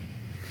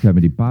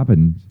 70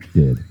 Bobbins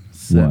did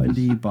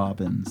 70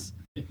 Bobbins.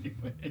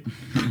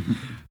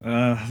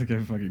 That guy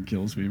fucking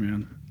kills me,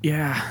 man.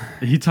 Yeah.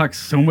 He talks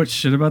so much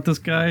shit about this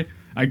guy.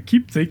 I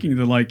keep thinking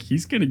that like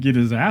he's gonna get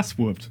his ass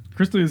whooped.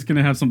 Chris is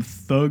gonna have some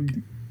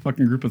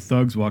fucking group of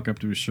thugs walk up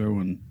to his show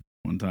and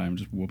one time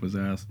just whoop his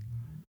ass.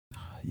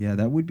 Yeah,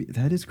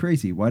 that is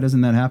crazy. Why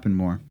doesn't that happen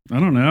more? I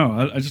don't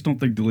know. I just don't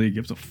think D'Elia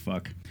gives a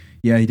fuck.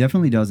 Yeah, he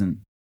definitely doesn't.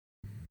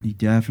 He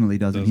definitely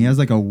doesn't. He has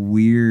like a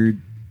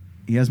weird.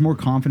 He has more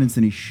confidence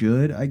than he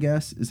should, I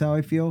guess, is how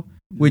I feel,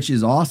 which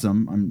is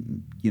awesome.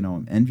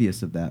 I'm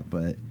envious of that,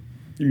 but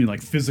You mean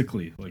like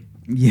physically? Like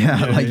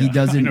yeah, like he I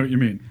doesn't. know what you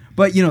mean.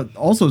 But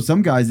also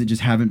some guys that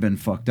just haven't been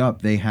fucked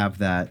up, they have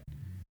that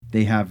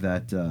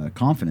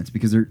confidence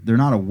because they're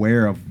not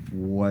aware of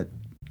what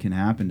can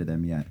happen to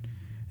them yet.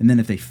 And then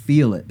if they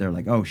feel it, they're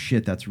like, "Oh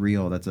shit, that's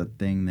real. That's a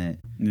thing that."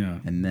 Yeah.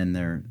 And then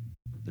their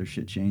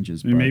shit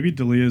changes. I mean, but- maybe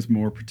D'Elia is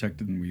more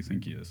protected than we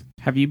think he is.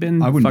 Have you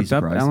been I wouldn't be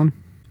fucked up, surprised.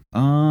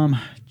 Alan?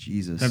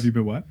 Jesus. Have you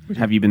been what?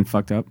 Have you been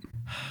fucked up?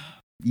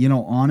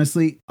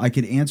 Honestly, I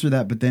could answer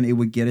that, but then it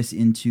would get us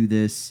into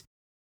this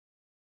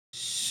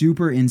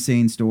super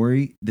insane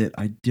story that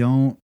I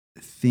don't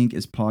think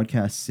is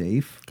podcast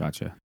safe,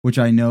 Gotcha. which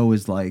I know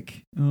is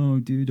like, oh,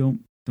 dude,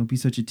 don't be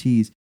such a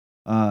tease.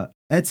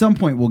 At some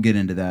point, we'll get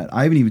into that.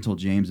 I haven't even told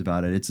James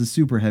about it. It's a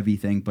super heavy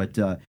thing, but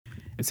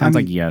It sounds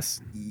mean- like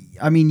yes.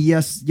 I mean,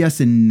 yes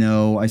and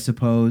no, I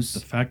suppose. The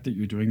fact that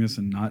you're doing this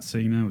and not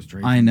saying that was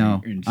driving I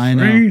know. me I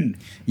know. insane.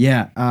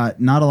 Yeah,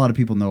 not a lot of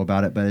people know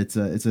about it, but it's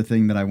a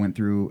thing that I went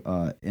through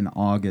in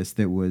August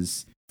that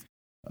was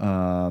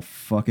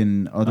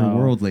fucking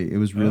otherworldly. It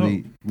was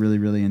really, really,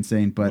 really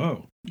insane. But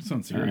Whoa, you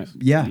sound serious.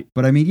 yeah,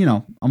 but I mean,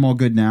 I'm all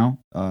good now.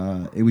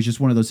 It was just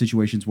one of those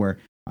situations where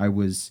I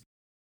was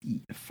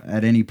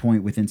at any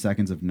point within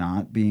seconds of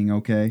not being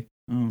okay.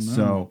 Oh no.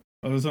 So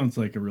that sounds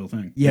like a real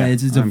thing. yeah,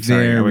 it's a I'm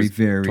sorry, I very, was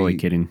very Totally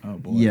kidding. Oh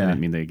boy. I Yeah. didn't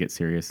mean to get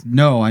serious.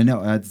 No, I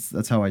know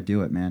that's how I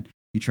do it, man.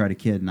 You try to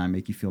kid, and I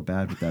make you feel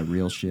bad with that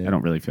real shit. I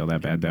don't really feel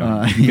that bad though,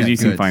 Yeah, because you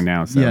seem good. fine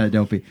now. So. Yeah,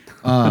 don't be.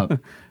 No,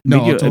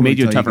 it made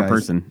you a tell tougher guys.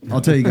 person.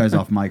 I'll tell you guys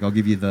off mic. I'll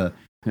give you the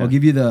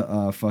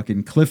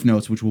fucking cliff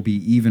notes, which will be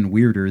even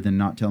weirder than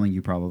not telling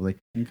you probably.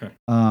 Okay.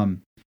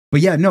 But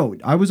yeah, no,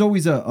 I was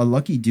always a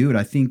lucky dude.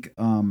 I think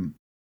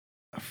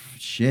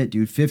shit,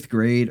 dude, 5th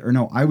grade, or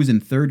no, I was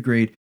in 3rd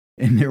grade,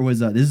 and there was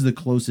this is the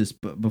closest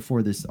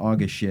before this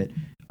August shit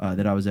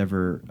that I was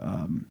ever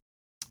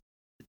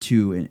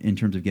to in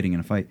terms of getting in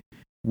a fight.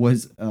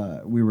 Was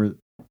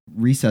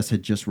recess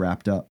had just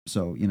wrapped up,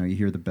 so you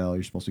hear the bell,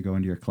 you're supposed to go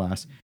into your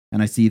class,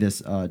 and I see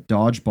this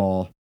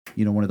dodgeball,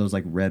 one of those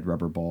like red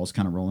rubber balls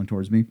kind of rolling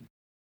towards me.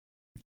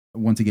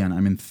 Once again,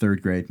 I'm in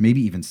 3rd grade,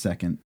 maybe even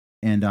 2nd,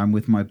 and I'm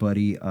with my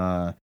buddy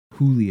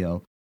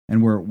Julio,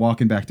 and we're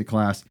walking back to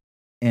class,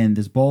 and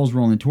this ball's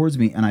rolling towards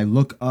me, and I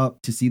look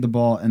up to see the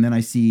ball, and then I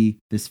see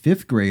this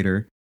 5th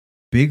grader,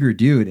 bigger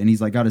dude, and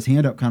he's like got his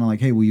hand up, kind of like,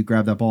 hey, will you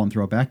grab that ball and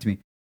throw it back to me?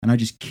 And I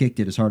just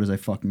kicked it as hard as I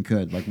fucking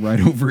could, like right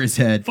over his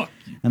head. Fuck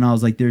you. And I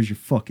was like, there's your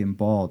fucking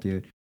ball,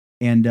 dude.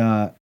 And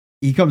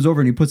he comes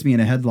over and he puts me in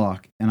a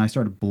headlock, and I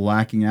started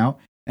blacking out.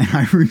 And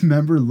I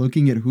remember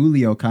looking at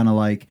Julio kind of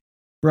like,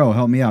 bro,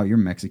 help me out. You're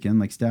Mexican.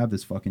 Like, stab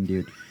this fucking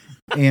dude.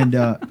 And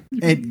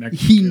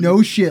he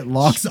no shit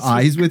locks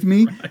eyes with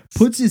me,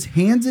 puts his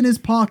hands in his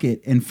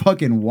pocket, and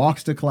fucking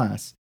walks to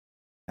class.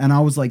 And I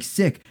was like,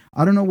 sick.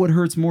 I don't know what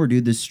hurts more,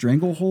 dude, this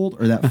stranglehold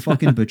or that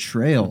fucking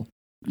betrayal.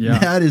 Yeah.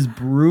 That is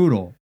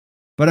brutal.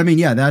 But I mean,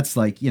 yeah, that's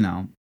like,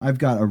 I've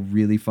got a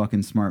really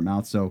fucking smart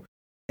mouth. So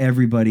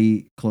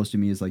everybody close to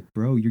me is like,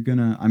 bro,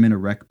 I'm in a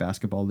rec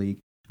basketball league.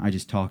 I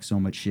just talk so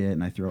much shit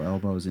and I throw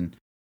elbows, and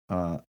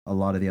a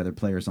lot of the other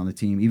players on the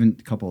team, even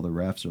a couple of the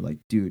refs, are like,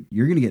 dude,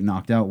 you're going to get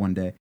knocked out one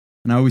day.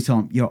 And I always tell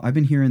them, yo, I've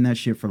been hearing that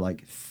shit for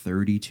like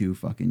 32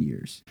 fucking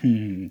years.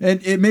 And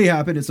it may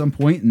happen at some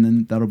point, and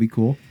then that'll be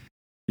cool.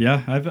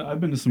 Yeah, I've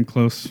been to some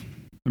close.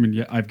 I mean,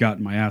 yeah, I've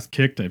gotten my ass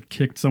kicked. I've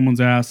kicked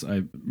someone's ass.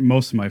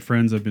 Most of my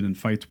friends I've been in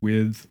fights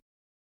with.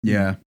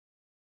 Yeah.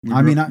 We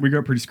grew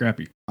up pretty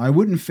scrappy. I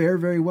wouldn't fare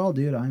very well,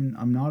 dude.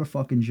 I'm not a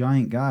fucking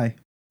giant guy.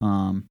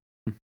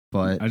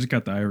 But I just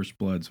got the Irish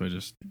blood, so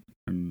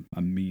I'm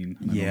mean.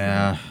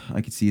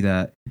 I could see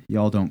that.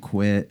 Y'all don't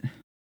quit.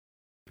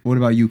 What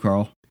about you,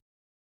 Carl?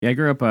 Yeah, I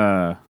grew up.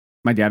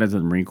 My dad is in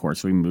the Marine Corps,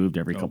 so we moved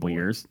every couple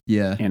years.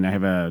 Yeah. And I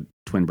have a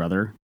twin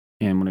brother.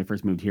 And when I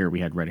first moved here, we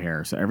had red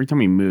hair. So every time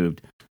we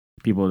moved,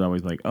 people would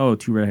always like, "Oh,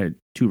 two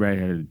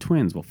redheaded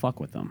twins. We'll fuck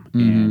with them."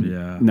 Mm-hmm.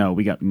 And no,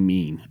 we got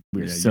mean.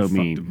 We were so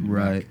mean.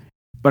 Right.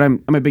 But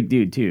I'm a big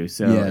dude too,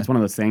 so Yeah. it's one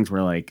of those things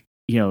where like,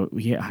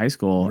 we hit high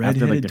school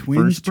after like Redheaded the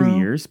twins, first 2 bro?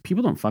 years,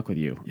 people don't fuck with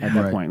you at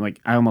that Right. point. Like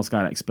I almost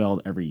got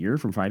expelled every year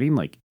from fighting.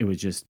 Like it was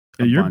just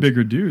You're a bunch.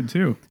 bigger dude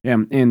too. Yeah,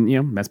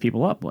 and mess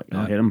people up. Like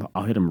Yeah.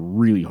 I'll hit them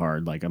really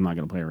hard. Like I'm not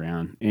gonna play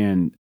around.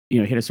 And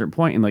hit a certain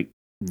point, and like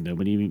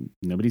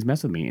nobody's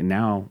messed with me. And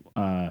now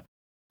I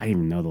didn't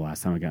even know the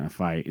last time I got in a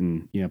fight.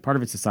 And part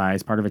of it's the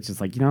size, part of it's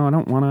just like I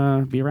don't want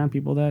to be around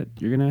people that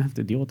you're gonna have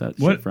to deal with that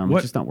shit from.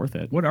 It's just not worth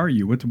it. What are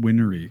you? What's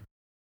Winnery?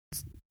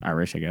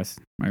 Irish, I guess.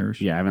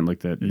 Irish? Yeah, I haven't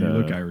looked at. You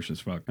look Irish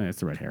as fuck. It's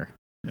the red hair.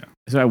 Yeah.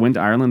 So I went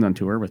to Ireland on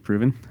tour with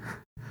Proven.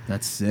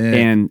 That's sick.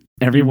 And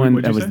everyone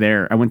What'd that you was say?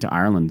 there, I went to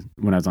Ireland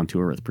when I was on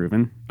tour with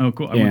Proven. Oh,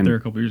 cool. I went And- there a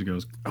couple years ago.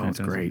 It's It's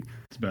fantastic. great.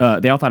 It's the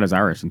best. They all thought I was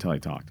Irish until I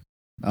talked.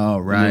 Oh,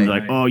 And right. they're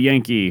like, "Oh,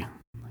 Yankee."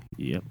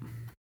 Yep.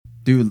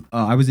 Dude,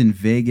 I was in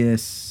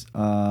Vegas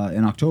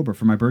in October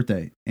for my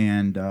birthday.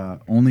 And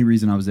only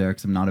reason I was there,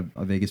 because I'm not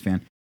a Vegas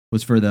fan,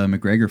 was for the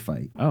McGregor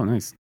fight. Oh,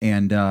 nice.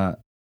 And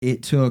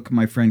it took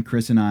my friend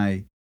Chris and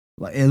I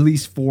like at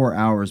least 4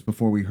 hours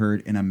before we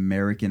heard an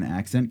American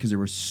accent, because there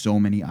were so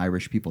many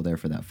Irish people there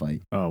for that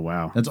fight. Oh,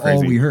 wow. That's Crazy.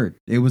 all we heard.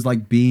 It was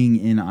like being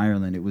in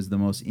Ireland. It was the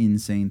most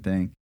insane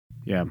thing.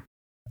 Yeah.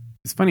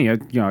 It's funny. I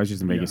was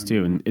just in Vegas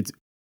too, and it's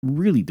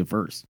really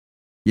diverse.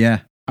 Yeah.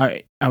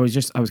 I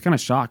was kind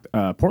of shocked.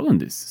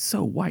 Portland is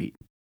so white.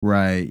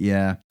 Right.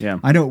 Yeah. Yeah.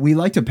 I know we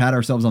like to pat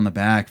ourselves on the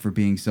back for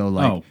being so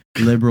like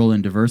liberal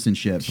and diverse and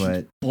shit,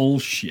 but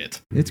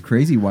bullshit. it's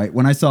crazy white.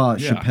 When I saw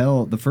Yeah.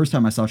 Chappelle, the first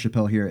time I saw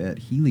Chappelle here at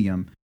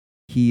Helium,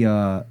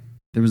 there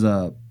was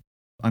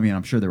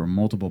I'm sure there were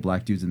multiple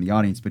black dudes in the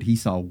audience, but he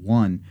saw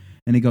one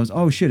and he goes,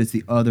 "Oh shit, it's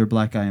the other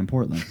black guy in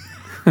Portland."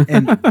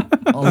 And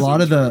a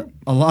lot of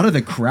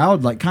the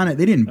crowd like kind of,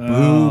 they didn't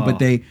boo, but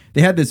they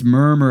had this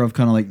murmur of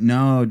kind of like,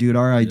 "No, dude,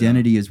 our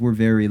identity is we're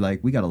very like,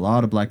 we got a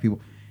lot of black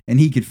people." And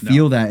he could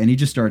feel that, and he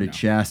just started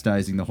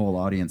chastising the whole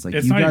audience. Like,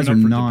 It's you not guys are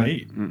even up for not.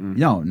 debate.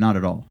 No, not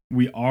at all.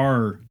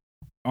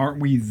 Aren't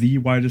we the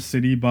whitest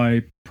city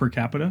by per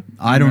capita?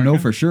 I don't know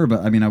America? for sure,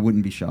 but I mean, I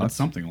wouldn't be shocked. It's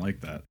something like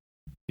that.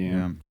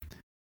 Yeah.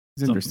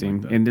 It's Something interesting.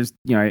 like that. And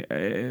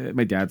there's,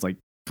 my dad's like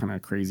kind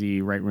of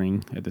crazy right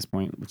wing at this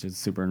point, which is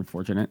super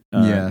unfortunate.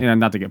 Yeah. And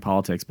not to get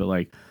politics, but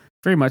like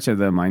very much of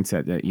the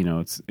mindset that,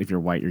 it's if you're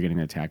white, you're getting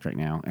attacked right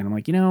now. And I'm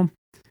like,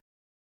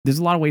 there's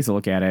a lot of ways to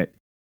look at it.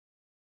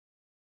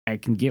 I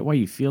can get why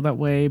you feel that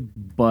way,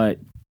 but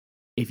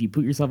if you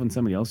put yourself in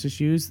somebody else's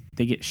shoes,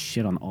 they get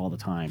shit on all the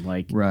time.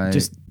 Like, Right.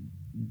 just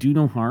do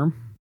no harm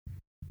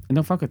and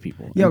don't fuck with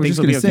people. Yeah, I And was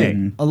just things gonna will be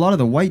say, okay. a lot of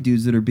the white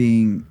dudes that are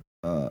being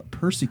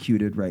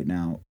persecuted right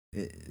now,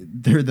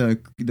 they're the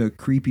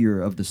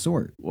creepier of the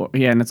sort. Well,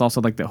 yeah, and it's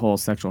also like the whole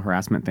sexual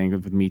harassment thing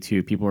with Me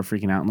Too. People are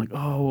freaking out and like,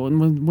 oh, and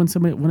when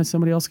is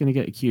somebody else going to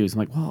get accused? I'm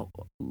like, well,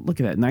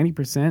 look at that,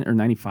 90% or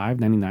 95,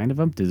 99 of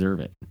them deserve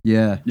it.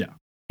 Yeah. Yeah.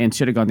 and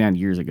should have gone down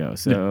years ago.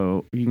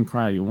 So you can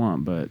cry all you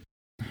want, but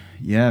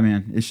Yeah,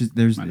 man. It's just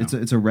I know.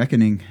 it's a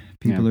reckoning.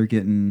 People are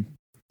getting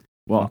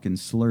fucking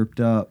slurped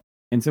up.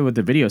 And so with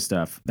the video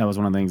stuff, that was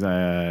one of the things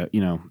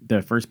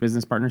the first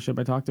business partnership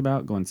I talked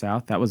about going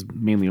south, that was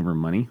mainly over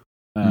money.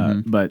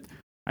 But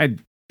I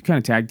kind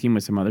of tag team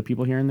with some other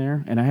people here and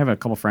there. And I have a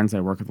couple friends that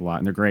I work with a lot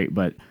and they're great,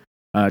 but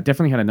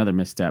definitely had another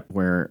misstep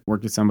where I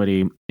worked with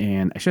somebody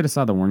and I should have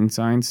saw the warning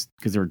signs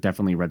because there were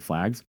definitely red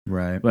flags.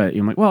 Right. But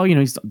I'm like, well,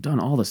 he's done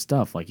all this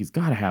stuff. Like he's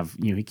got to have,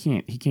 he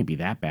can't be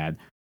that bad.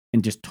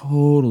 And just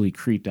totally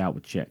creeped out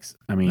with chicks.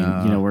 I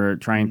mean, we're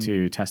trying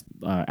to test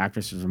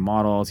actresses and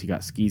models. He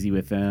got skeezy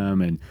with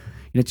them. And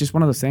it's just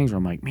one of those things where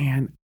I'm like,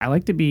 man, I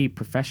like to be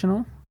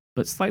professional,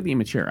 but slightly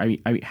immature. I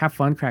have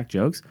fun, crack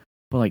jokes,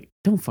 but like,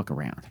 don't fuck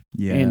around.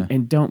 Yeah.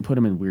 And don't put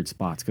them in weird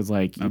spots. Cause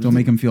like, don't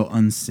make them feel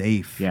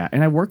unsafe. Yeah.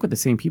 And I work with the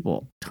same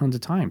people tons of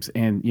times.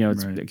 And,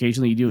 it's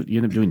occasionally you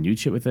end up doing nude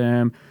shit with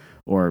them,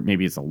 or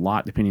maybe it's a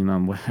lot depending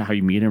on how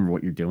you meet them or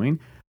what you're doing.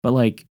 But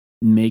like,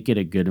 make it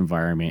a good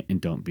environment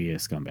and don't be a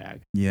scumbag.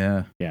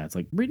 Yeah. Yeah. It's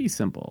like really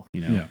simple,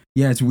 Yeah.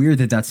 Yeah. It's weird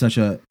that's such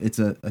a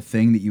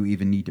thing that you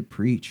even need to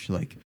preach.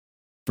 Like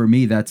for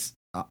me,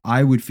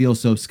 I would feel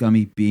so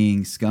scummy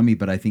being scummy,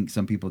 but I think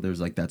some people,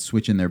 there's like that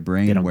switch in their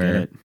brain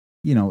where,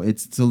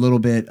 it's a little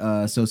bit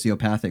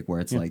sociopathic where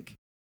it's like,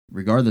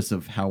 regardless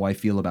of how I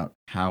feel about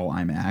how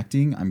I'm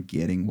acting, I'm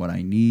getting what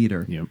I need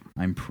or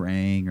I'm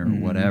praying or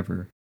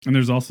whatever. And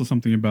there's also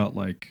something about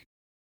like,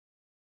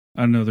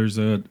 I don't know, there's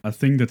a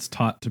thing that's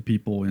taught to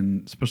people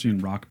especially in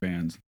rock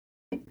bands.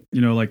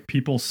 Like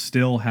people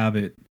still have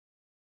it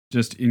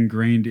just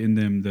ingrained in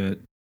them that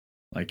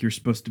like you're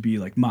supposed to be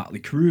like Motley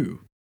Crue,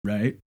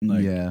 right?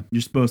 Like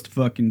you're supposed to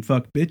fucking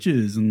fuck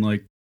bitches and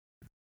like,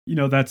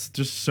 that's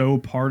just so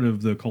part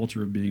of the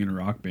culture of being in a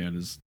rock band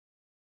is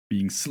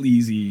being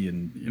sleazy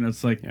and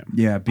it's like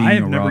being I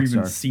have a never rock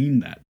even star. seen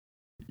that.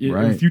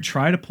 Right. If you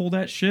try to pull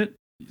that shit,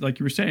 like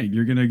you were saying,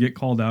 you're gonna get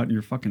called out and you're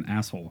a fucking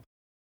asshole.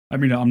 I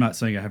mean, I'm not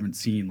saying I haven't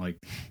seen like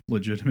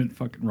legitimate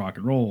fucking rock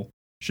and roll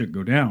shit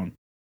go down,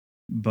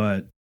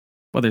 but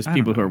there's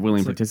people who are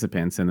willing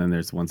participants, and then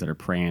there's ones that are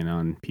preying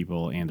on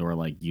people and or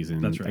like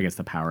using, I guess,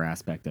 the power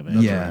aspect of it. Or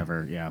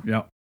whatever. Yeah.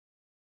 Yeah.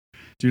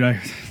 Dude,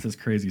 this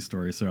crazy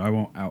story. So I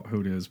won't out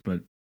who it is,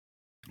 but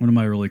one of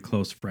my really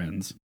close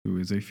friends who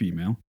is a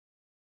female,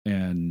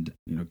 and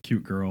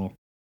cute girl,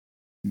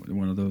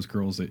 one of those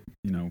girls that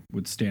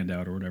would stand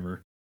out or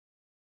whatever,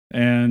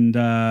 and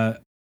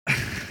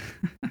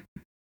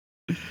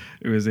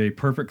it was a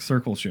Perfect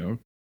Circle show,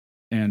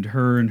 and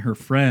her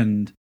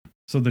friend.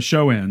 So the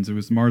show ends. It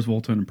was Mars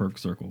Volta and Perfect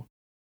Circle,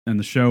 and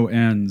the show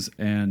ends,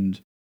 and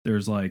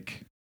there's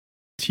like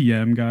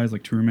TM guys,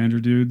 like tour manager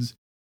dudes,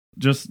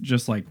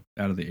 just like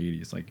out of the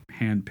 80s, like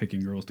hand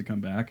picking girls to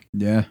come back.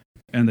 Yeah,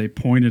 and they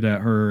pointed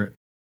at her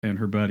and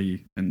her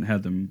buddy and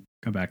had them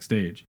come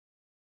backstage,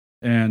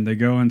 and they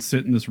go and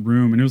sit in this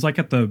room, and it was like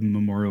at the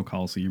Memorial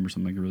Coliseum or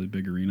something, like a really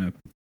big arena.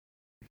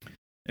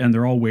 And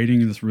they're all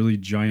waiting in this really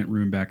giant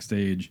room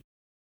backstage.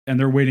 And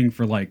they're waiting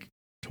for like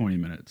 20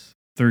 minutes,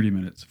 30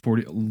 minutes,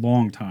 40, a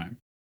long time.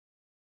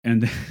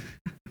 And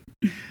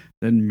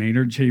then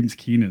Maynard James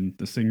Keenan,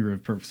 the singer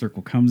of Perfect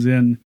Circle, comes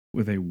in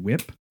with a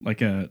whip,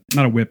 not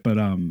a whip, but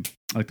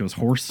like those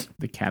horse,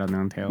 the cat o'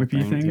 nine tail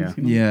whippy things.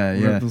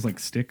 Yeah. Those like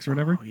sticks or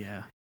whatever. Oh,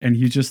 yeah. And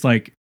he's just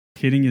like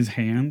hitting his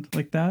hand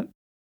like that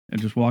and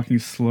just walking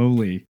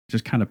slowly,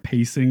 just kind of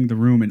pacing the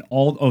room. And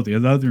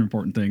the other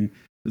important thing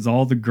is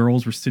all the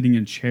girls were sitting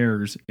in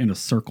chairs in a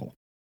circle,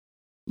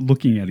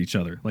 looking at each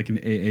other like an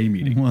AA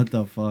meeting. What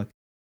the fuck?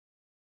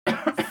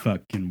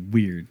 Fucking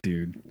weird,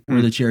 dude.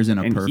 Were the chairs in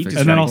a And perfect?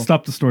 And then I'll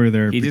stop the story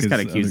there. He just got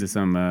because accused of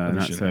some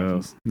shit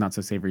happens. not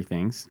so savory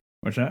things.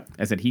 What's that?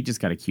 I said he just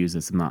got accused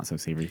of some not so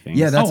savory things.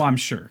 Yeah, that's. I'm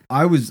sure.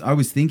 I was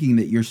thinking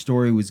that your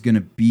story was going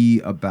to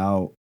be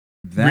about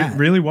that.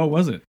 Really, what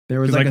was it? There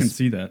was Because like I a can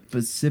see that.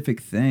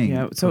 specific thing.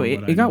 Yeah, so what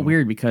it I got know.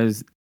 weird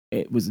because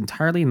it was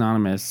entirely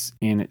anonymous,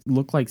 and it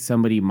looked like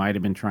somebody might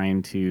have been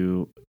trying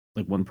to,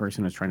 like one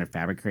person was trying to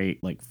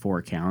fabricate like 4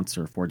 accounts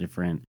or 4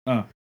 different.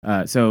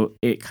 So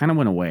it kind of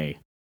went away,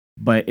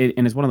 but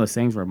it's one of those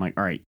things where I'm like,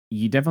 all right,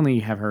 you definitely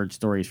have heard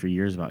stories for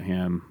years about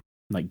him,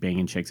 like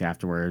banging chicks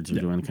afterwards or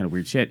doing kind of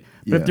weird shit.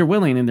 But if they're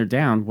willing and they're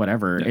down,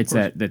 whatever, it's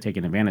that the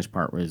taking advantage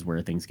part is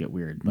where things get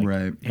weird. Like,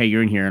 Right. hey,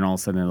 you're in here, and all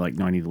of a sudden they're like,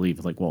 no, I need to leave.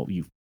 It's like, well,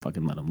 you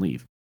fucking let them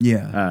leave.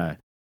 Yeah.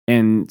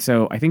 And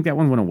so I think that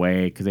one went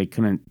away because they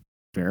couldn't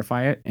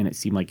verify it, and it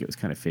seemed like it was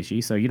kind of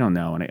fishy. So you don't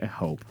know, and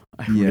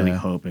I really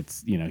hope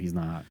it's he's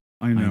not.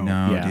 I know.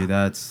 I know, dude.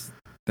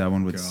 That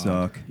one would God.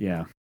 suck.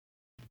 Yeah,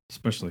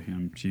 Especially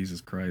him.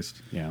 Jesus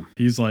Christ. yeah.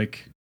 He's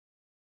like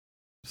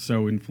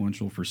so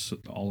influential for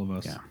all of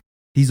us. Yeah.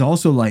 He's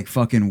also like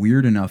fucking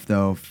weird enough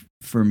though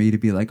for me to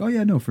be like, oh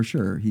yeah, no, for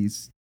sure.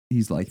 He's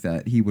like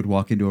that. He would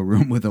walk into a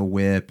room with a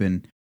whip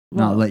and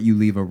not let you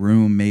leave a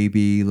room.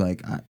 Maybe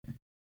like,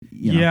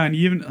 you know. Yeah, and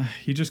even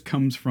he just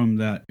comes from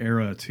that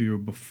era too.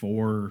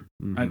 Before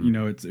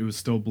Mhm. it was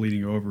still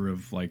bleeding over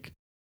of like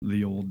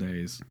the old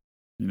days.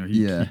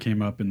 He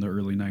came up in the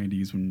early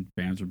 '90s when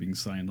bands were being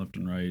signed left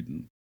and right,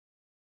 and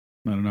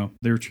I don't know.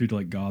 They were treated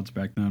like gods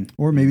back then.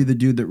 Or maybe the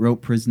dude that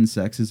wrote Prison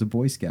Sex is a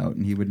Boy Scout,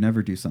 and he would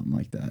never do something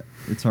like that.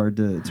 It's hard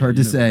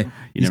to say.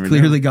 He's never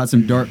clearly know. got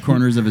some dark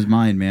corners of his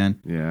mind, man.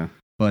 Yeah.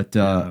 But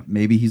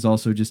maybe he's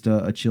also just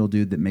a chill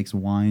dude that makes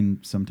wine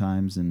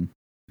sometimes and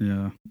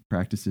Yeah.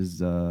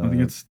 practices. I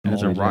think it's And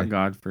it's a all rock day.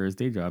 god for his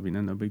day job,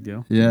 no big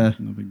deal. Yeah.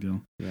 no big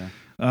deal. Yeah.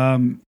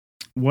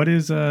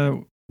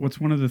 What's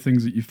one of the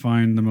things that you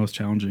find the most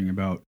challenging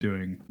about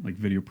doing like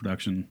video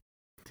production?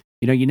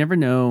 You never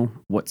know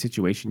what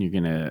situation you're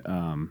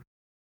gonna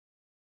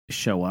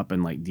show up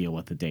and like deal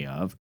with the day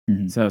of.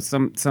 Mhm. So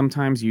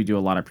sometimes you do a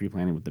lot of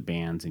pre-planning with the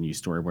bands and you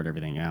storyboard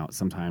everything out.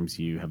 Sometimes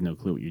you have no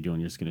clue what you're doing.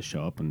 You're just gonna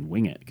show up and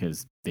wing it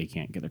because they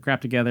can't get their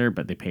crap together,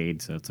 but they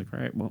paid, so it's like, all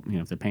right, well,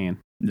 if they're paying.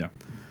 Yeah.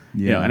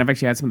 Yeah, and I've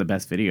actually had some of the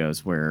best videos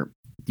where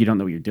you don't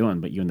know what you're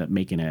doing, but you end up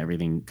making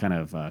everything kind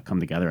of come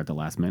together at the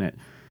last minute.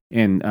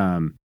 And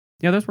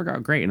those work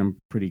out great, and I'm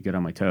pretty good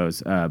on my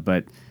toes.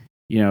 But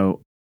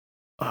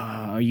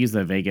I'll use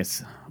the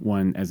Vegas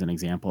one as an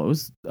example. It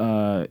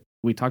was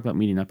we talked about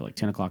meeting up at like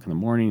 10 o'clock in the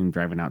morning and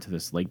driving out to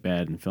this lake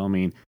bed and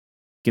filming.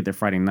 Get there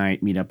Friday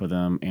night, meet up with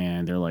them,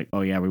 and they're like,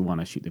 "Oh yeah, we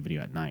want to shoot the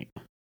video at night."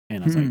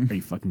 And I was like, "Are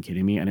you fucking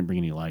kidding me? I didn't bring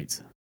any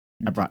lights.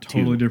 I brought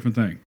Totally two." different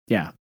thing.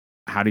 Yeah.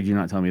 How did you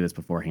not tell me this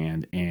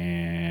beforehand?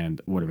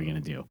 And what are we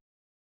gonna do?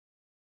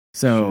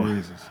 So,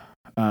 Jesus.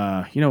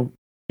 ended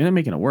up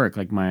making it work.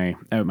 Like my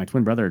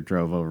twin brother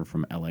drove over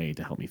from LA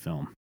to help me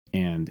film,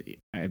 and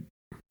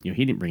he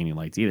didn't bring any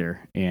lights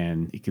either,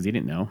 and because he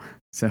didn't know.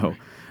 So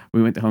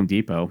we went to Home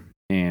Depot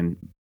and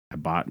I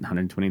bought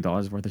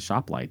 $120 worth of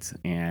shop lights,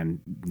 and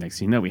next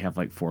thing you know, we have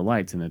like 4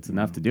 lights, and it's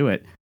enough to do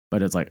it.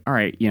 But it's like, all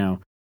right,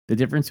 the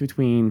difference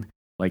between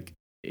like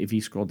if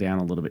you scroll down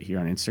a little bit here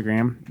on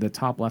Instagram, the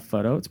top left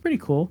photo, it's pretty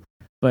cool.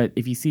 But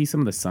if you see some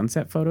of the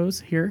sunset photos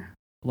here,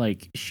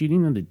 like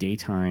shooting in the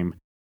daytime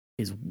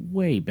is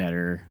way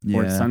better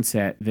or Yeah.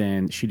 sunset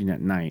than shooting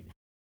at night.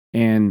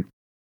 And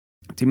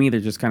to me,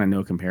 there's just kind of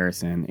no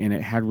comparison. And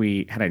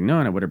had I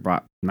known, I would have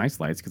brought nice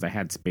lights because I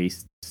had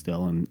space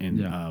still, and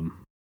Yeah.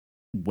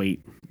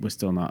 weight was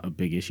still not a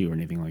big issue or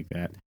anything like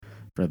that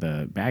for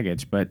the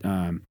baggage. But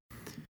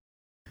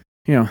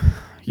you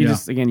Yeah.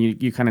 just, again,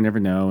 you kind of never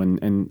know.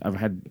 And I've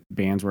had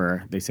bands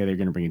where they say they're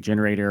going to bring a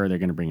generator or they're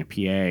going to bring a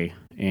PA,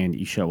 and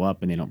you show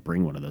up and they don't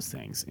bring one of those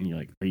things. And you're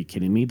like, are you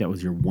kidding me? That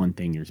was your one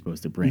thing you're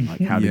supposed to bring.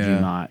 Like, how did you Yeah.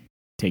 not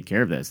take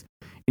care of this?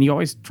 And you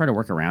always try to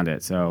work around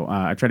it. So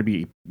I try to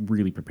be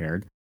really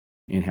prepared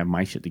and have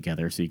my shit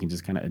together so you can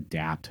just kind of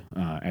adapt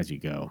as you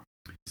go.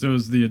 So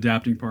is the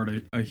adapting part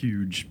a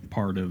huge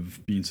part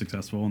of being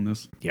successful in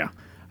this? Yeah.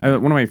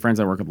 One of my friends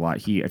I work with a lot,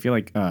 I feel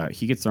like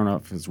he gets thrown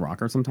off his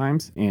rocker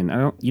sometimes, and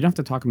you don't have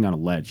to talk him down a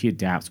ledge. He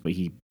adapts, but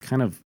he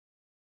kind of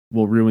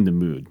will ruin the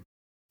mood.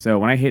 So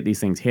when I hit these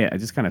things I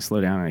just kind of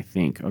slow down and I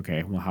think,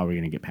 okay, well, how are we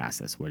going to get past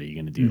this? What are you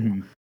going to do?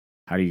 Mhm.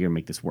 How are you going to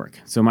make this work?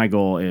 So my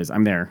goal is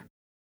I'm there.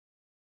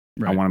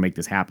 I Right. want to make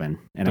this happen,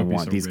 and Don't I be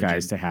want so these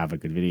guys rigid. to have a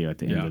good video at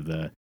the Yeah.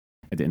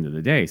 end of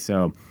the day.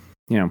 So,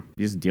 you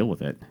just deal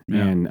with it,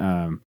 Yeah.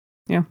 and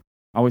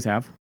always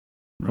have,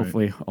 Right.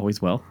 hopefully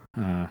always will.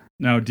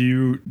 Now, do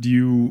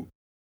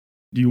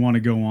you want to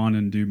go on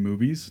and do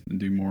movies and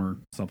do more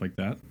stuff like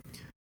that?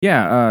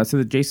 Yeah, so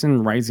the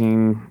Jason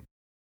Rising,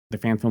 the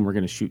fan film we're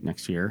going to shoot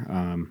next year,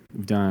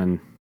 we've done,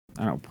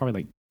 I don't know, probably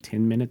like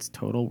 10 minutes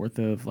total worth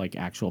of like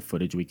actual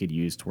footage we could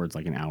use towards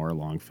like an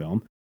hour-long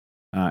film.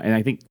 And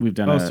I think we've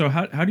done So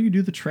how do you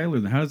do the trailer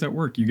then? How does that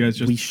work? You guys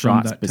just we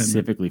shot filmed that 10 minutes-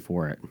 specifically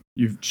for it.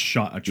 You've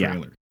shot a Yeah.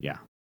 trailer. Yeah.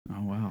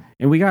 Oh wow.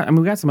 And we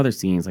got some other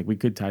scenes, like we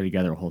could tie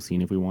together a whole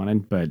scene if we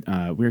wanted, but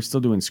we're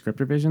still doing script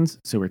revisions,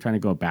 so we're trying to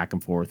go back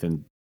and forth,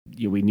 and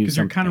we knew Because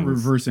you're kind of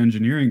things- reverse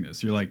engineering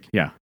this. You're like,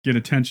 Yeah. get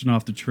attention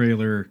off the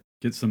trailer,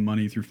 get some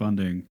money through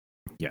funding.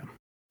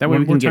 That way we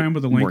One can more get time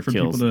with a more link for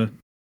kills. people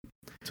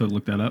to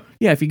look that up.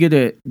 Yeah, if you go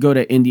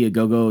to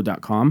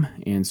indiegogo.com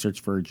and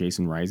search for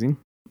Jason Rising,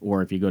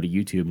 or if you go to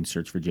YouTube and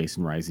search for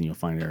Jason Rising, you'll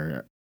find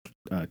our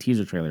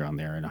teaser trailer on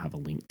there, and I'll have a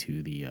link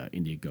to the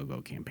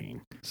Indiegogo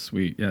campaign.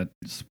 Sweet. Yeah.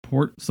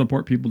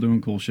 Support people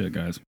doing cool shit,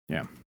 guys.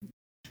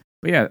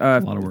 But yeah, It's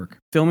a lot of work.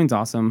 filming's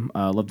awesome.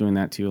 Love doing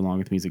that too, along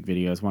with music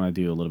videos. Want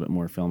to do a little bit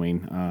more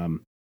filming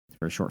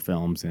for short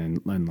films and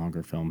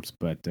longer films.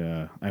 But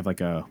I have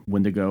like a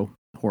Wendigo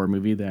horror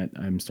movie that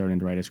I'm starting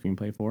to write a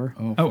screenplay for.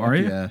 Oh, fuck are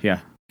you? Yeah.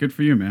 Yeah. Good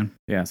for you, man.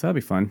 Yeah, so that'll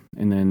be fun.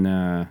 And then,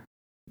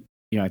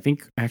 I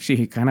think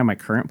actually kind of my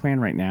current plan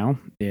right now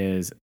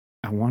is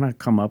I want to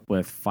come up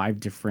with 5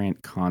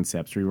 different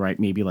concepts, rewrite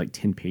maybe like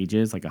 10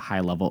 pages, like a high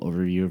level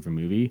overview of a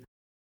movie,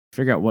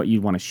 figure out what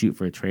you'd want to shoot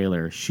for a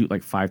trailer, shoot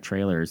like 5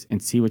 trailers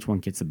and see which one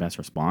gets the best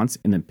response,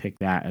 and then pick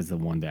that as the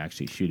one to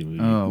actually shoot a movie.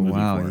 Oh movie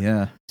wow. for.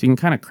 Yeah. So you can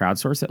kind of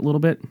crowdsource it a little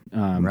bit.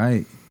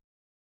 Right.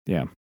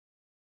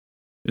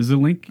 Is the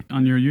link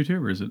on your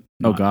YouTube or is it?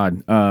 Oh not? God.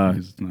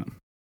 Because it's not.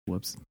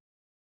 Whoops.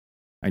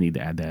 I need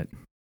to add that.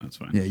 That's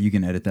fine. Yeah, you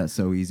can edit that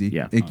so easy.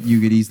 Yeah. You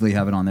could easily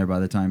have it on there by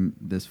the time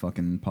this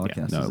fucking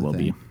podcast. Yeah, no, is it a will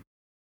thing.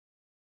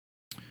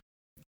 be.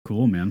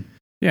 Cool, man.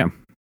 Yeah.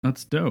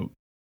 That's dope.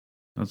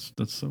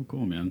 That's so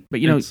cool, man. But,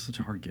 you know, it's such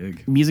a hard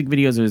gig. Music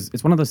videos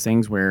it's one of those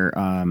things where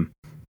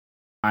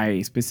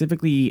I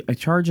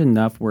charge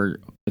enough where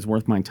it's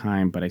worth my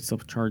time, but I still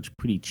charge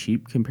pretty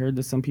cheap compared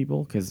to some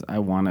people because I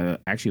want to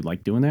actually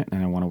like doing it,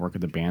 and I want to work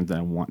with the bands, and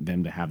I want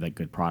them to have that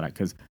good product.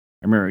 Because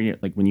I remember,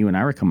 like when you and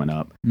I were coming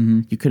up,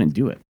 you couldn't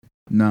do it.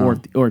 No.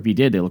 Or if you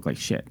did, they looked like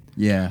shit.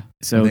 Yeah.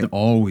 So they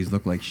always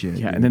look like shit.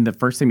 Yeah, dude. and then the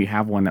first time you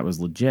have one that was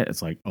legit,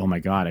 it's like, oh my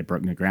God, I've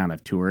broken the ground.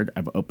 I've toured.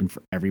 I've opened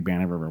for every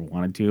band I've ever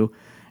wanted to.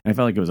 And I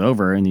felt like it was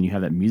over. And then you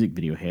have that music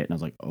video hit, and I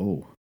was like,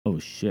 oh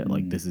shit,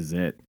 like this is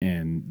it.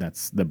 And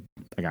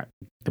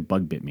the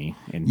bug bit me.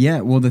 And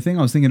yeah, well, the thing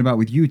I was thinking about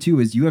with you too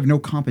is you have no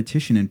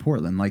competition in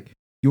Portland. Like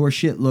your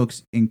shit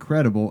looks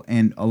incredible,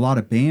 and a lot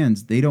of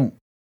bands they don't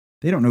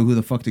know who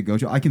the fuck to go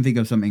to. I can think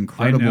of some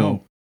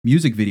incredible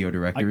music video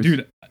directors.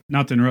 Dude,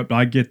 not to interrupt, but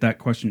I get that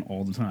question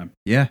all the time.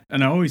 Yeah.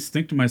 And I always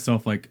think to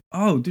myself, like,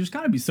 oh, there's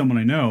got to be someone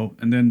I know.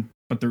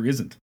 But there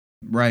isn't.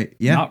 Right.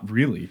 Yeah. Not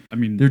really. I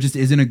mean, there just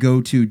isn't a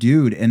go-to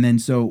dude. And then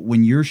so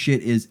when your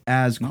shit is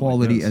as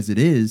quality like as it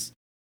is,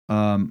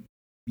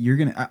 you're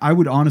going to, I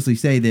would honestly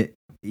say that,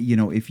 you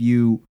know,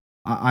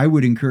 I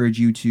would encourage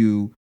you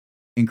to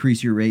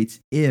increase your rates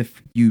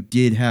if you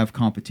did have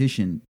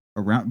competition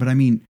around. But I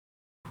mean,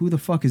 who the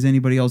fuck is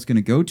anybody else going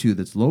to go to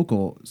that's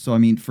local? So, I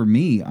mean, for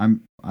me,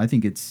 I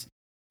think it's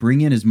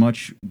bring in as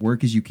much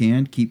work as you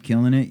can, keep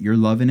killing it. You're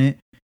loving it.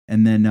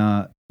 And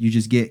then, you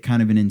just get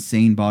kind of an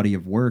insane body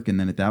of work. And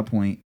then at that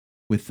point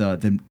with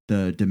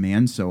the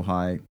demand so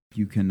high,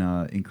 you can,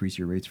 increase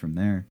your rates from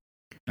there.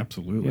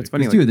 Absolutely. Yeah, it's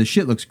funny. Dude, the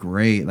shit looks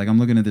great. Like I'm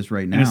looking at this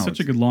right now. And it's such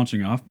a good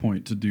launching off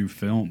point to do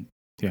film.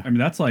 Yeah. I mean,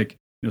 that's like,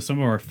 you know, some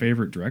of our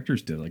favorite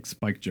directors did, like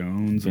Spike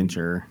Jonze.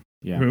 Fincher.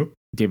 Yeah. Who?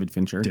 David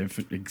Fincher.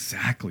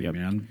 Exactly,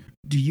 man.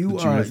 Do you the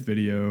Judith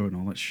video and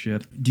all that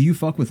shit? Do you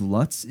fuck with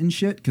LUTs and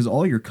shit? Because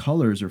all your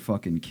colors are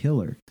fucking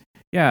killer.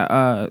 Yeah,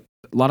 a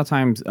lot of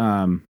times.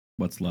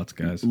 What's LUTs,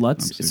 guys?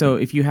 LUTs. So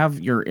if you have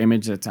your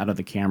image that's out of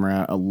the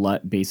camera, a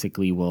LUT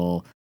basically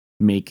will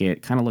make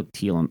it kind of look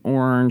teal and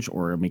orange,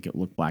 or make it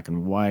look black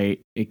and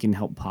white. It can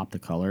help pop the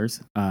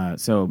colors.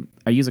 So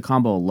I use a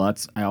combo of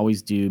LUTs. I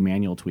always do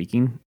manual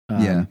tweaking.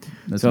 Yeah.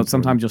 So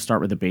sometimes you'll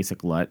start with a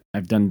basic LUT.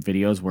 I've done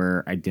videos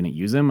where I didn't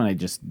use them and I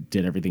just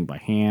did everything by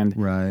hand.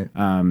 Right.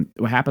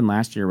 What happened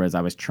last year was I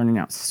was churning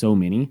out so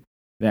many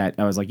that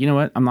I was like, you know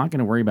what? I'm not going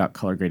to worry about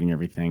color grading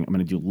everything. I'm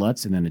going to do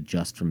LUTs and then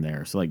adjust from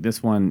there. So like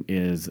this one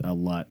is a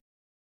LUT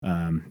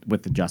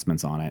with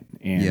adjustments on it.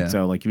 And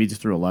so like if you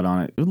just threw a LUT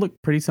on it, it would look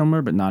pretty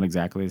similar, but not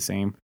exactly the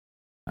same.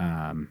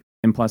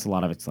 And plus a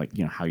lot of it's like,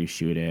 you know, how you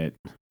shoot it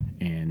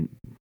and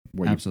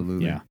where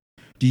Absolutely. Yeah.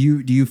 Do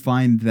you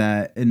find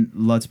that, and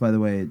LUTs, by the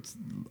way, it's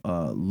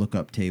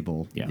lookup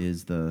table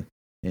is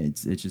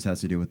it just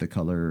has to do with the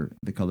color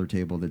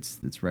table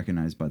that's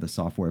recognized by the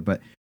software.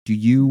 But do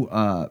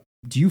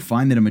you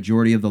find that a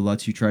majority of the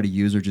LUTs you try to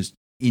use are just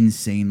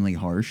insanely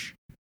harsh,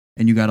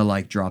 and you got to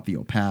like drop the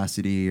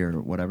opacity or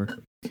whatever?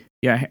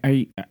 Yeah,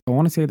 I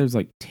want to say there's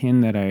like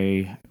 10 that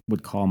I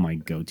would call my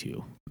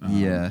go-to.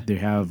 Yeah. They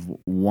have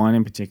one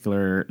in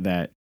particular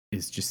that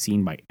is just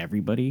seen by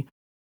everybody.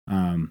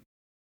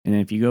 And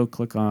then if you go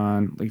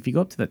if you go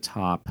up to the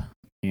top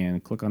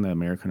and click on the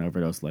American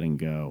Overdose Letting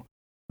Go,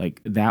 like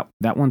that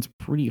one's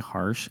pretty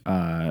harsh,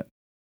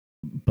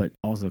 but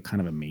also kind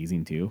of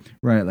amazing too.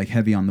 Right, like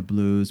heavy on the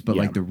blues, but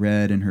like the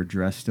red in her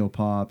dress still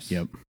pops.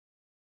 Yep.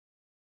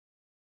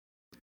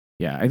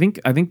 Yeah, I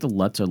think the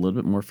LUTs are a little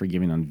bit more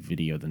forgiving on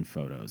video than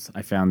photos.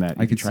 I found that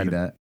I could try see to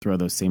that. throw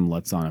those same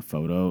LUTs on a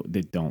photo,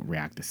 they don't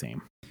react the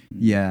same.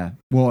 Yeah.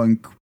 Well,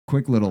 and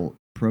quick little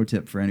pro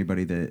tip for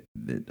anybody that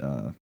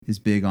is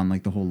big on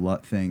like the whole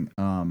LUT thing.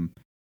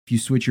 If you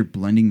switch your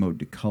blending mode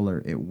to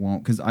color, it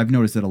won't, because I've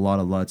noticed that a lot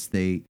of LUTs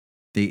they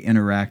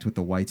interact with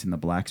the whites and the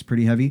blacks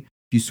pretty heavy.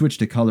 If you switch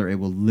to color, it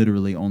will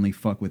literally only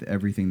fuck with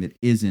everything that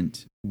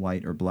isn't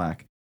white or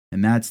black.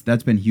 And that's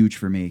been huge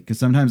for me, because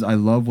sometimes I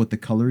love what the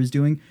color is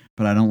doing,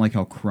 but I don't like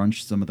how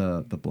crunched some of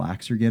the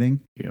blacks are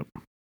getting. Yep.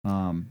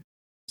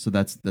 So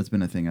that's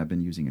been a thing I've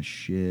been using a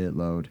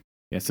shitload.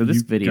 Yeah, so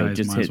this video guys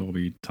just might hit. as well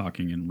be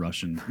talking in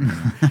Russian.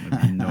 I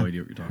have no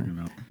idea what you're talking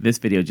about. This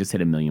video just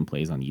hit 1 million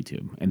plays on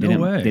YouTube, and they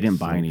didn't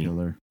buy any.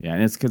 Killer. Yeah,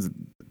 and it's because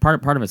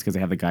part of it's because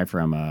they have the guy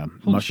from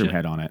Mushroom shit.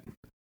 Head on it.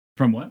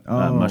 From what?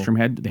 Mushroom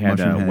Head. They had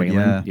Mushroom Head,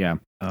 Waylon. yeah.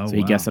 Oh, so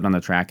he guessed it on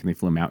the track, and they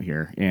flew him out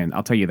here. And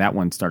I'll tell you, that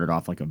one started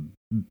off like a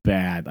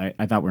bad.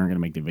 I thought we weren't going to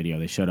make the video.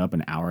 They showed up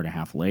an hour and a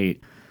half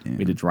late. Damn.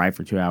 We had to drive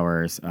for 2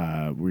 hours.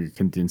 We were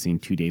condensing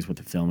 2 days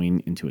worth of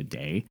filming into a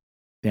day.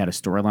 They had a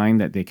storyline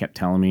that they kept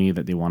telling me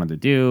that they wanted to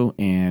do,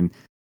 and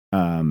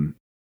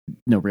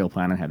no real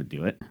plan on how to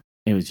do it.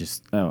 It was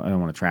just, I don't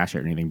want to trash it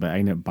or anything, but I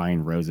ended up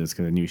buying roses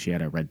because I knew she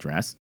had a red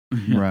dress.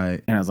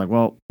 Right. And I was like,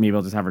 well, maybe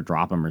I'll just have her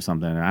drop them or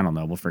something. I don't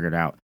know. We'll figure it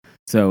out.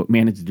 So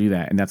managed to do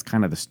that. And that's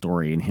kind of the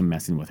story and him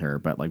messing with her.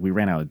 But like we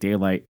ran out of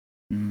daylight.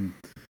 He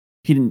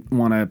didn't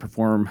want to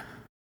perform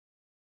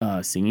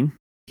singing.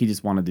 He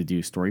just wanted to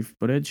do story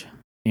footage.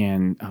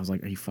 And I was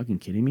like, are you fucking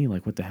kidding me?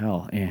 Like, what the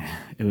hell? And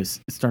it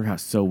started out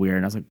so weird.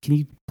 And I was like, can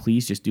you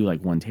please just do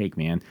like one take,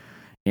 man?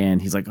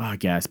 And he's like, oh, I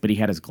guess. But he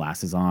had his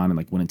glasses on and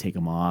like wouldn't take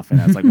them off. And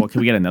I was like, well,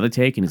 can we get another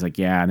take? And he's like,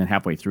 yeah. And then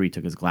halfway through, he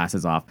took his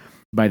glasses off.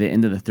 By the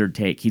end of the third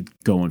take, he's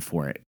going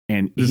for it.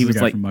 And This he is the was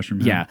guy like, from Mushroom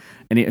Head. yeah.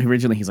 And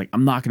originally he's like,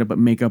 I'm not going to put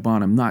makeup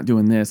on. I'm not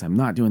doing this. I'm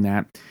not doing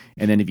that.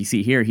 And then if you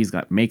see here, he's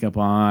got makeup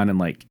on and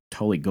like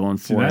totally going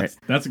See, for it.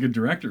 that's a good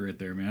director right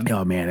there, man.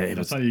 Oh, man. It That's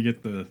was, how you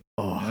get the.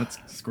 oh. That's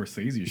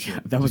Scorsese shit. Yeah,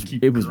 that was- Just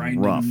keep it was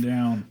grinding rough. him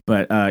down.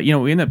 But we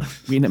ended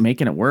up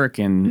making it work,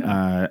 and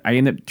I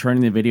ended up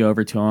turning the video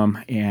over to him,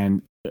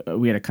 and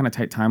we had a kind of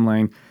tight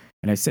timeline.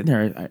 And I was sitting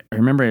there. I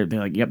remember they're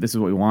like, "Yep, this is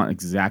what we want,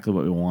 exactly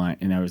what we want."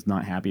 And I was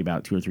not happy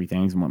about 2 or 3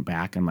 things, and went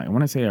back and like I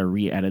want to say I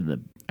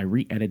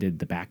re-edited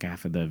the back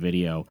half of the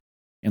video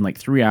in like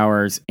 3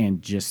 hours,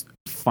 and just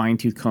fine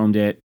tooth combed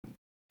it.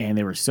 And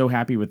they were so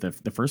happy with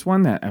the first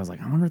one that I was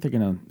like, I wonder if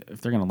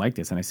they're gonna like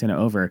this. And I sent it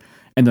over,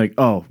 and they're like,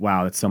 oh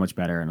wow, that's so much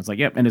better. And I was like,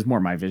 yep, and it's more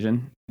my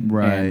vision.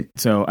 Right. And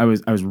so I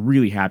was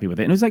really happy with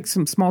it. And it was like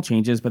some small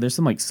changes, but there's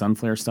some like sun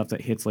flare stuff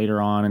that hits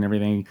later on and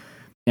everything.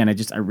 And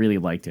I really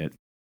liked it.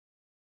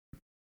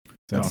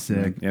 So, That's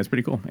sick. Yeah, it's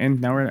pretty cool.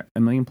 And now we're at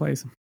 1 million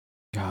plays.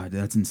 God,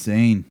 that's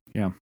insane.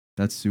 Yeah.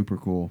 That's super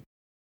cool.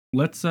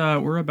 Let's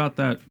we're about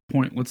that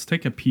point. Let's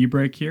take a pee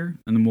break here,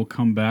 and then we'll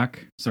come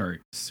back. Sorry,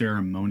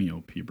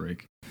 ceremonial pee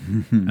break.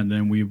 And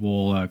then we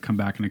will come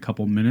back in a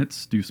couple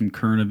minutes, do some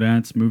current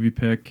events, movie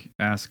pick,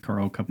 ask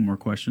Carl a couple more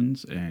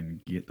questions,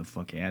 and get the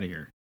fuck out of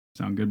here.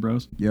 Sound good,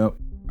 bros? Yep. All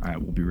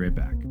right, we'll be right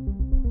back.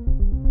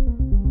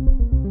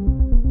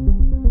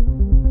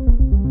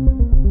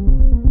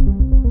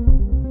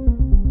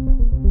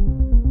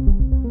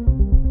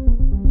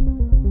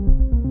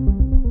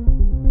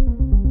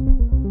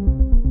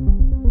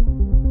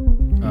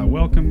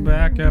 Welcome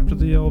back after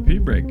the LP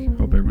break.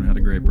 Hope everyone had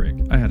a great break.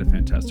 I had a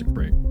fantastic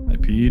break. I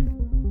peed.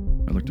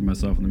 I looked at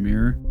myself in the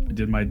mirror. I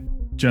did my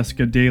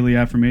Jessica daily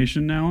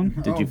affirmation now.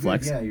 Did you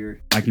flex? Yeah, you're.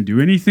 I can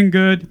do anything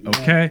good.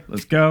 Okay,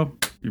 let's go.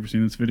 You ever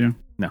seen this video?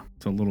 No.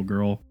 It's a little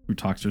girl who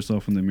talks to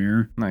herself in the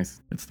mirror.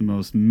 Nice. It's the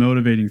most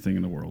motivating thing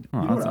in the world.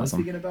 Oh, You know that's what I was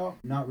awesome. thinking about?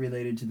 Not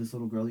related to this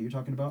little girl that you're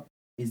talking about.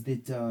 Is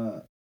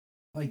that,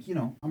 like, you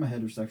know, I'm a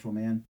heterosexual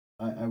man.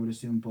 I would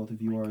assume both of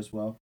you are as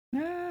well.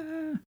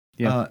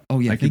 Yeah. Oh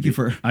yeah. I could Thank you be-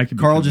 for. I could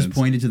be Carl just convinced.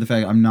 pointed to the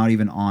fact I'm not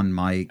even on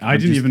mic. I I'm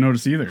didn't just- even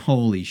notice either.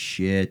 Holy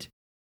shit.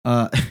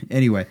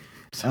 Anyway,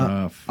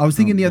 Tough. I was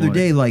thinking the other boy.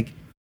 day, like,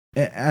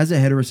 as a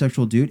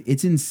heterosexual dude,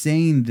 it's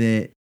insane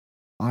that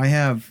I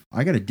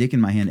got a dick in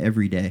my hand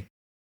every day.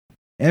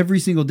 Every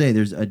single day,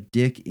 there's a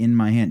dick in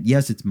my hand.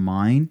 Yes, it's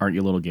mine, Aren't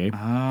you a little gay?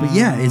 but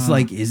yeah, it's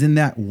like, isn't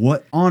that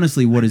what?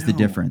 Honestly, what is the know.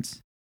 difference?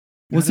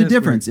 What's That the is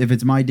difference if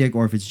it's my dick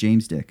or if it's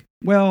James' dick?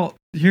 Well,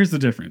 here's the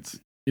difference: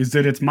 is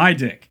that it's my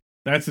dick.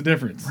 That's the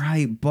difference.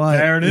 Right, but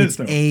There it it's is,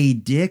 though. a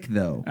dick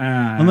though.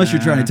 Unless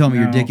you're trying to tell me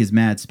your no. dick is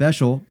mad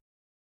special,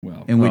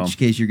 Well, in Well. which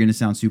case you're going to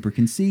sound super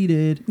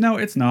conceited. no,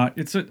 it's not.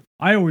 It's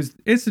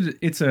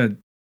a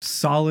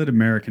solid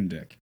American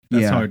dick.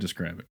 That's Yeah. how I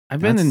describe it. I've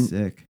been That's in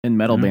sick.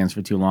 metal Yeah. bands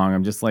for too long.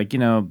 I'm just like,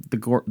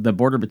 the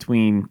border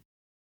between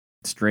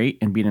straight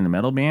and being in a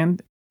metal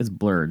band is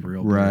blurred.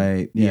 Real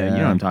Right. Yeah, you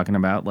know what I'm talking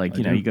about. Like,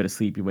 I do. you go to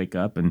sleep, you wake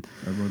up, and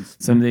Everyone's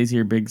some days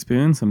you're big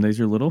spoon, some days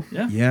you're little.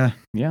 Yeah. Yeah.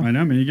 Yeah. I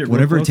know, man. You get real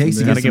Whatever it close takes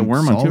to and get gotta get some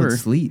warm on solid tour.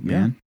 sleep, Yeah.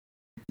 man.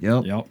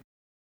 Yep. Yep.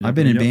 I've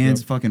been in Yep,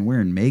 bands yep. fucking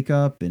wearing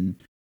makeup and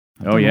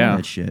I've Oh, done all yeah.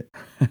 that shit.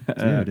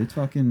 Dude, it's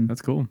fucking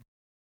That's cool.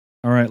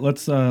 All right,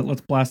 let's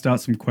blast out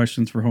some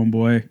questions for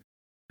Homeboy,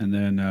 and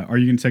then are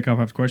you gonna take off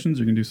after questions?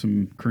 Or you can do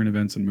some current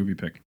events and movie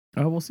pick.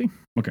 Oh, we'll see.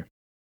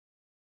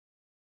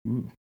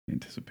 Ooh,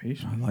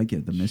 anticipation. I like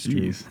it, the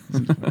mystery. Jeez.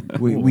 This is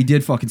fucking We cool. we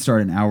did fucking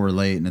start an hour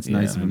late and it's Yeah,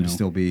 nice of I him to know.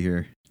 still be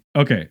here.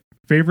 Okay,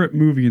 favorite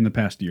movie in the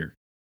past year.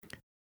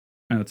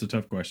 That's a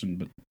tough question,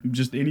 but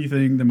just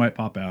anything that might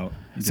pop out.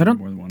 You So I can do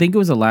more than don't one. think it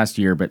was the last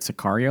year, but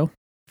Sicario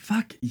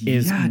Fuck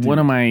is yeah, one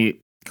of dude. my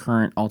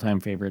current all-time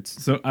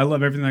favorites. So I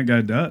love everything that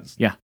guy does.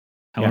 Yeah.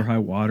 Hell or High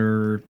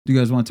Water. Do you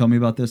guys want to tell me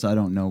about this? I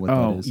don't know what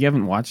Oh, that is. you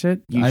haven't watched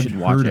it? You I've should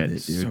watch heard it. of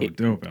it, dude. So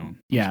dope, Alan.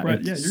 Yeah, Right,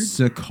 it's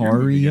you're a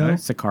movie guy.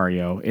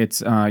 Sicario? Sicario.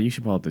 It's you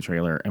should pull up the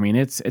trailer. I mean,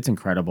 it's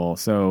incredible.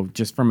 So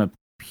just from a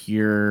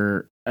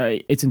pure,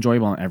 it's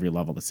enjoyable on every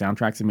level. The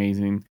soundtrack's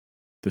amazing.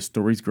 The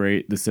story's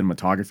great. The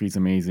cinematography's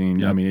amazing.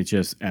 Yep. I mean, it's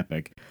just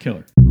epic.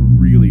 Killer.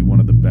 Really one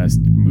of the best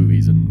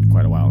movies in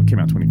quite a while. It came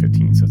out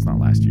 2015, so it's not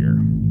last year.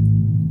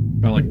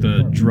 About like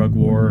the drug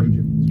war.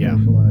 Yeah.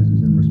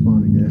 Specializes in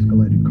responding to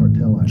escalated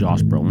cartel activity.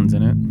 Josh Brolin's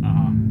in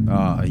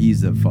it.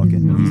 He's a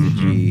fucking he's a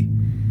G.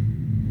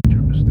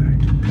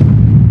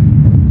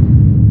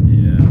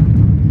 Yeah.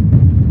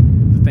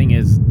 The thing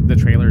is, the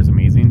trailer is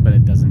amazing, but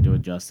it doesn't do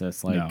it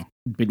justice. Like No.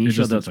 It Benicio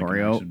just del looks like an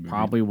Toro, action movie.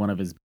 probably one of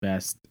his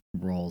best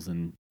roles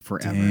in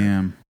forever.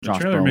 Damn. The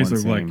Josh trailer makes it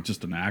Brolin, look same. like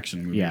just an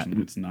action movie. Yeah.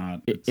 It's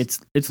not. It's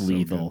so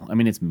lethal. good. I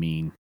mean, it's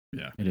mean.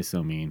 Yeah. It is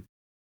so mean.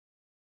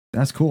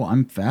 That's cool.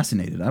 I'm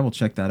fascinated. I will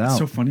check that It's out.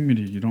 so funny to me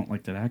that you don't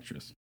like that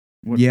actress.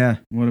 What, Yeah.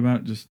 What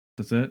about just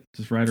that's it?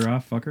 Just write her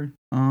off, fuck her,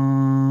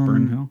 burn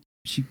in hell.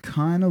 She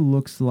kind of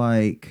looks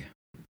like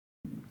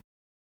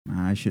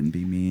I shouldn't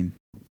be mean.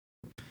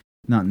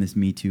 Not in this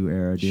Me Too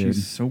era, dude.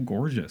 She's so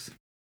gorgeous.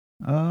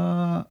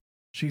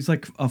 She's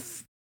like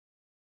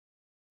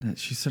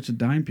she's such a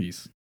dime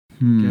piece.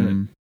 Get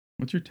it?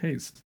 What's your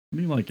taste? What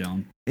do you like,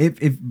 Alan?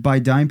 If by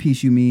dime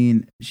piece you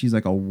mean she's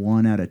like a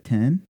 1 out of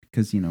 10,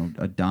 because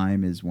a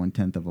dime is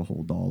 1/10 of a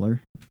whole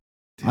dollar.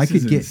 I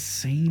could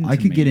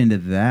get into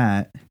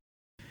that.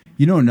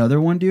 Another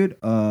one, dude.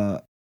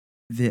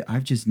 That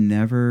I've just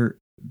never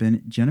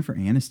been. Jennifer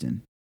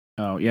Aniston.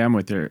 Oh yeah, I'm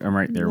with her. I'm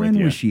right there with you.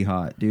 When was she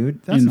hot,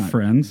 dude? That's in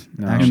Friends.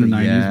 No. Actually, in the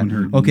 90s yeah. when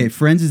her. Okay,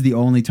 Friends is the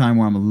only time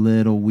where I'm a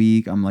little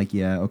weak. I'm like,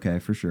 yeah, okay,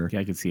 for sure.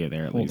 Yeah, I could see it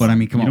there at least. But I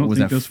mean, come You on, don't what was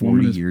think that this 40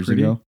 woman is years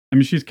pretty? ago? I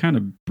mean, she's kind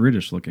of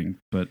British looking,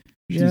 but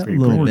she's Yeah, very a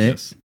little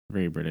gorgeous.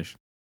 Very British.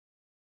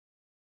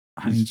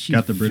 I mean, she's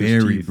got the British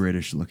very teeth.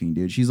 British looking,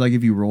 dude. She's like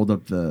if you rolled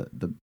up the.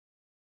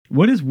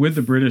 What is with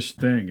the British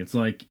thing? It's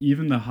like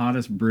even the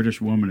hottest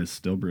British woman is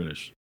still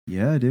British.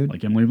 Yeah, dude.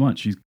 Like Emily Blunt,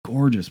 she's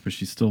gorgeous, but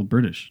she's still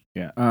British.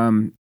 Yeah.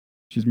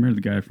 She's married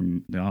to the guy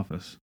from The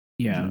Office.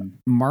 Yeah. Jim.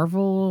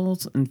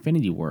 Marvel's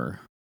Infinity War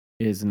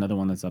is another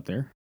one that's up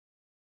there.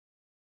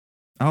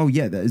 Oh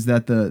yeah, that's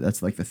like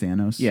the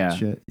Thanos Yeah.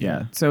 shit.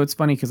 Yeah. So it's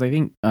funny because I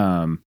think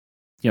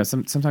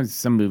sometimes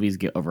some movies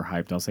get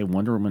overhyped. I'll say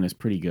Wonder Woman is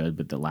pretty good,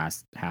 but the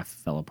last half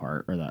fell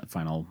apart, or that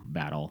final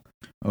battle.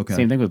 Okay.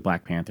 Same thing with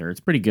Black Panther. It's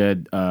pretty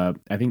good. I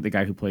think the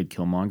guy who played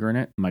Killmonger in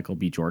it, Michael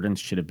B. Jordan,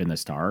 should have been the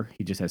star.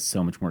 He just has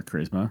so much more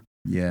charisma.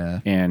 Yeah.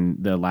 And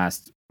the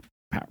last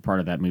part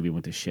of that movie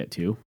went to shit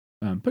too.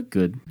 But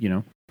good,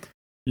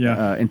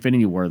 Yeah.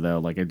 Infinity War though,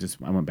 like I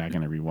went back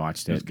and I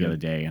rewatched That's it the good. other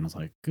day, and I was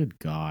like, good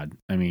God.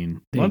 I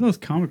mean, A lot of those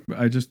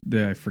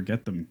I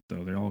forget them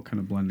though. They all kind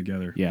of blend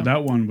together. Yeah. But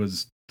that one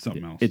was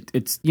something else.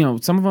 It's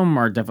some of them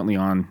are definitely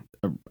on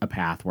a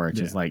path where it's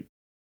Yeah. just like,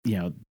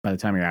 by the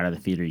time you're out of the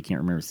theater, you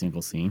can't remember a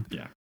single scene.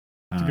 Yeah.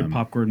 It's a good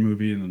popcorn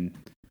movie, and then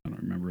I don't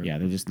remember it. Yeah,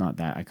 they're just not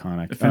that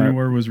iconic. Infinity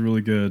War was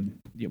really good.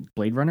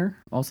 Blade Runner,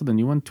 also the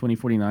new one,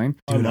 2049.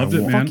 I loved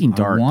it, man. Fucking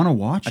dark. I want to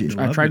watch it.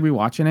 I tried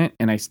rewatching it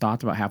and I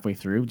stopped about halfway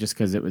through just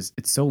because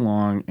it's so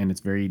long and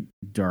it's very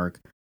dark.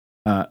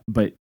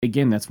 But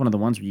again, that's one of the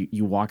ones where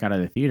you walk out of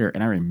the theater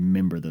and I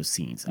remember those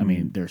scenes. I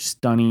mean, they're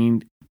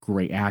stunning,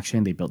 great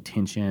action. They built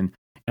tension.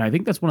 And I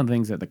think that's one of the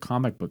things that the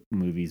comic book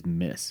movies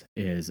miss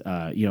is,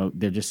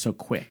 they're just so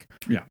quick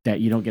that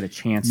you don't get a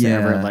chance to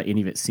ever let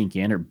any of it sink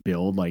in or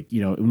build. Like,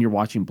 when you're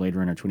watching Blade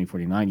Runner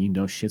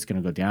 2049, shit's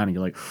going to go down and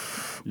you're like,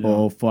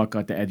 oh, fuck,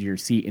 at the edge of your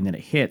seat. And then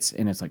it hits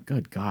and it's like,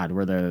 good God,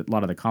 where a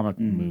lot of the comic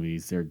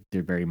movies, they're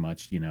very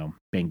much,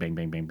 bang, bang,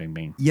 bang, bang, bang,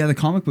 bang. Yeah, the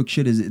comic book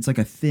shit it's like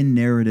a thin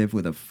narrative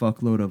with a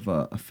fuckload of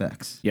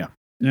effects. Yeah.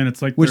 And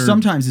it's like, which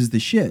sometimes is the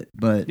shit,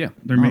 but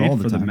they're not made all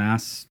for the time.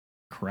 mass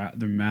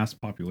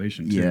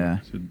population too. Yeah.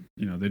 So,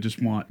 they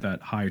just want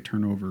that high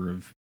turnover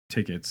of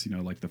tickets,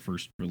 like the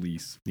first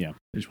release. Yeah.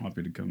 They just want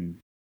people to come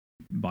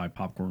buy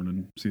popcorn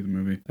and see the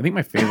movie. I think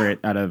my favorite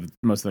out of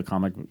most of the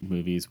comic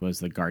movies was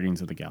the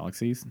Guardians of the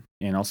Galaxies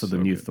and also the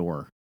new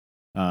Thor.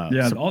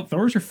 All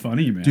Thors are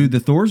funny, man. Dude, the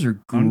Thors are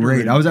great.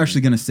 Underrated. I was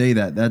actually gonna say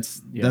that.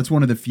 That's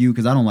one of the few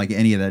because I don't like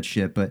any of that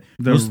shit. But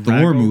those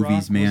Thor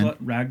movies, man.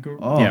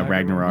 Ragnarok.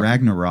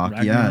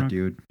 Ragnarok. Yeah,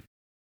 dude.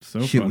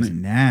 So shit funny. was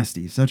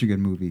nasty. Such a good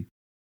movie.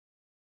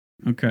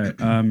 Okay.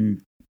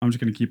 I'm just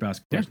gonna keep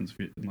asking questions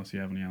unless you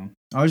have any, Alan.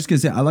 I was just gonna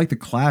say I like the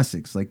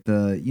classics, like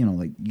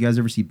you guys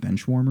ever see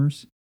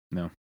Benchwarmers?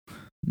 No,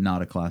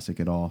 not a classic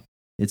at all.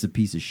 It's a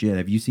piece of shit.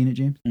 Have you seen it,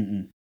 James?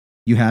 Mm-mm.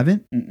 You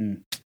haven't?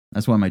 Mm-mm.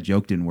 That's why my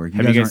joke didn't work.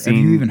 Have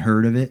you even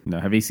heard of it? No.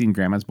 Have you seen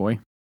Grandma's Boy?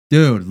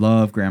 Dude,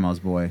 love Grandma's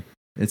Boy.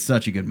 It's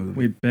such a good movie.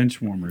 Wait,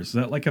 Benchwarmers. Is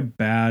that like a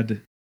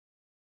bad?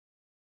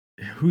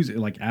 Who's it?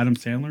 Like Adam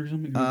Sandler or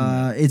something?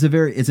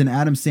 It's an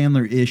Adam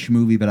Sandler-ish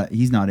movie, but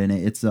he's not in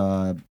it. It's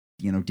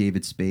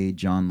David Spade,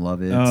 John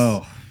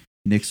Lovitz,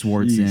 Nick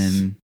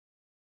Swardson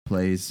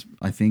plays.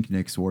 I think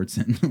Nick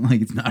Swardson. Like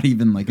it's not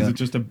even like Is it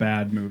just a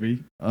bad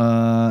movie?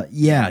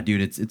 Yeah,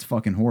 dude, it's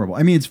fucking horrible.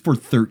 I mean, it's for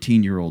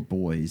 13-year-old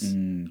boys.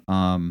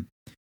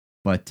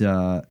 But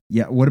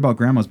what about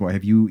Grandma's Boy?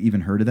 Have you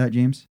even heard of that,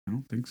 James? I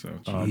don't think so.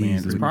 Oh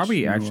man, it's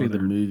probably actually the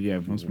movie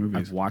I've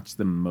movies. watched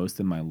the most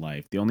in my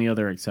life. The only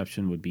other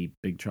exception would be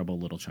Big Trouble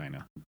in Little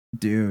China.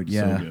 Dude,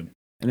 yeah. So good.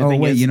 And the Oh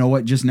thing wait, is- you know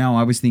what? Just now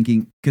I was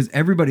thinking because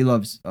everybody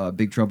loves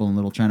Big Trouble in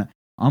Little China.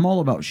 I'm all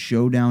about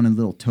Showdown in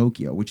Little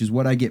Tokyo, which is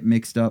what I get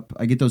mixed up.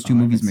 I get those two I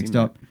movies haven't mixed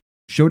seen up.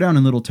 Showdown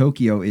in Little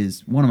Tokyo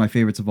is one of my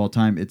favorites of all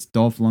time. It's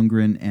Dolph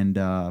Lundgren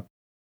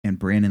and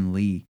Brandon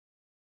Lee.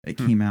 It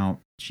came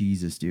out,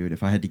 Jesus, dude.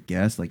 If I had to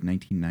guess, like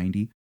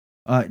 1990.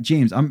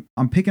 James,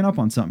 I'm picking up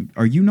on something.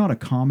 Are you not a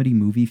comedy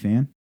movie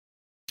fan?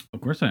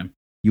 Of course I am.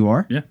 You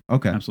are? Yeah.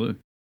 Okay. Absolutely.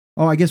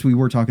 Oh, I guess we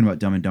were talking about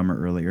Dumb and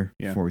Dumber earlier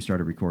Yeah. before we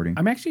started recording.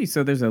 I'm actually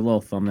so there's a little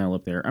thumbnail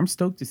up there. I'm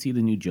stoked to see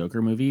the new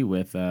Joker movie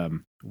with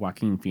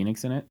Joaquin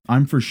Phoenix in it.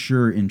 I'm for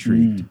sure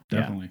intrigued.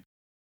 Definitely.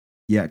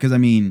 Yeah, because I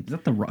mean, Is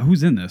that the Rock?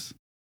 Who's in this?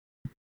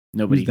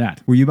 Nobody. Who's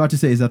that? were you about to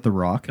say, is that The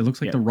Rock? It looks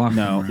like Yeah. the Rock.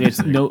 No, from it's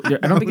Rock. no.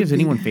 I don't think there's would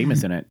be- anyone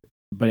famous in it.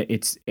 But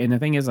and the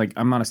thing is, like,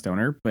 I'm not a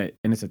stoner, and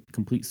it's a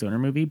complete stoner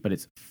movie, but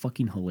it's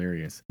fucking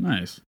hilarious.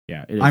 Nice.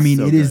 Yeah, it is. I mean,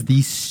 so it is good.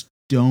 the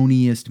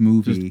stoniest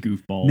movie. Just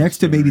goofball. Next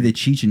to maybe story. the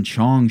Cheech and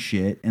Chong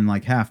shit and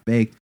like Half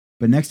Baked.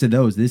 But next to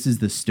those, this is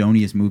the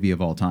stoniest movie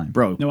of all time.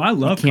 Bro, No, I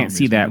love. you can't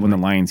see comedies, that man. when the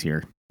lion's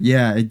here.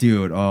 Yeah,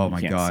 dude. Oh You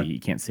my can't god. see, you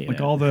can't see Like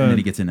that. all And then he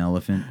the gets an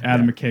elephant.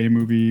 Adam McKay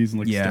movies and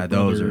like Yeah, Step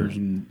those Brothers are-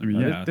 and I mean,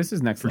 No, yeah, this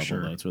is next for level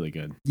sure. though. It's really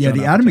good. Yeah, Judd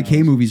the Adam McKay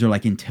Apatow's. movies are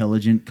like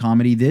intelligent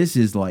comedy. This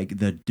is like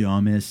the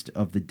dumbest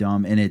of the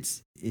dumb, and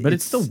But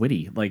it's still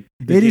witty. Like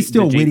It is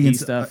still the witty JP and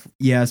stuff.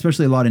 yeah,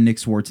 especially a lot of Nick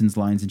Swartzen's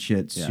lines and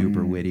shit. Yeah.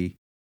 Super Mm. witty.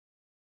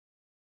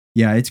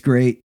 Yeah, it's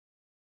great.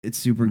 It's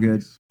super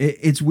good. Nice.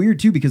 It's weird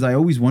too because I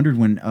always wondered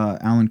when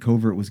Alan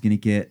Covert was gonna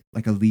get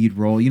like a lead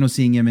role. You know,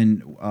 seeing him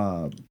in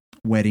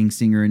Wedding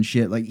Singer and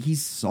shit. Like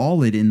he's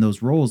solid in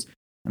those roles.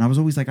 And I was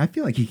always like, I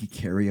feel like he could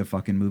carry a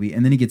fucking movie.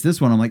 And then he gets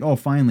this one. I'm like, oh,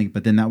 finally.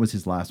 But then that was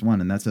his last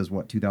one, and that says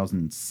what,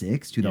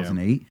 2006,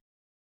 2008.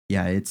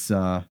 Yeah, it's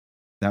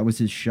that was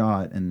his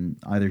shot, and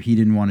either he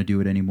didn't want to do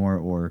it anymore,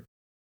 or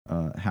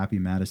Happy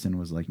Madison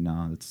was like,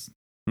 nah, that It's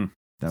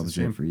a was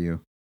shame. it for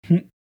you.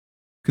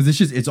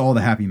 Because it's all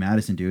the Happy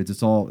Madison dudes.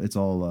 It's all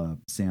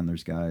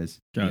Sandler's guys.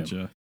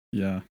 Gotcha.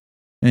 Yeah.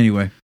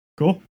 Anyway,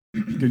 Cool.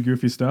 Good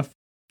goofy stuff.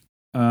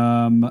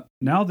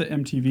 Now that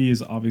MTV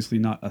is obviously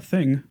not a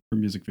thing for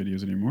music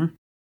videos anymore,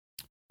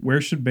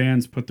 where should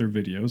bands put their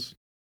videos?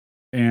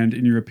 And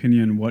in your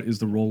opinion, what is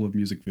the role of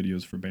music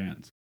videos for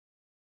bands?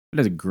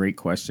 That is a great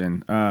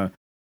question.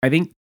 I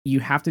think you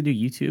have to do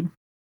YouTube.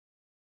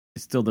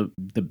 It's still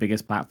the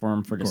biggest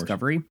platform for Of course.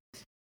 discovery.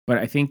 But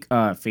I think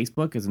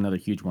Facebook is another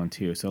huge one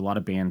too. So a lot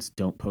of bands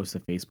don't post to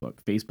Facebook.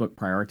 Facebook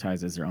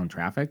prioritizes their own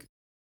traffic.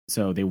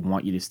 So they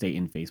want you to stay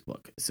in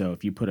Facebook. So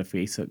if you put a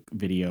Facebook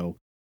video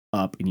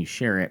up and you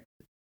share it,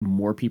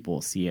 more people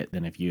will see it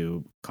than if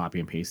you copy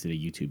and pasted a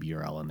YouTube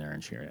URL in there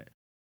and share it.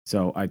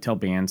 So I tell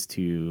bands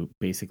to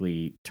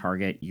basically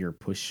target your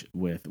push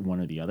with one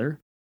or the other,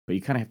 but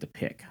you kind of have to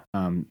pick.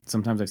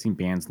 Sometimes I've seen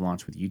bands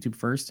launch with YouTube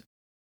first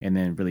and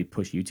then really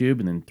push YouTube,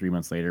 and then 3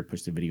 months later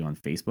push the video on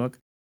Facebook.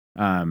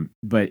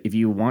 But if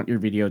you want your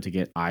video to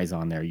get eyes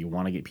on there, you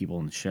want to get people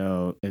in the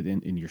show,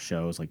 in your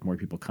shows, like more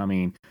people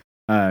coming,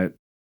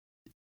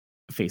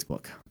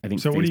 Facebook. I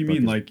think. So what do you Facebook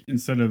mean? is- Like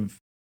instead of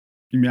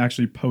you may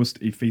actually post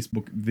a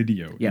Facebook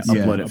video? Yeah,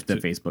 instead upload of it to up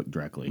Facebook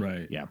directly.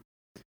 Right. Yeah.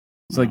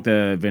 It's like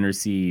the Vinter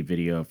C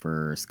video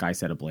for Sky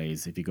Set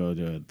Ablaze. If you go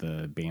to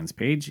the band's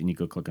page and you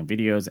go click on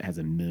videos, it has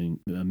a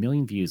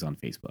million views on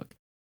Facebook.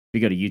 If you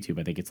go to YouTube,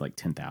 I think it's like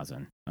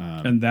 10,000.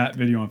 And that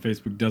video on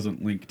Facebook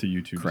doesn't link to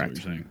YouTube. Correct. Is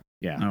what you're saying.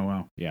 Yeah. Oh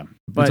wow. Yeah. it's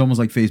But almost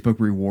like Facebook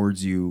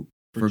rewards you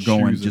for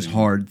going just choosing.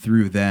 hard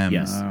through them.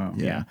 yes. Oh.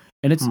 Yeah.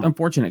 And it's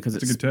unfortunate because it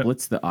That's a good tip.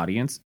 splits the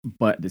audience,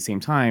 but at the same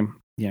time,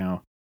 At the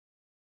end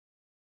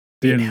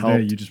it of the day,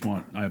 helped. you just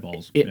want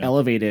eyeballs. it Yeah.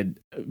 elevated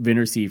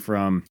Vinter C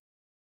from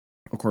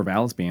a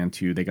Corvallis band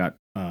to they got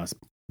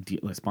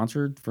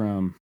sponsored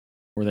from,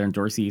 or they're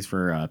endorsees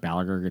for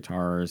Gallagher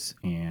guitars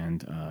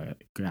and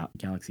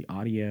Galaxy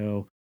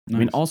Audio. I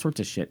mean, Nice. all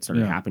sorts of shit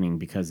started Yeah. happening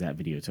because that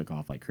video took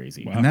off like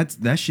crazy. Wow. And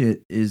that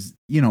shit is,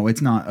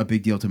 it's not a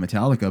big deal to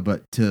Metallica,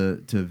 but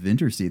to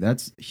Vinter C,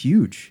 that's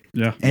huge.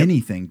 Yeah.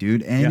 Anything,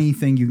 dude.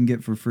 Anything you can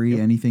get for free, Yep.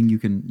 anything you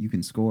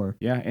can score.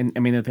 Yeah, and I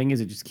mean the thing is,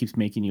 it just keeps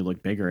making you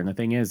look bigger. And the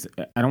thing is,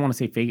 I don't want to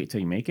say fake it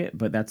till you make it,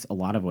 but that's a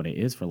lot of what it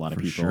is for a lot of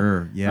For people.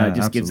 sure. Yeah. It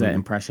just gives that absolutely.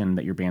 impression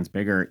that your band's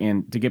bigger.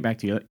 And to get back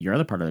to your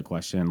other part of the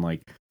question,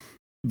 like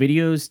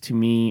videos, to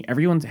me,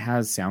 everyone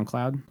has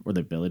SoundCloud or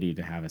the ability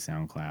to have a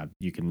SoundCloud.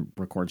 You can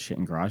record shit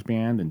in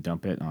GarageBand and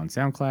dump it on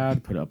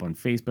SoundCloud, put it up on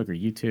Facebook or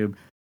YouTube.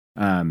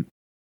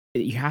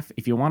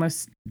 If you want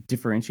to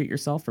differentiate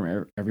yourself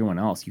from everyone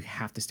else, you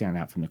have to stand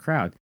out from the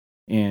crowd.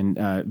 And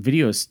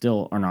videos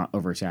still are not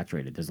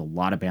oversaturated. There's a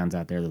lot of bands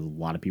out there. There's a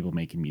lot of people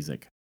making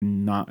music.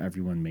 Not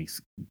everyone makes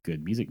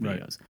good music Right.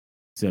 videos.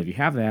 So if you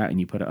have that and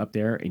you put it up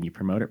there and you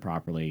promote it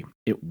properly,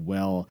 it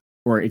will.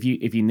 Or if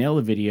you nail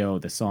the video,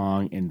 the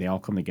song, and they all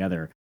come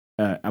together,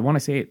 I want to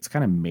say it's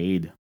kind of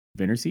made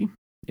Vinter C.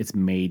 It's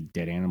made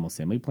Dead Animal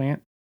Assembly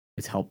Plant.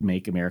 It's helped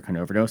make American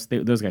Overdose.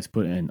 Those guys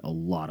put in a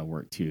lot of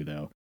work too,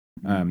 though.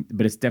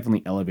 But it's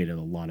definitely elevated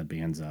a lot of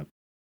bands up.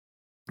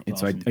 And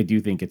so Awesome. I do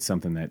think it's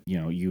something that,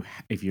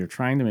 if you're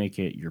trying to make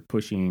it, you're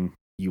pushing,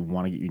 you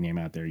want to get your name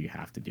out there, you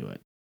have to do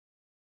it.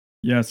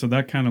 Yeah, so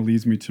that kind of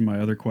leads me to my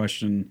other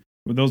question.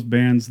 With those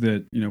bands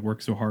that,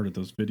 work so hard at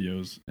those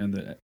videos and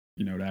that,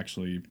 it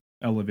actually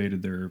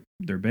elevated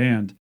their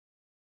band,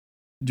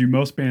 do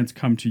most bands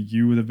come to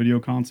you with a video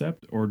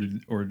concept, or do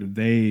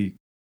they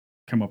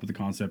come up with the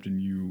concept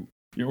and you,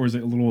 or is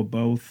it a little of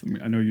both? I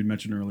mean, I know you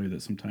mentioned earlier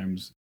that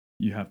sometimes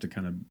you have to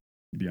kind of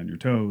be on your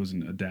toes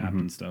and adapt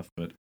and stuff,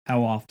 but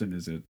how often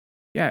is it?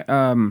 Yeah,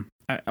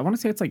 I want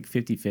to say it's like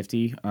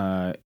 50-50.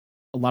 A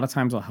lot of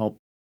times I'll help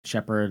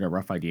shepherd a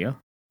rough idea.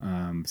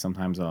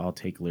 Sometimes I'll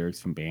take lyrics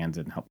from bands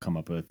and help come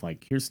up with,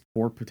 like, here's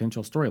 4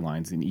 potential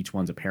storylines, and each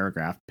one's a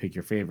paragraph. Pick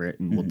your favorite,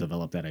 and we'll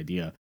develop that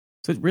idea.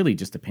 So it really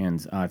just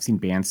depends. I've seen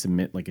bands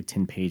submit like a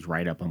 10-page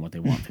write-up on what they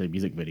want for their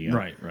music video.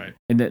 Right.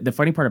 And the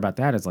funny part about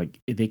that is, like,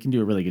 they can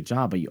do a really good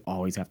job, but you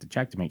always have to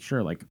check to make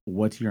sure, like,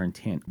 what's your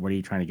intent? What are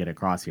you trying to get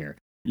across here?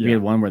 We Yeah.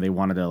 had one where they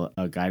wanted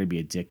a guy to be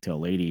a dick to a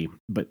lady,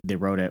 but they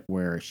wrote it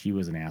where she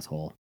was an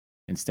asshole.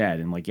 instead.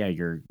 And like, yeah,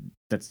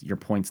 that's your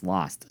points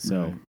lost.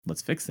 So Right.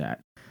 let's fix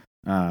that.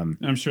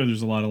 I'm sure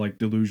there's a lot of like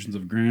delusions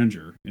of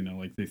grandeur,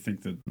 like they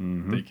think that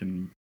mhm. they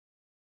can,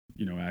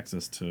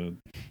 access to,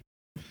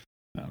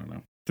 I don't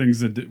know, things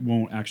that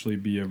won't actually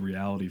be a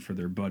reality for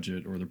their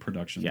budget or the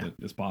production Yeah. that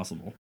is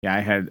possible. Yeah, I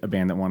had a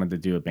band that wanted to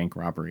do a bank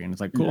robbery, and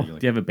it's like, cool. Yeah, you're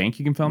like, do you have a bank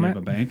you can film You at?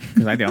 have a bank?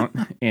 Because I don't.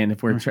 And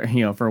if we're,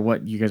 for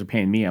what you guys are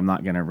paying me, I'm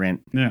not gonna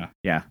rent. Yeah.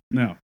 Yeah.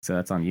 No. So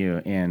that's on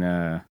you. And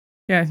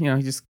yeah,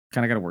 you just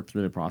kind of got to work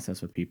through the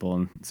process with people.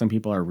 And some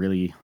people are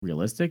really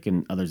realistic,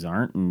 and others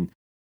aren't. And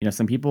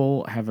some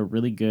people have a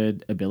really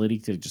good ability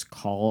to just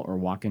call or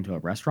walk into a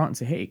restaurant and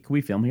say, "Hey, can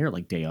we film here?"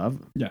 Like day of.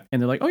 Yeah. And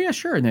they're like, "Oh yeah,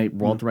 sure." And they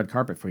roll out the red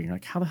carpet for you. You're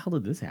like, "How the hell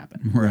did this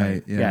happen?"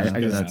 Right. Yeah. I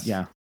just, that's-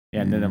 yeah.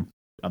 And then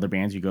other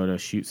bands, you go to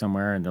shoot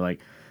somewhere, and they're like,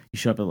 you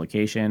show up at a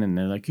location, and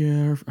they're like,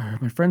 "Yeah,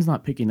 my friend's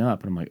not picking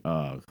up," and I'm like,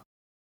 "Oh,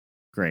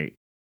 great,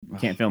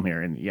 can't film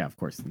here." And yeah, of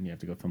course, then you have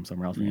to go film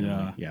somewhere else.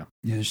 Yeah. Yeah.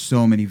 Yeah, there's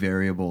so many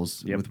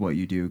variables Yep. with what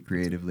you do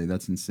creatively.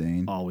 That's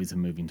insane. Always a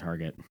moving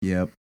target.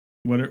 Yep.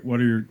 What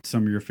are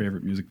some of your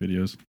favorite music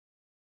videos?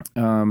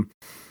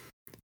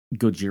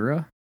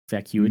 Gojira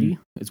Vacuity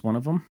is one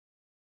of them.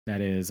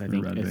 That is, I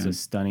think Red it's band. a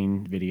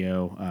stunning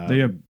video. They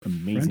have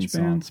amazing French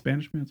song. band,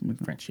 Spanish band, something like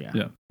that. French, yeah.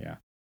 Yeah. Yeah.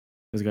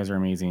 Those guys are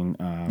amazing.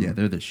 Yeah,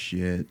 they're the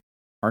shit.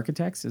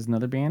 Architects is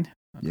another band.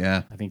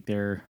 Yeah. I think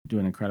they're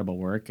doing incredible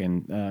work,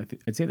 and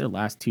I'd say their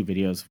last 2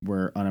 videos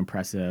were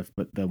unimpressive,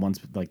 but the ones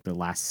like the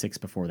last 6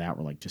 before that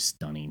were like just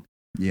stunning.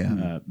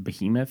 Yeah.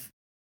 Behemoth,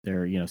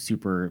 they're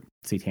super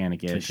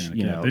satanic-ish. Satanic,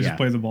 You yeah. know, They just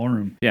play the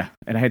ballroom. Yeah,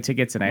 and I had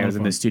tickets, and I Lot was of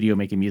in the fun. studio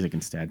making music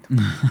instead.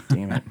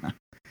 Damn it.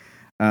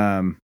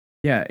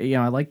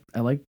 Yeah, I like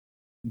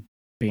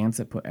bands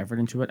that put effort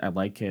into it. I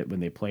like it when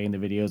they play in the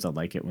videos. I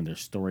like it when there's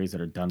stories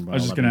that are done well. I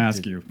was just mean, going to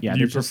ask you, Yeah, do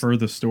you they're just- prefer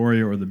the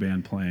story or the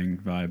band playing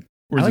vibe?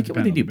 Or I does like it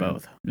when depend they on do the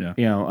both. band?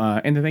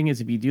 Yeah. And the thing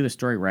is, if you do the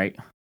story right,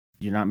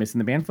 you're not missing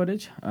the band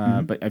footage.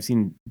 Mhm. But I've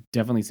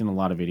definitely seen a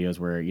lot of videos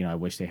where I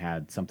wish they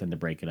had something to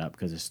break it up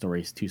because the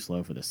story's too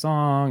slow for the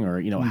song,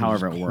 or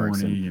however it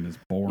works. And it's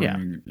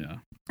boring. Yeah.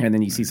 And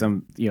then you see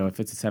some, if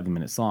it's a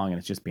 7-minute song and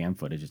it's just band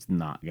footage, it's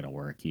not gonna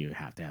work. You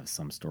have to have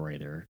some story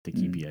there to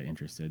keep you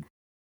interested.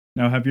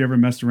 Now, have you ever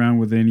messed around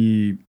with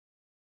any,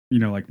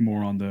 like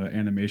more on the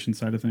animation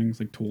side of things,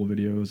 like Tool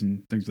videos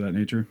and things of that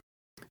nature?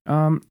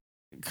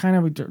 Kind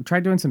of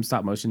tried doing some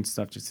stop motion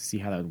stuff just to see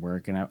how that would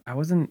work, and I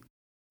wasn't,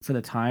 for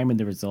the time and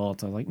the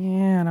results, I was like,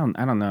 yeah,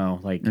 I don't know,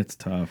 like It's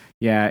tough.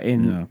 yeah,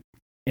 and Yeah.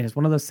 and it's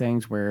one of those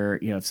things where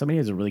if somebody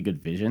has a really good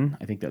vision,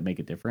 I think that would make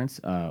a difference.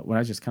 When I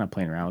was just kind of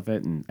playing around with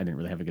it, and I didn't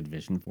really have a good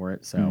vision for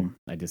it, so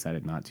I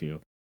decided not to.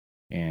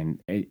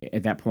 And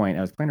at that point,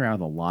 I was playing around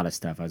with a lot of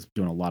stuff. I was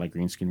doing a lot of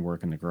green screen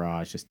work in the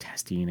garage, just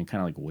testing and kind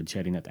of like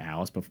woodshedding at the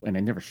house. And I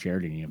never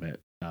shared any of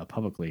it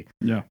publicly.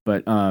 Yeah.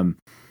 But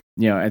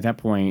at that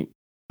point,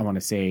 I want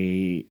to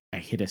say I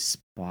hit a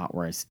spot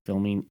where I was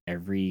filming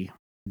every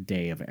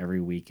day of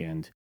every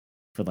weekend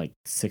for like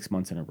 6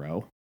 months in a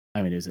row.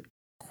 I mean, it was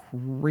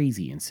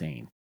crazy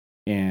insane.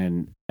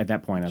 And at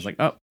that point, I was like,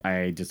 oh,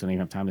 I just don't even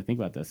have time to think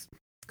about this.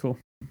 Cool.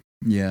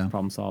 Yeah.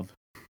 Problem solved.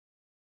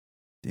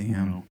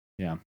 Damn. Wow.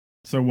 Yeah.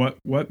 So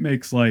what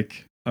makes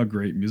like a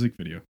great music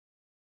video?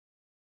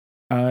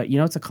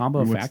 It's a combo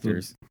of What's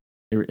factors.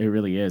 It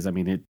really is. I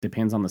mean, it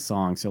depends on the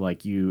song. So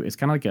like it's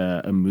kind of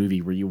like a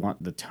movie where you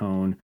want the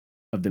tone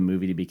of the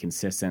movie to be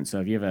consistent. So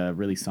if you have a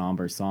really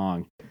somber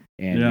song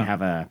and you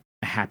have a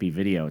happy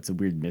video, it's a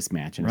weird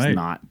mismatch and Right. it's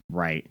not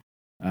right.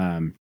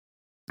 And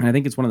I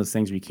think it's one of those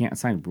things where you can't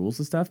assign rules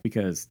to stuff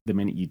because the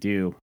minute you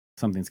do,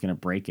 something's going to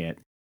break it.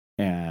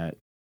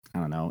 I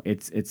don't know.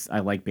 I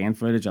like band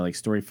footage. I like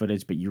story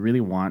footage, but you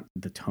really want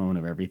the tone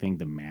of everything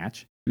to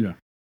match. Yeah.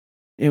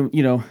 And,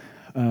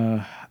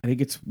 I think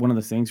it's one of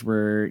those things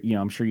where,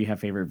 I'm sure you have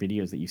favorite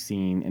videos that you've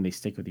seen and they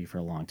stick with you for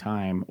a long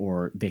time,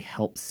 or they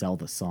help sell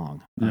the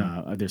song.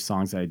 Yeah. There's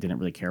songs that I didn't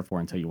really care for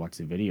until you watch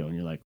the video and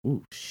you're like,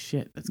 ooh,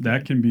 shit, that's That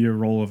good. can be a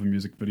role of a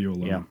music video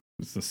alone. Yeah.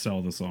 It's to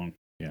sell the song.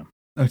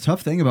 A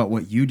tough thing about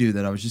what you do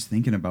that I was just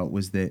thinking about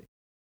was that,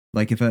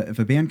 like, if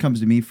a band comes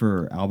to me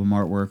for album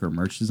artwork or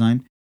merch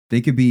design, they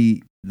could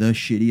be the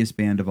shittiest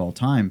band of all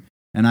time,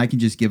 and I can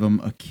just give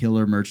them a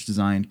killer merch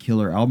design,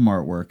 killer album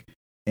artwork,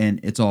 and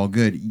it's all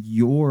good.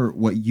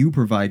 What you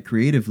provide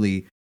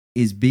creatively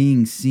is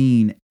being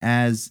seen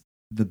as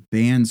the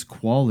band's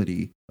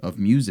quality of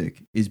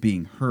music is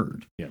being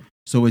heard. Yeah.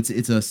 So it's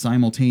a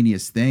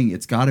simultaneous thing.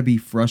 It's got to be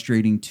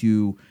frustrating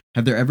to.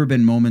 Have there ever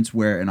been moments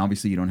where, and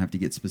obviously you don't have to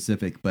get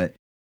specific, but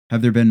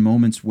have there been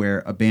moments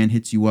where a band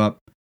hits you up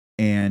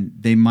and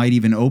they might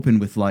even open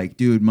with like,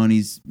 dude,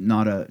 money's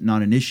not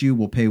an issue,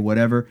 we'll pay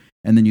whatever,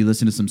 and then you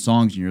listen to some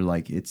songs and you're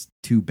like, it's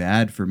too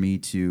bad for me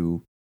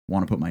to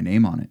want to put my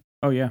name on it.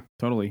 Oh yeah,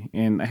 totally.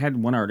 And I had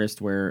one artist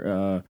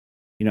where,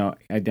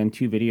 I'd done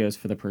 2 videos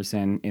for the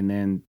person, and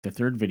then the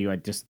third video I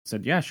just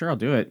said, yeah, sure, I'll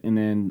do it. And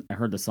then I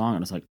heard the song and I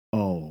was like,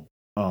 oh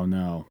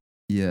no.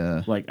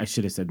 Yeah. Like I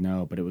should have said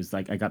no, but it was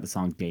like I got the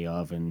song day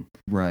of, and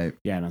Right.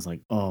 yeah, and I was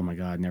like, oh my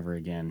god, never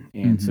again.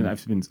 And so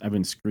Mhm. I've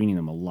been screening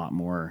them a lot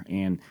more,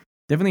 and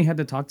definitely had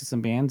to talk to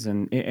some bands,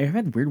 and I've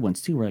had weird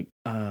ones too. Where like,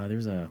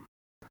 there's a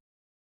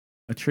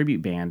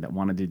tribute band that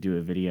wanted to do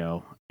a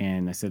video,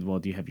 and I said, "Well,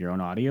 do you have your own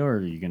audio, or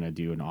are you gonna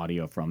do an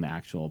audio from the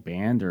actual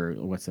band, or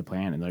what's the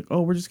plan?" And they're like,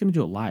 "Oh, we're just gonna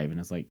do it live." And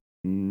I was like,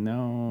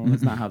 "No,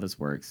 that's not how this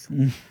works."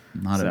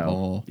 Not at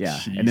all. Yeah,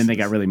 Jesus. and then they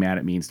got really mad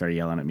at me and started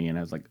yelling at me, and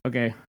I was like,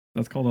 "Okay,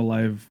 That's called a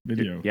live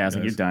video. yeah." I was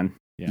like, "You're guys. done."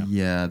 Yeah,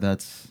 Yeah,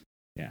 that's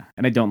yeah,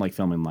 and I don't like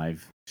filming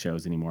live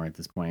shows anymore at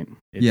this point.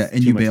 It's yeah.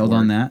 And too you much bailed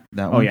on work.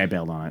 that. Oh one? yeah, I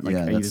bailed on it. Like,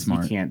 Yeah, you that's just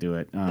smart. you can't do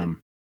it.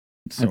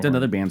 So I've done hard.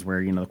 other bands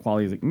where the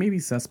quality is like maybe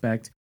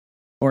suspect,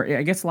 or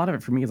I guess a lot of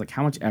it for me is like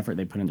how much effort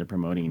they put into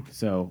promoting.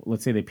 So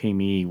let's say they pay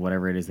me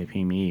whatever it is they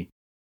pay me,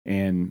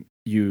 and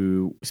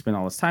you spend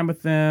all this time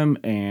with them.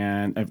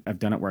 And I've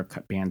done it where I've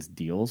cut bands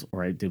deals,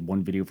 or I did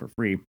one video for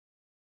free.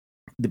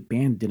 The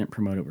band didn't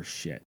promote it or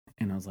shit,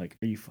 and I was like,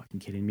 "Are you fucking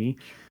kidding me?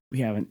 We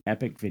have an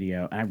epic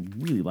video, and I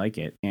really like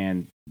it,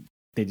 and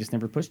they just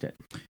never pushed it."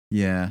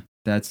 Yeah,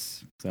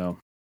 that's So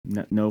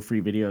no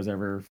free videos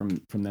ever from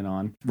then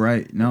on.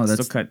 right. No,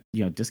 that's Still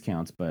cut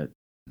discounts, but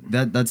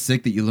that's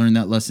sick that you learned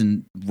that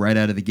lesson right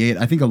out of the gate.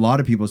 I think a lot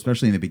of people,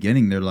 especially in the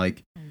beginning, they're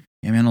like,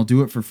 "Yeah, man, I'll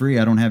do it for free.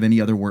 I don't have any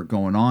other work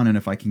going on, and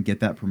if I can get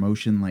that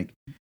promotion, like,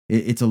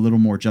 it's a little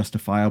more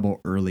justifiable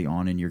early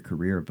on in your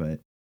career." But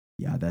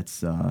yeah,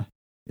 that's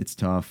it's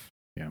tough.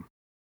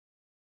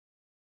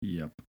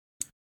 Yep.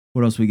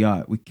 What else we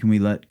got? Can we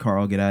let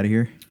Carl get out of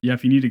here? Yeah,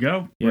 if you need to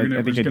go, yeah, we're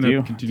I think just I gonna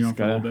do. continue on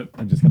for a little bit.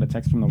 I just got a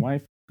text from the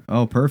wife.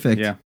 Oh, perfect.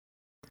 Yeah.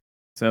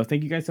 So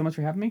thank you guys so much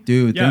for having me.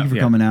 Dude, Yeah, thank you for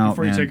yeah. coming out,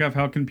 Before man. you take off,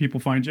 how can people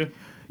find you?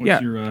 What's Yeah.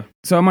 your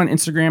So I'm on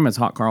Instagram as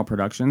Hot Carl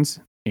Productions,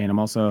 and I'm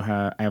also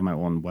I have my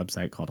own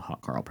website called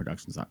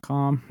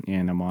hotcarlproductions.com,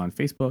 and I'm on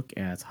Facebook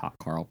as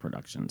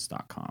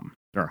hotcarlproductions.com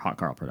or Hot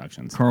Carl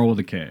Productions. Carl with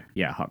a K?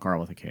 Yeah, Hot Carl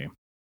with a K,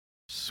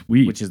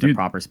 Sweet. which is the Dude,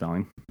 proper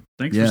spelling.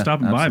 thanks Yeah, for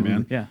stopping by, absolutely.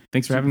 man. Yeah,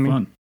 thanks for Super having me.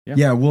 fun.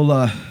 Yeah,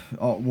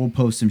 we'll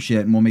post some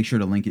shit and we'll make sure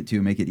to link it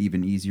too, make it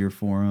even easier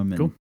for them. And,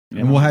 Cool.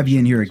 and we'll have you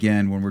in here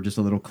again when we're just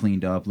a little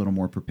cleaned up, a little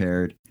more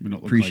prepared. We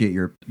don't look Appreciate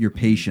your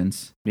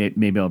patience,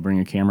 Maybe I'll bring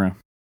a camera.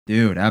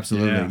 dude.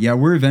 Absolutely. Yeah. Yeah,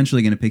 we're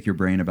eventually gonna pick your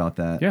brain about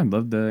that. Yeah, I'd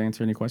love to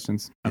answer any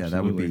questions. Yeah,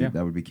 that would be Absolutely.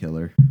 that would be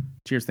killer.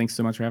 Cheers. Thanks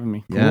so much for having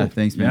me. Yeah, Cool.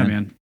 thanks, Yeah, man.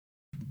 man.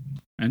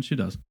 And she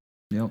does.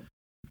 Yep.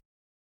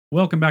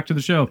 Welcome back to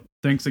the show.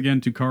 Thanks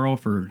again to Carl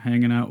for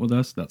hanging out with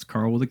us. That's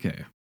Carl with a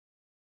K.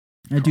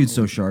 That dude's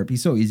so sharp.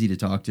 He's so easy to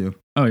talk to.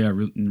 Oh yeah,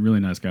 really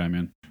nice guy,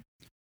 man.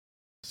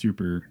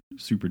 Super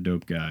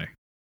dope guy.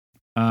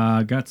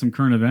 Got some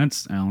current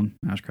events, Alan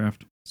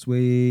Ashcraft.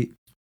 Sweet.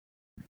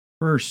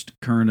 First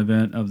current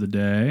event of the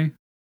day.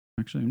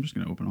 Actually, I'm just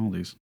gonna open all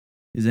these.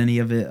 Is any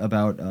of it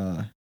about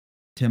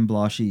Tim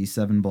Bloshy,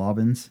 7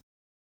 Blobbins?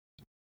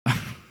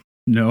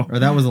 No, Or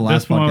that was the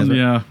last this one,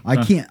 podcast.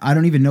 right? yeah. I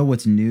don't even know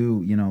what's new,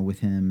 with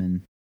him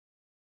and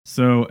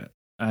So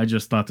I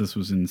just thought this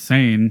was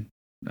insane.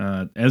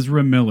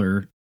 Ezra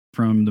Miller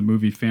from the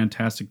movie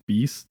Fantastic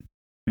Beasts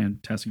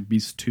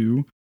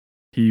 2.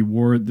 He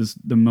wore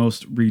the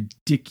most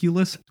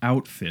ridiculous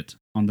outfit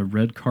on the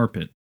red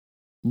carpet.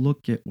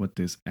 Look at what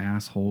this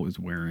asshole is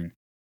wearing.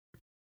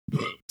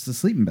 it's a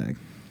sleeping bag.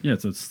 Yeah,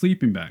 it's a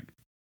sleeping bag.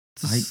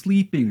 It's a I-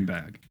 sleeping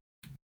bag.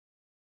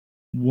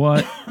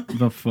 What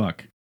the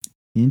fuck?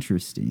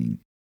 Interesting.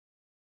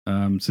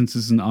 Since this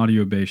is an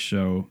audio-based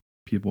show,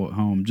 people at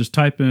home, just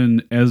type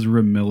in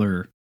Ezra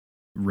Miller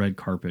red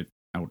carpet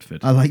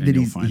outfit. I like and that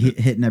you'll he's find it.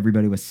 hitting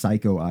everybody with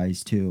psycho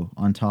eyes too,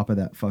 on top of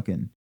that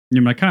fucking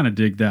Yeah, I kind of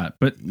dig that,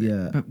 but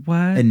yeah. what?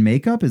 And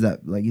makeup, is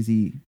that like, is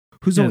he?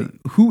 Yeah.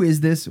 Who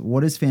is this?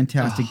 What is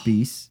Fantastic Oh.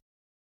 Beasts?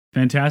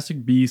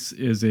 Fantastic Beasts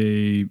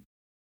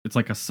it's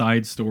like a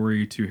side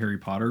story to Harry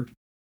Potter.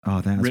 Oh,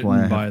 that's Written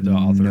why I by have the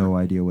author. no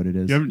idea what it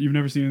is. You've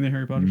never seen any of the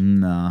Harry Potters?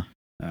 Nah,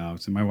 Oh,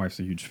 so my wife's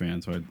a huge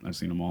fan, so I've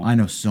seen them all. I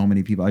know so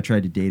many people. I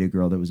tried to date a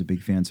girl that was a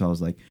big fan, so I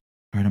was like,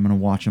 all right, I'm gonna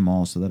watch them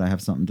all so that I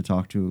have something to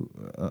talk to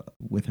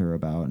with her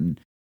about. And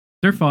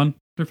They're fun.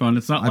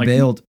 It's not I like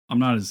bailed. I'm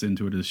not as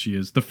into it as she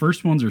is. The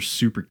first ones are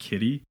super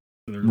kiddie,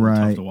 so they're Right.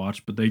 tough to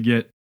watch, but they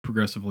get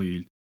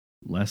progressively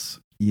less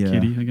Yeah,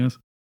 kiddie, I guess.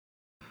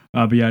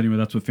 But yeah, anyway,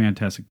 that's what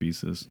Fantastic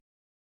Beasts is.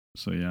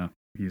 So yeah,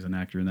 he's an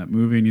actor in that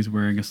movie, and he's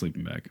wearing a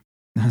sleeping bag.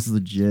 that's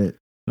legit.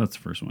 That's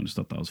the first one. Just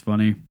thought that was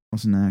funny.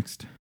 What's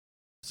next?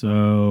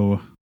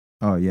 So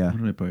Oh yeah, what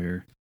did I put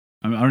here?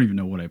 I don't even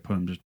know what I put.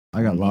 I'm just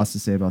I got lots to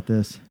say about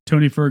this.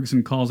 Tony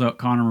Ferguson calls out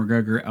Conor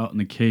McGregor out in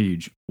the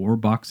cage or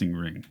boxing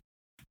ring.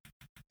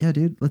 Yeah,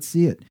 dude, let's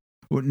see it.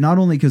 Well, not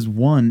only because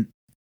one,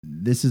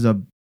 this is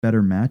a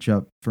better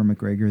matchup for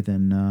McGregor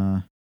than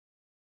a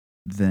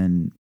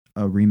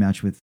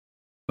rematch with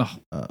Oh,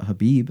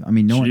 Habib. I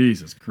mean, no one,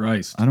 Jesus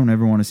Christ. I don't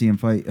ever want to see him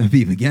fight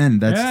Habib again.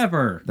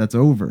 That's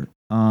over.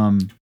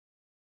 I'm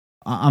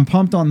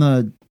pumped on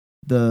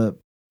the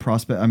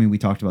prospect. I mean, we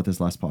talked about this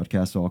last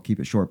podcast, so I'll keep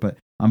it short. But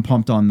I'm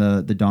pumped on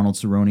the Donald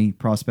Cerrone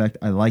prospect.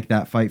 I like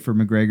that fight for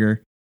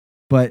McGregor,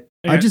 but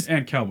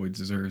And Cowboy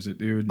deserves it,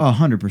 dude.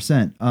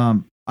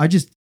 100%.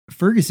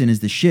 Ferguson is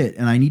the shit,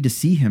 and I need to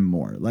see him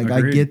more. Like,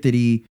 Agreed. I get that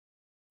he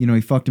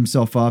fucked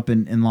himself up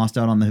and lost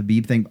out on the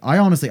Habib thing. I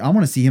want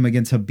to see him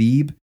against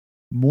Habib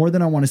more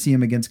than I want to see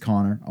him against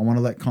Conor. I want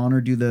to let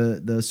Conor do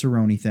the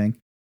Cerrone thing.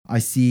 I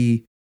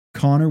see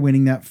Conor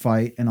winning that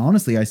fight, and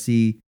honestly, I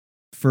see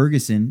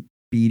Ferguson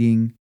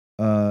beating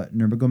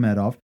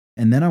Nurmagomedov,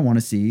 and then I want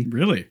to see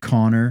Really?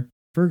 Conor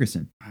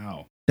Ferguson.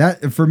 Wow.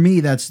 That for me,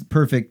 that's the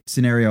perfect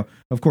scenario.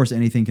 Of course,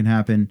 anything can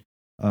happen.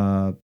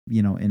 In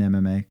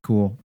MMA,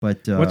 cool.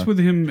 But What's with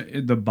him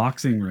in the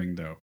boxing ring,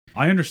 though?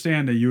 I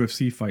understand a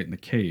UFC fight in the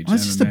cage.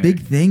 It's just a big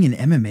thing in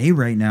MMA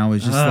right now.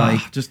 Is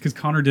just just because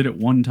Conor did it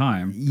one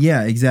time.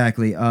 Yeah,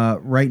 exactly.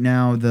 Right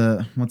now,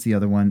 what's the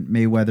other one?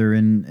 Mayweather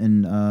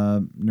and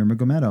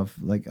Nurmagomedov.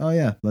 Like, oh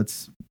yeah,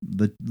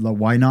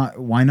 why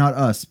not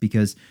us?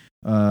 Because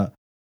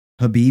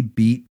Khabib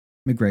beat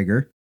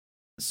McGregor,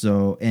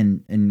 so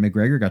and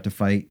McGregor got to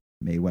fight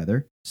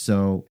Mayweather.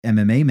 So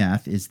MMA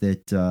math is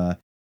that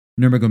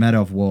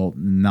Nurmagomedov will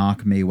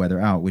knock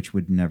Mayweather out, which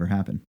would never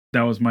happen.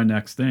 That was my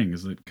next thing,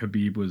 is that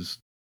Khabib was...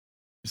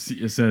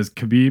 It says,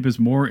 Khabib is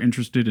more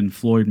interested in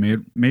Floyd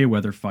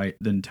Mayweather fight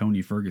than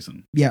Tony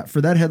Ferguson. Yeah, for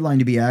that headline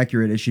to be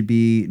accurate, it should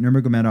be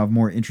Nurmagomedov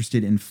more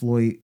interested in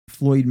Floyd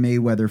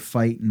Mayweather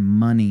fight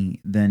money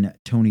than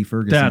Tony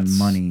Ferguson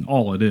money. That's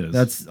all it is.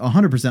 That's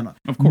 100%.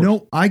 Of course.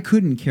 No, I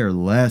couldn't care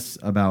less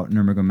about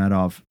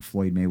Nurmagomedov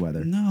Floyd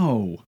Mayweather.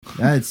 No.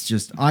 That's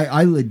just,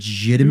 I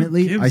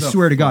legitimately, I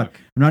swear to God,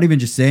 fuck? I'm not even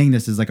just saying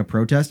this as like a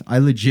protest. I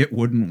legit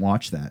wouldn't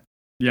watch that.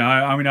 Yeah,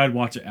 I mean, I'd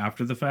watch it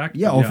after the fact.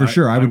 Yeah, for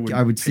sure.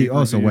 I would see,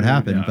 so what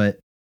happened? Yeah.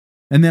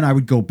 And then I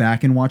would go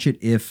back and watch it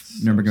if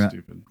So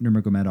stupid.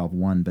 Nurmagomedov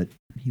won, but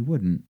he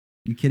wouldn't.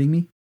 You kidding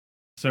me?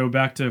 So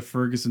back to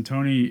Ferguson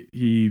Tony,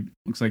 he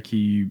looks like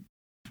he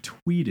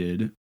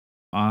tweeted,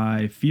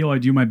 I feel I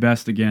do my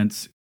best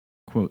against,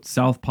 quote,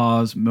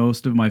 southpaws.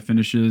 Most of my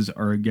finishes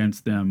are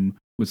against them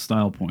with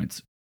style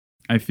points.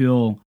 I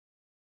feel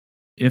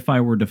if I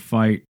were to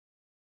fight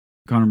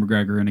Conor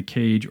McGregor in a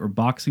cage or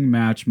boxing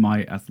match,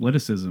 my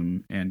athleticism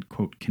and,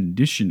 quote,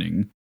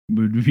 conditioning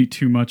would be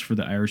too much for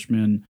the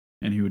Irishman,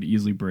 and he would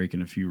easily break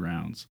in a few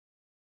rounds.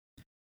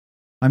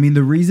 I mean,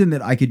 the reason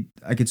that I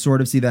could sort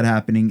of see that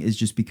happening is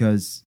just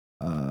because,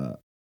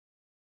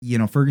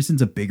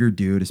 Ferguson's a bigger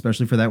dude,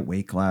 especially for that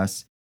weight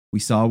class. We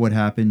saw what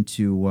happened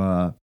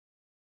to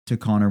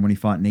Conor when he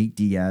fought Nate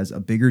Diaz, a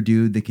bigger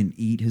dude that can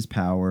eat his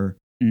power.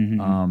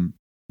 Mm-hmm.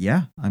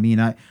 Yeah, I mean,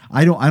 I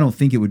don't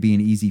think it would be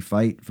an easy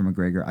fight for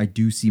McGregor. I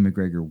do see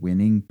McGregor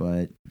winning,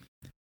 but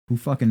who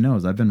fucking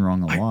knows? I've been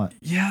wrong a lot.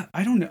 Yeah,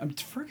 I don't know.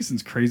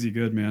 Ferguson's crazy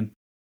good, man.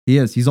 He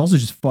is. He's also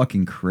just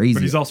fucking crazy.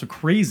 But he's also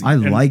crazy. I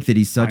like that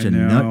he's such a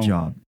nut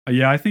job.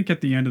 Yeah, I think at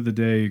the end of the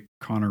day,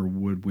 Conor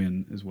would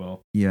win as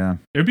well. Yeah.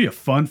 It would be a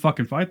fun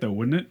fucking fight, though,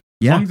 wouldn't it?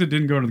 Yeah. As long as it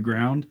didn't go to the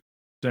ground,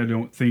 I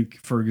don't think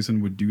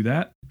Ferguson would do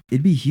that.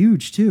 It'd be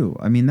huge, too.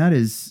 I mean, that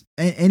is...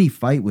 Any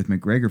fight with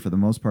McGregor, for the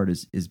most part,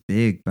 is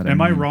big. But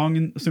Am I wrong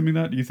in assuming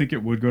that? Do you think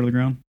it would go to the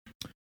ground?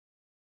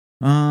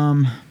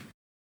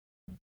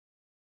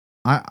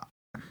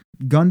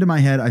 Gun to my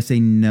head, I say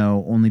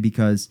no, only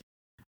because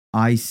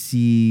I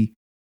see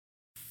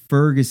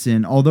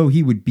Ferguson, although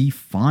he would be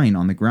fine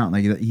on the ground.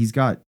 Like, he's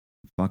got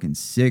fucking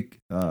sick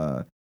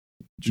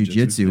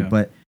jiu-jitsu, yeah.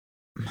 But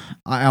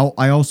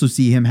I also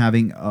see him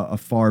having a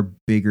far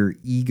bigger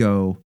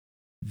ego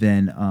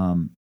than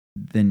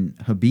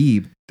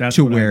Khabib. That's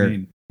to what where, I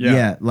mean.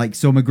 Yeah, like,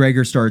 so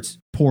McGregor starts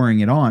pouring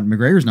it on.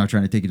 McGregor's not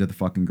trying to take it to the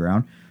fucking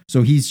ground.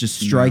 So he's just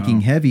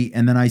striking heavy.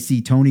 And then I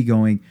see Tony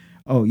going,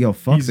 oh, yo,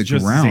 fuck he's the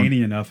just ground.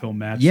 Zany enough, he'll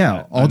match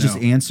Yeah, that.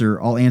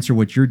 I'll answer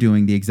what you're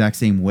doing the exact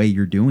same way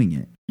you're doing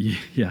it.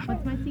 Yeah.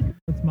 What's my secret?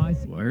 What's my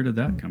secret? Where did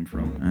that come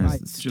from?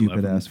 That's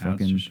stupid ass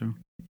fucking show.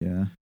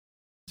 Yeah.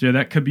 So yeah,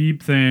 that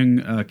Khabib thing,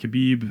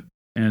 Khabib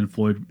and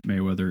Floyd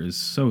Mayweather is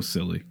so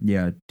silly.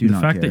 Yeah, the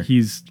not fact care. that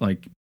he's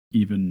like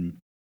even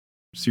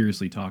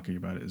seriously talking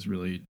about it is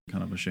really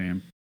kind of a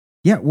shame.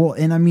 Yeah, well,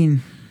 and I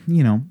mean,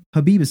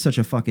 Khabib is such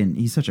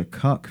a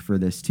cuck for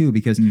this too,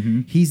 because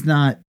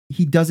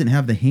he doesn't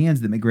have the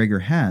hands that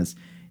McGregor has.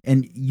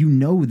 And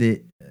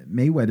that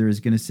Mayweather is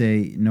going to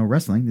say, no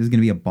wrestling. This is going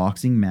to be a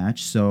boxing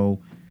match.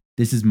 So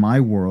this is my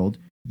world.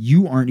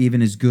 You aren't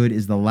even as good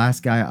as the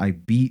last guy I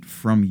beat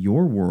from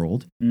your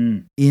world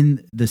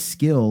in the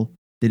skill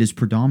that is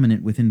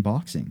predominant within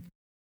boxing.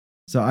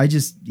 So I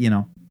just,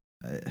 I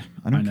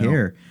don't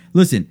care.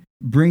 Listen,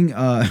 bring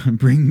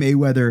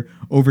Mayweather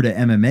over to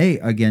MMA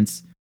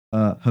against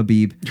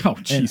Khabib. Oh,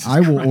 Jesus and I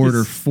will Christ.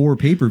 order 4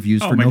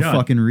 pay-per-views for my no God.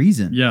 fucking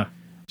reason. Yeah.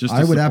 Just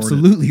I would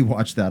absolutely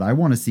watch that. I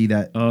want to see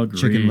that Agreed.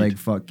 chicken leg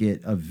fuck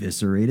get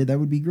eviscerated. That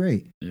would be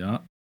great. Yeah.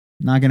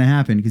 Not going to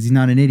happen because he's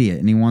not an idiot,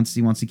 and he wants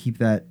to keep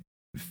that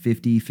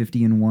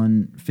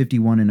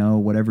 51-0,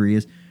 whatever he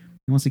is.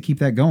 He wants to keep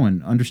that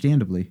going,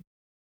 understandably.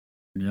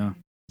 Yeah.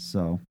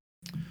 So,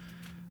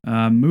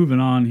 moving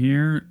on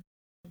here.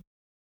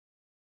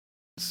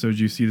 So did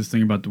you see this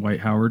thing about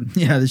Dwight Howard?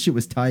 yeah, this shit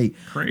was tight.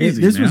 Crazy.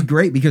 This man. was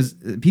great because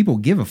people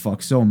give a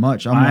fuck so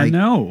much. I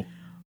know.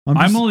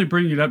 I'm only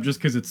bringing it up just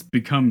because it's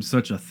become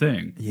such a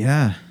thing.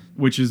 Yeah.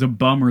 Which is a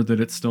bummer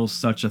that it's still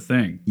such a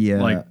thing.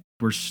 Yeah. Like,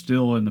 we're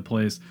still in the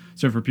place.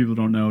 So for people who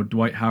don't know,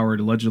 Dwight Howard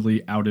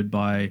allegedly outed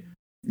by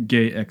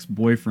gay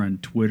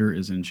ex-boyfriend, Twitter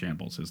is in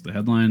shambles, is the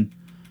headline.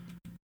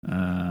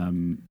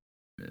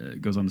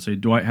 It goes on to say,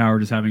 Dwight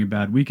Howard is having a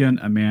bad weekend.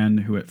 A man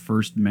who at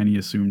first many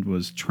assumed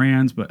was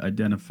trans but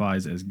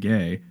identifies as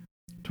gay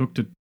took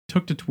to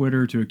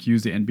Twitter to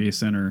accuse the NBA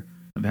center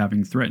of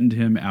having threatened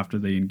him after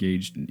they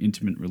engaged in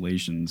intimate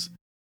relations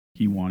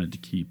he wanted to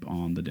keep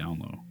on the down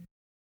low.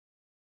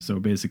 So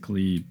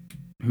basically,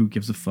 who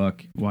gives a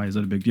fuck? Why is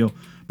that a big deal?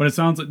 But it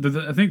sounds like,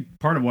 I think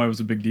part of why it was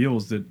a big deal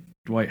is that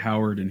Dwight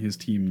Howard and his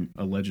team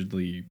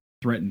allegedly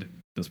threatened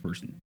this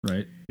person,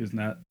 right? Isn't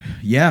that?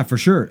 Yeah, for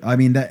sure. I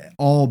mean, that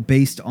all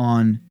based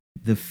on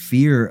the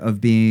fear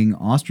of being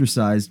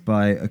ostracized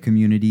by a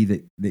community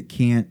that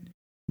can't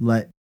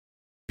let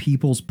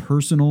people's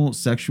personal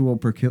sexual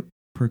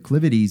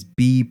proclivities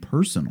be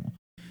personal.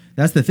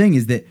 That's the thing,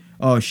 is that,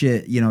 oh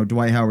shit,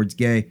 Dwight Howard's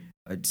gay.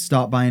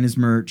 Stop buying his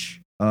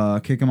merch.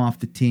 Kick him off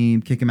the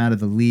team. Kick him out of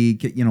the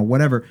league.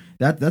 Whatever.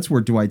 That's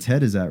where Dwight's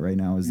head is at right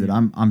now. Is that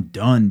I'm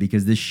done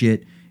because this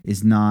shit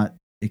is not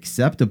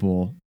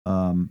acceptable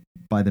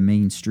by the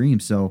mainstream.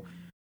 So,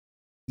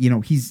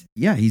 he's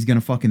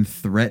gonna fucking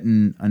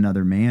threaten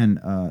another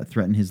man,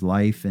 threaten his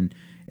life, and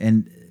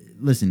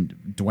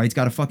listen, Dwight's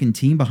got a fucking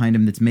team behind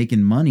him that's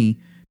making money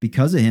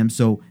because of him.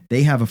 So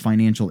they have a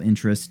financial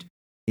interest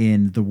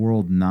in the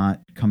world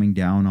not coming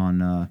down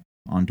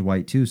on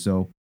Dwight too.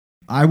 So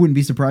I wouldn't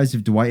be surprised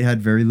if Dwight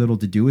had very little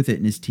to do with it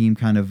and his team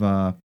kind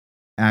of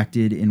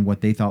acted in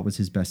what they thought was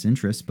his best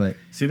interest. But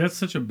see, that's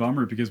such a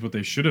bummer, because what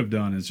they should have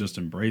done is just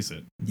embrace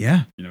it.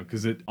 Yeah.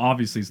 Because it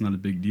obviously is not a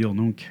big deal.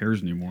 No one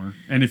cares anymore.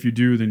 And if you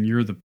do, then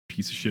you're the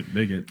piece of shit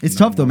bigot. It's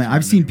tough though, man.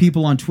 I've seen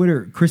people on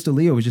Twitter. Chris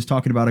D'Elia was just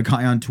talking about a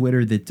guy on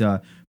Twitter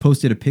that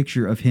posted a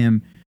picture of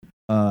him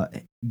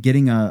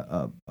getting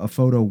a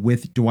photo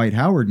with Dwight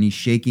Howard, and he's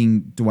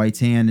shaking Dwight's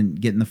hand and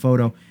getting the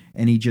photo,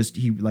 and he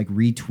like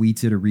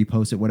retweets it or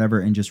reposts it, whatever,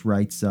 and just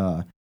writes,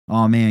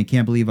 "Oh man,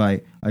 can't believe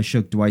I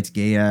shook Dwight's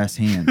gay ass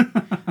hand."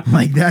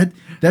 Like that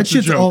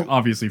shit's all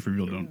obviously for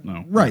people who don't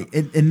know. Right.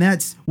 And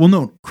that's, well,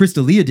 no, Chris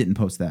D'Elia didn't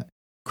post that.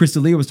 Chris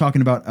D'Elia was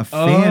talking about a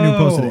fan who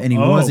posted it, and he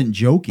wasn't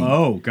joking.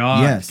 Oh,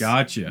 God. Yes.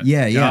 Gotcha.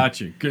 Yeah.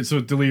 Gotcha. Good. So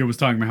D'Elia was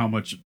talking about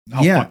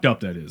how fucked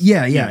up that is.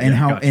 Yeah. And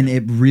how, gotcha. And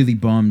it really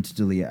bummed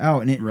D'Elia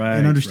out. And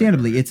and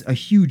understandably, it's a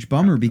huge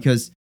bummer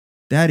because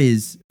that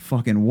is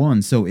fucking,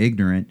 one, so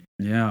ignorant.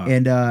 Yeah.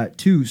 And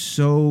two,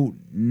 so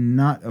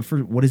not, for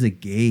what is a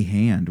gay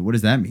hand? What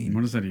does that mean?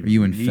 What does that even mean? Are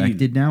you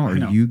infected now? Are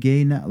you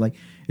gay now? Like,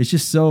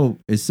 it's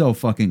so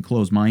fucking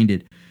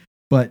close-minded.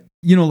 But,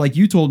 like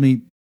you told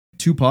me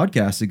 2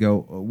 podcasts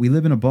ago, we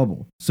live in a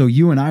bubble. So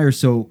you and I are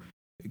so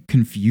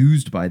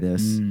confused by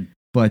this.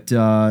 But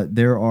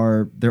there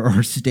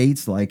are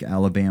states like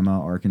Alabama,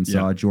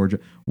 Arkansas, Georgia,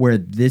 where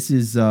this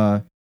is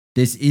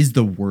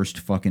the worst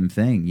fucking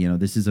thing.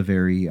 This is a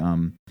very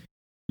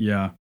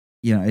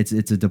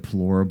it's a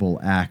deplorable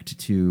act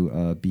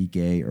to be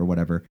gay or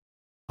whatever.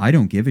 I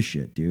don't give a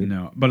shit, dude.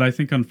 No, but I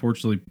think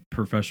unfortunately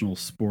professional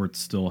sports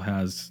still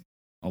has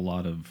a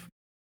lot of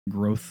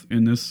growth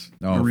in this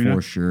arena.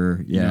 For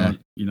sure. Yeah.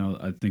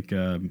 I think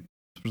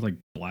especially like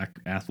black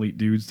athlete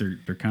dudes, they're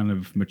kind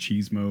of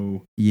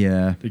machismo.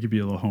 Yeah. They could be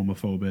a little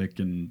homophobic,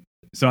 and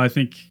so I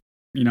think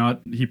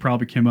he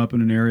probably came up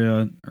in an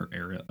era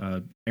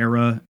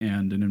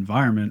and an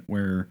environment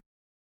where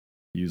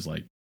he was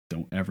like,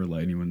 don't ever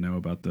let anyone know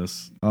about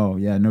this. Oh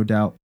yeah, no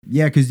doubt.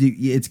 Yeah, because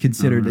it's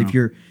considered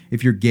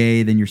if you're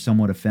gay, then you're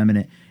somewhat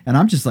effeminate. And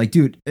I'm just like,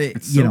 dude,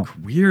 it's so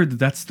weird that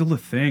that's still a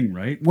thing,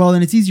 right? Well,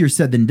 and it's easier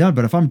said than done.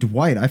 But if I'm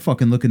Dwight, I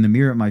fucking look in the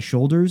mirror at my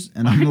shoulders,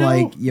 and I'm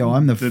like,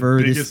 I'm the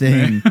furthest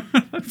thing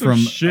from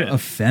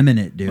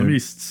effeminate, dude. Let me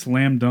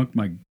slam dunk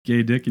my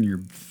gay dick in your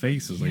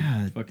face as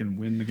fucking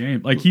win the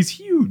game. Like, he's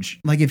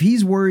huge. Like, if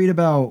he's worried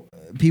about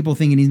people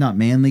thinking he's not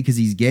manly because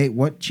he's gay,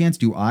 what chance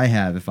do I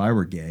have if I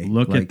were gay?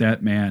 Look at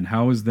that man.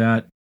 How is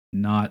that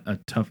not a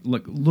tough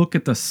look? Look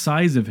at the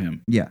size of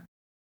him. Yeah.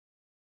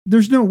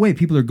 There's no way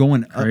people are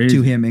going up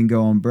to him and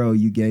going, bro,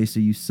 you gay, so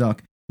you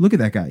suck. Look at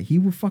that guy. He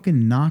will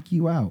fucking knock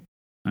you out.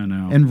 I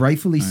know. And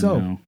rightfully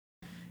so.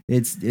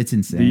 It's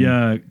insane.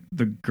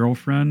 The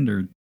girlfriend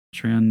or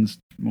trans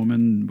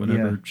woman,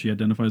 whatever she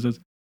identifies as,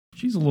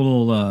 she's a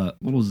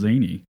little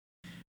zany.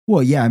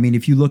 Well, yeah, I mean,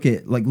 if you look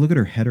at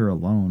her header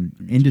alone,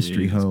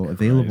 Industry Ho,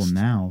 available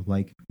now.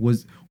 Like,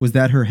 was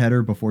that her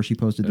header before she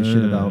posted the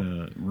shit about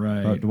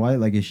Dwight?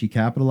 Like, is she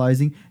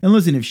capitalizing? And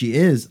listen, if she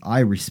is, I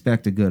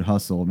respect a good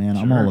hustle, man.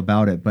 Sure. I'm all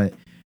about it. But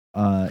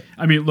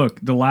I mean,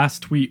 look, the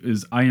last tweet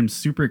is, I am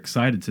super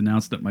excited to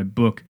announce that my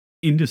book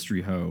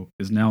Industry Ho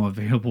is now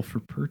available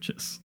for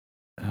purchase.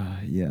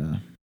 Yeah.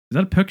 Is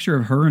that a picture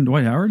of her and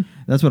Dwight Howard?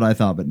 That's what I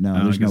thought, but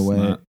no, there's no way.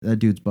 Not. That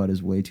dude's butt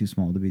is way too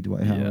small to be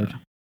Dwight Howard.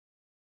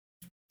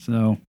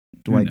 So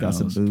Dwight got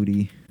some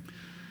booty.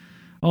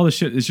 All this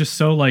shit is just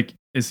so like,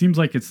 it seems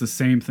like it's the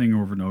same thing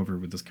over and over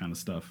with this kind of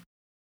stuff.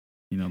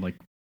 Like,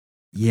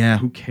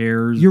 who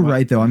cares? You're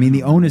right though. I mean,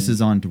 the onus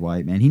is on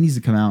Dwight, man. He needs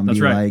to come out and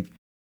be like,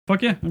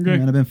 fuck yeah, I'm good.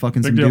 Man, I've been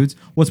fucking some dudes.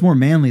 What's more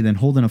manly than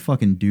holding a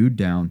fucking dude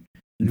down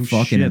and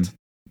fucking him?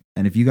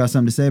 And if you got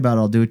something to say about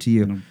it, I'll do it to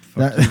you.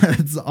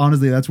 That's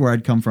honestly, that's where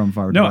I'd come from if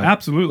I were No, to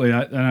absolutely.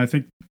 And I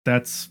think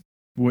that's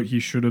what he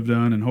should have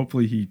done. And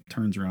hopefully he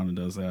turns around and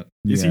does that.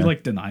 Is he Yeah.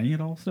 like denying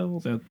it all still?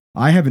 Is that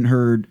I haven't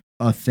heard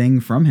a thing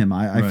from him.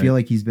 I Right. feel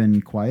like he's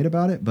been quiet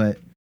about it, but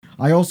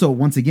I also,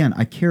 once again,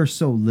 I care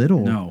so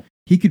little. no?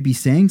 He could be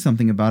saying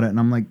something about it, and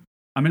I'm like,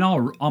 I mean,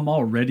 I'm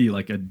already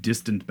like a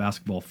distant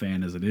basketball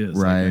fan as it is.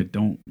 Like, I Right.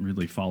 don't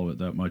really follow it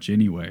that much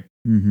anyway.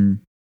 mm-hmm.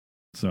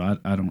 So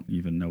I don't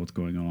even know what's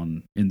going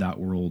on in that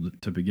world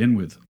to begin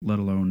with, let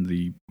alone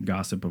the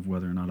gossip of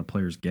whether or not a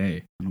player's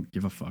gay. I don't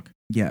give a fuck.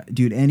 Yeah,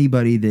 dude,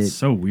 anybody that. It's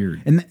so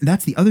weird. And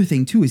that's the other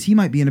thing, too, is he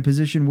might be in a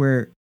position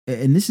where,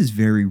 and this is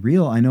very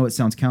real. I know it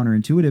sounds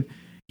counterintuitive.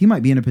 He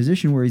might be in a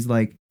position where he's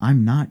like,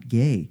 I'm not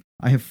gay.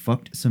 I have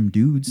fucked some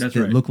dudes That's that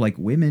right. look like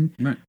women.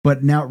 Right.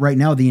 But right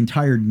now, the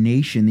entire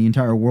nation, the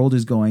entire world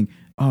is going,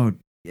 oh,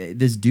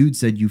 this dude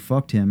said you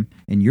fucked him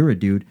and you're a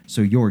dude,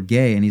 so you're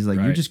gay. And he's like,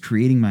 you're Right. just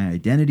creating my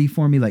identity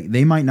for me. Like,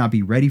 they might not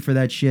be ready for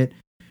that shit.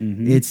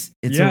 Mhm. It's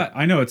yeah,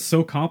 I know. It's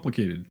so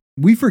complicated.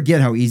 we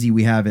forget how easy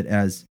we have it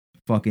as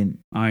fucking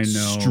I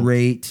know.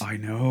 straight I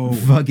know.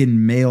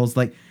 fucking males.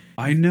 Like,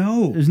 I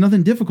know. there's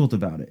nothing difficult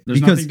about it. There's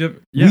because nothing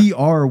yeah. we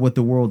are what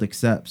the world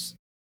accepts.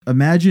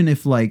 Imagine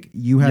if like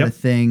you had Yep. a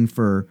thing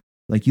for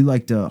like you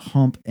like to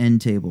hump end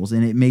tables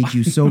and it made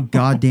you so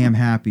goddamn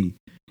happy.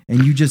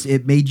 And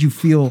it made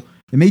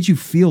you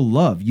feel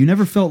love. You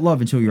never felt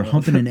love until you're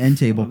humping an end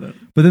table.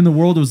 But then the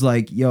world was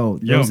like, yo,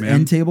 those man.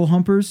 end table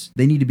humpers,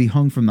 they need to be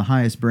hung from the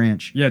highest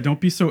branch. Yeah,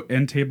 don't be so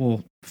end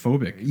table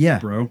phobic, Yeah.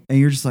 bro. And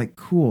you're just like,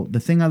 cool.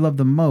 The thing I love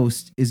the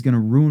most is going to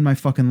ruin my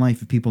fucking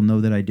life if people know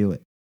that I do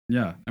it.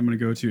 Yeah, I'm gonna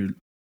go to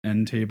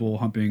end table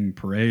humping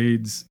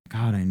parades.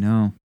 God, I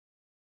know.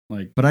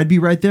 Like, But I'd be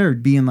right there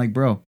being like,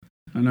 bro,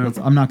 I know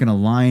I'm not going to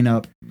line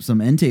up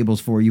some end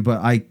tables for you,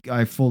 but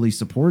I fully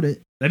support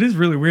it. that is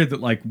really weird.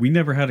 That like we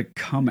never had to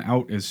come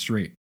out as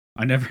straight.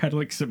 I never had to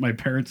like sit my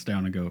parents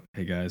down and go,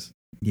 "Hey guys,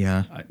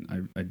 Yeah.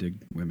 I dig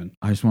women.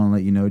 I just want to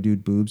let you know,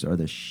 dude, boobs are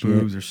the shit.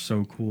 Boobs are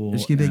so cool." They're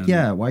just gonna be like, and-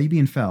 yeah, why are you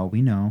being foul?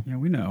 We know. yeah,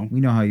 we know. We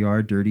know how you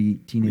are, dirty We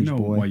teenage know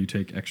boy. why you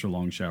take extra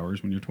long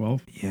showers when you're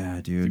 12. Yeah,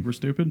 Think dude. we're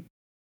stupid?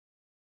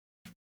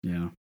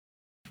 Yeah.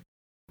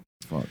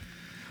 Fuck.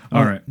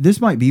 All right. This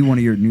might be one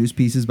of your news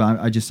pieces, but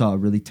I just saw a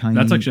really tiny.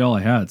 That's actually all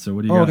I had. So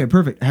what do you Oh, got? okay,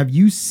 perfect. Have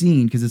you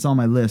seen? Because it's on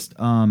my list.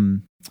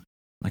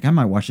 Like I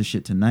might watch this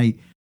shit tonight.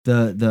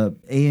 The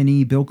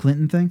A&E Bill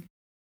Clinton thing.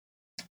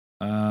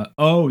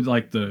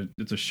 Like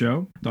it's a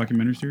show,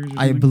 documentary series. Or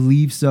I something?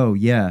 believe so.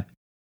 Yeah.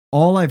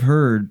 All I've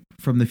heard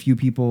from the few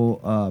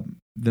people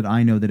that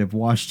I know that have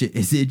watched it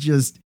is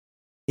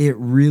it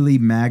really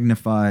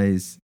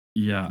magnifies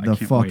Yeah, I the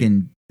can't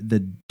fucking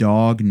the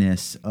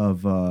dogness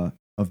of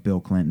Bill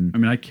Clinton. I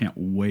mean, I can't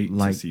wait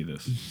Like, to see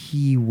this.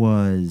 He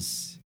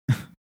was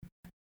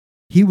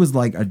he was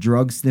like a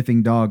drug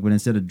sniffing dog, but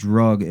instead of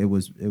drug, it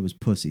was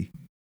pussy.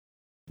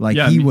 Like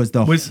Yeah, he I mean, was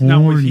the was he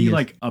horniest-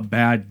 like a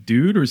bad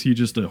dude, or is he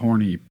just a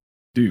horny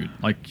dude?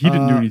 Like he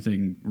didn't do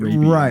anything rapey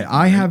or right. anything,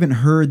 I haven't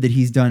heard that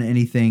he's done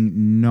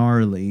anything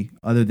gnarly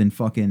other than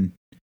fucking,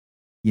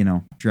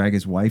 drag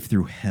his wife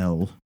through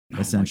hell, Oh my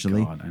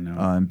essentially. God, I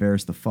know.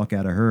 Embarrass the fuck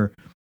out of her.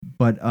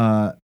 But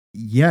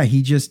yeah,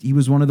 he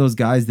was one of those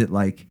guys that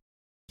like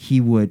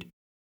he would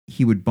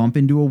bump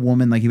into a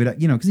woman, like he would,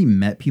 because he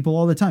met people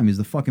all the time. He was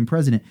the fucking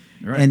president.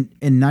 Right.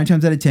 And 9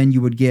 times out of 10,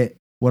 you would get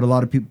what a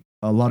lot of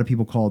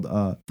people called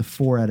the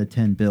 4 out of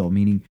 10 bill,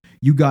 meaning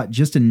you got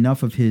just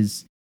enough of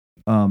his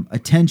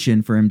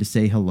attention for him to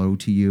say hello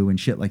to you and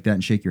shit like that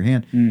and shake your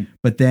hand. Mm.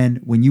 But then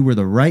when you were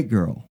the right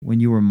girl, when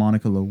you were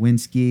Monica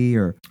Lewinsky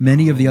or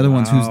many of the other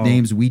ones whose wow.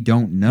 names we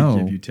don't He'd know,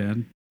 give you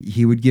 10.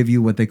 he would give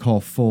you what they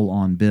call full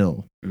on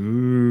bill.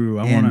 Ooh,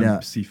 I And,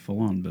 want to see full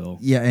on Bill.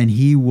 Yeah, and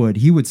he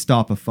would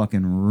stop a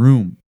fucking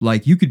room.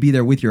 Like you could be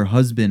there with your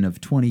husband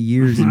of 20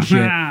 years and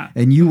shit,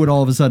 and you would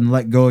all of a sudden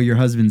let go of your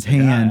husband's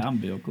hand. Yeah, I'm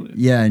Bill Clinton.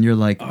 Yeah, and you're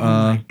like, Oh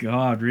my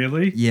God,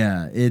 really?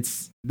 yeah,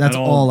 that's That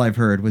old all I've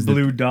heard was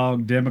Blue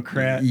dog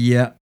Democrat.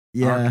 yeah,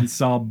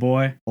 Arkansas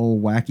boy.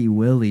 old wacky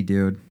Willie,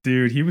 dude.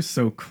 Dude, he was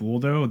so cool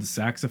though, with the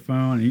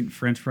saxophone, eating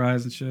French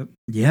fries and shit.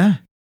 Yeah,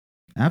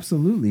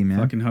 absolutely, man.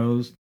 Fucking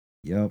hosed.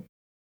 Yep.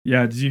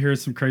 Yeah, did you hear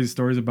some crazy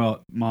stories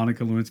about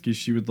Monica Lewinsky?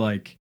 She would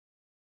like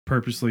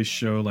purposely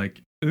show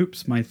like,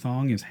 oops, my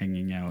thong is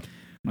hanging out.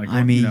 Like,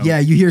 I mean, yeah,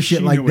 you hear shit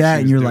she like knew what that,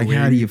 she and was you're like,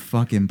 how do doing. you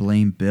fucking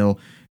blame Bill?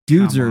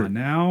 Dudes Come are on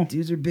now.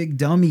 dudes are big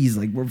dummies.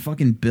 Like we're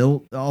fucking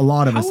built. A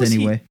lot of How us was he-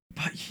 anyway.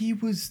 But he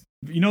was,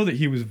 that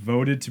he was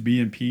voted to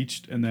be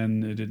impeached, and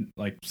then it didn't,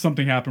 like,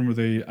 something happened with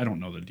I don't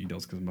know the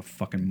details because I'm a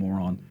fucking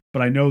moron,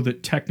 but I know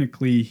that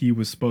technically he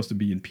was supposed to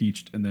be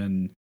impeached, and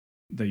then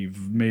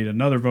they've made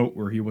another vote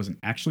where he wasn't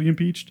actually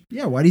impeached.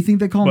 Yeah, why do you think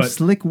they call him But-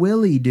 Slick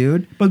Willie,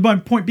 dude? But my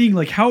point being,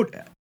 like, how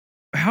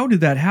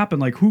did that happen?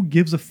 Like, who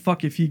gives a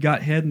fuck if he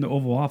got head in the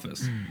Oval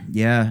Office?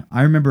 Yeah,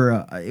 I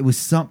remember it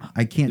was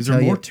I can't Is tell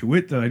there you. more to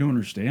it that I don't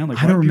understand? Like,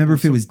 I why don't are remember people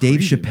if it so was Dave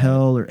crazy about it?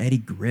 Chappelle or Eddie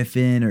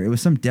Griffin or it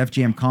was some Def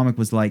Jam comic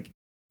was like,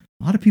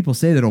 A lot of people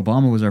say that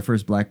Obama was our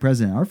first black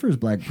president. Our first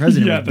black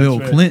president Yeah, was Bill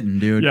that's right. Clinton,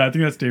 dude. Yeah, I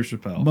think that's Dave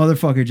Chappelle.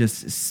 Motherfucker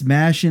just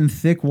smashing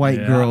thick white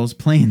Yeah. girls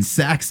playing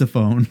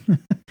saxophone.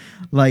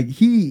 Like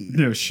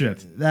No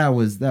shit. that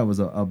was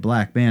a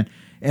black man.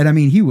 And I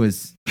mean, he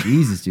was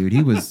Jesus, dude.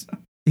 He was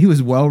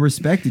well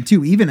respected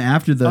too, even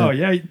after the Oh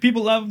yeah,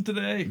 people love him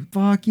today.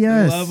 fuck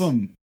yes. They love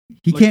him.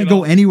 He Look can't it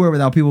go up. anywhere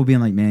without people being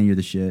like, "Man, you're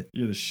the shit."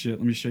 You're the shit.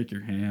 Let me shake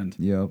your hand.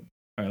 Yep. All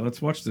right,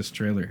 let's watch this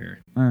trailer here.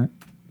 All right.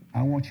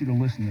 I want you to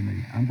listen to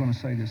me. I'm going to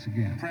say this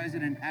again. The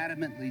president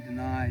adamantly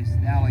denies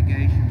the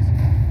allegations.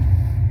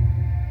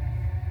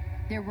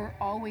 There were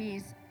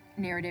always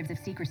narratives of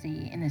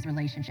secrecy in this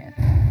relationship.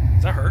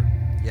 Is that her?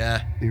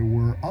 Yeah. There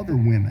were other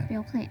women.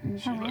 Bill Clinton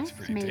She looks harassed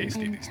pretty me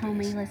tasty and these told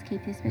me days. let's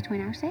keep this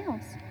between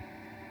ourselves.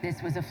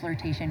 This was a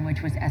flirtation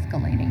which was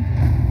escalating.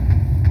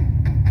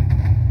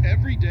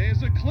 Every day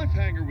is a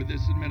cliffhanger with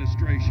this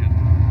administration.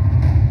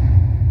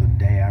 The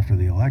day after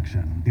the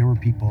election, there were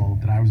people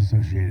that I was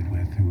associated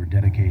with who were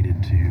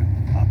dedicated to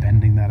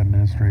upending that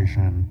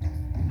administration.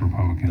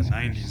 Republicans The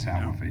 90s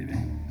now.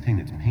 salivating. The thing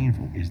that's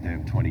painful is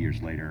that 20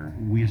 years later,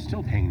 we are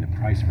still paying the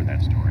price for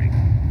that story.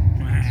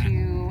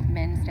 Two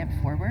men stepped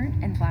forward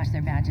and flashed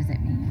their badges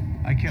at me.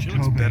 I kept She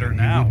looks hoping better he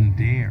now. wouldn't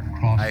dare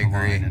cross I the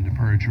agree. line into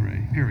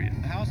perjury, period.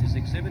 The House is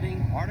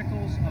exhibiting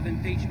articles of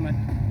impeachment.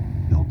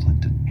 Bill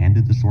Clinton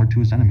handed the sword to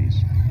his enemies.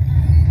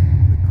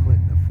 The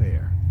Clinton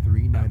Affair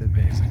 3-night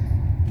event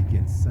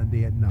begins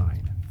Sunday at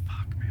 9.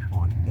 Fuck, man.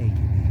 On A&E.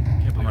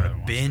 Can't believe I'm I gonna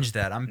watched binge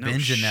that. I'm No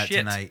binging that shit.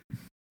 tonight.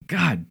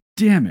 God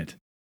damn it.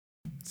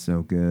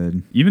 So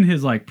good. Even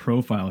his like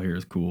profile here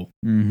is cool.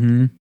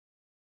 Mm-hmm.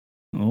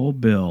 Oh,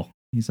 Bill.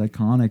 He's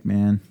iconic,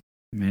 man.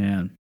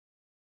 Man.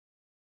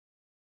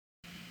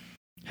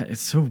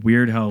 It's so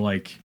weird how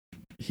like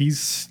he's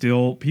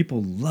still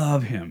people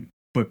love him,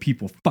 but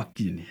people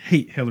fucking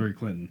hate Hillary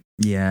Clinton.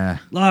 Yeah.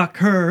 Lock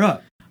her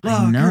up.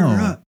 Lock I know.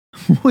 her up.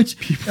 Which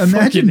People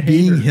imagine fucking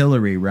hate being her.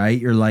 Hillary, right?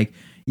 You're like,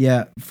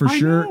 yeah, for I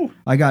sure. know.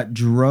 I got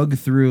drugged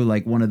through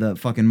like one of the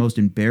fucking most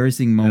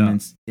embarrassing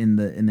moments in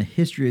the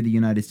history of the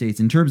United States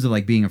in terms of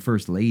like being a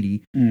first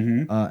lady.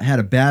 Mm-hmm. Had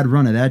a bad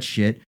run of that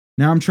shit.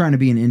 Now I'm trying to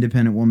be an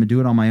independent woman, do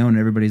it on my own, and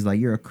everybody's like,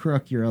 "You're a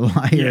crook, you're a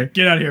liar." Yeah,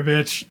 get out of here,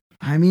 bitch.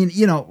 I mean,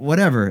 you know,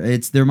 whatever.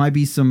 There might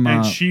be some.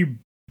 And she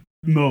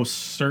most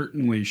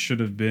certainly should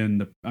have been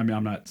the. I mean,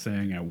 I'm not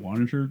saying I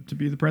wanted her to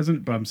be the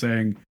president, but I'm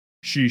saying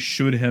she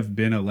should have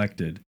been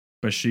elected.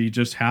 But she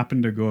just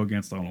happened to go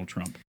against Donald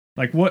Trump.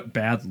 Like, what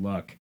bad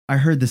luck. I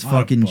heard this What a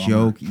fucking bummer.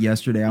 joke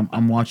yesterday.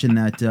 I'm watching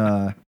that.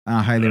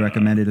 I highly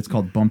recommend it. It's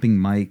called Bumping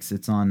Mics.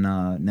 It's on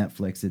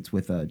Netflix. It's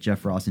with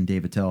Jeff Ross and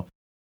Dave Attell.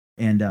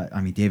 And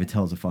I mean, Dave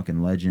Attell is a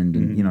fucking legend,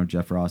 and you know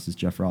Jeff Ross is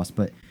Jeff Ross.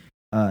 But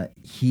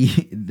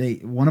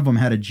one of them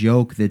had a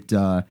joke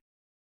that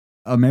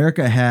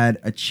America had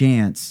a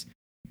chance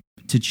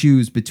to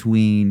choose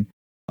between,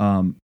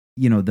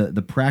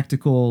 the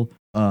practical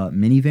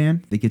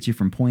minivan that gets you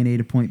from point A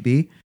to point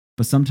B,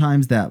 but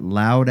sometimes that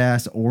loud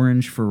ass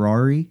orange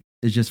Ferrari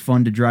is just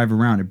fun to drive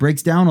around. It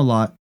breaks down a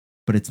lot,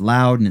 but it's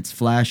loud and it's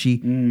flashy.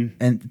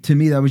 And to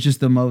me, that was just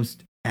the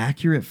most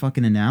accurate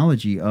fucking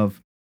analogy of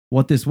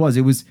what this was.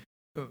 It was,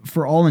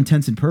 for all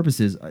intents and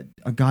purposes,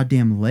 a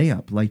goddamn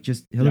layup. Like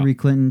just Hillary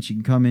Clinton, she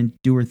can come in,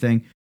 do her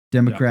thing.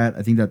 Democrat,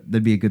 I think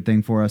that'd be a good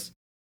thing for us.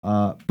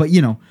 But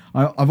you know,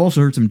 I've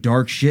also heard some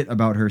dark shit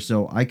about her,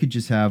 so I could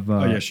just have.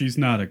 Oh yeah, she's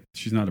not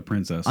a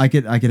princess. I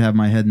could have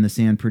my head in the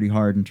sand pretty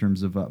hard in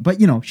terms of. But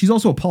you know, she's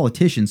also a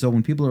politician. So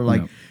when people are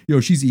like, "Yo,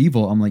 she's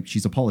evil," I'm like,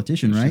 "She's a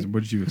politician, right?"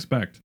 What did you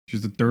expect?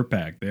 She's a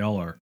dirtbag. They all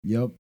are.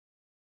 Yep.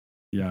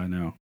 Yeah, I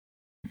know.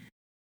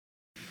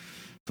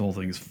 The whole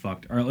thing is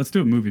fucked. All right, let's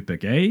do a movie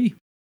pick. Eh?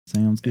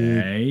 Sounds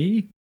good.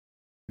 Eh?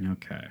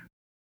 Okay.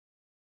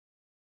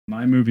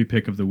 My movie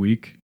pick of the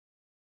week.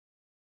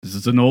 This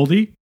is an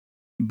oldie,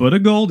 but a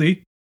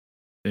goldie.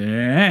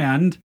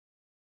 And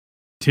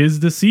 'tis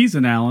the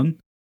season, Alan.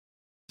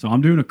 So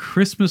I'm doing a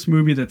Christmas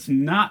movie that's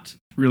not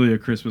really a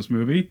Christmas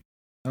movie.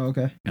 Oh,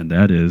 okay. And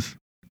that is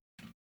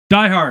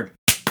Die Hard.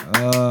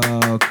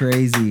 Oh,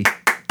 crazy.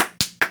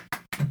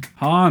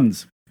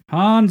 Hans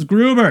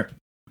Gruber.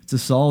 It's a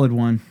solid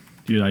one.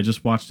 Dude, I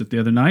just watched it the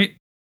other night,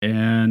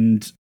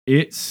 and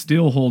it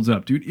still holds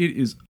up. Dude, it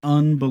is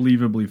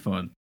unbelievably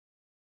fun.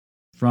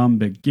 From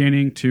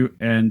beginning to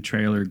end,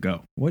 trailer,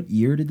 go. What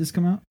year did this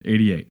come out?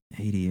 88.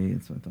 88,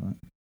 that's what I thought.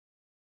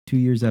 2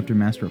 years after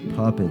Master of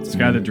Puppets. This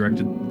guy that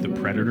directed The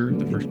Predator,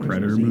 the first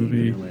Predator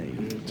movie.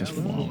 Just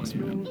flawless,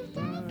 man.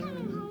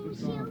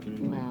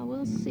 Well,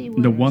 we'll see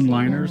The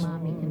one-liners,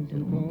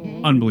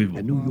 unbelievable.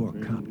 A New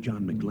York cop,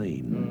 John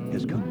McClane,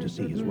 has come to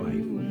see his wife.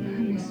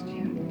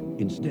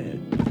 Instead,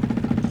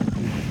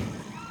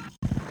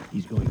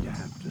 he's going to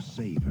have to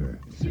save her.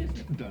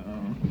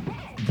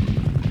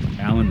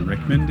 Alan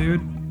Rickman,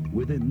 dude.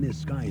 Within this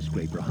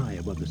skyscraper high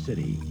above the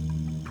city,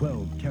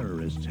 12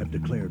 terrorists have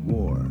declared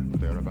war.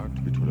 They're about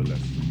to be taught a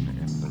lesson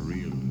in the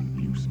real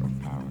use of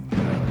power.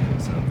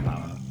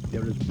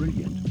 They're as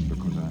brilliant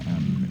because I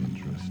am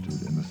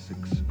interested in the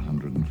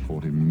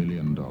 $640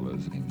 million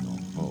in your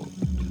vault.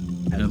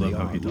 I love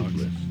how he talks.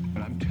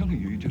 But I'm telling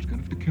you, you're just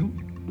going to have to kill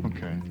me.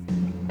 Okay.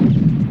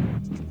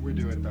 We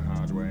do it the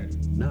hard way.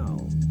 Now,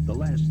 the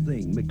last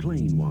thing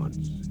McClane wants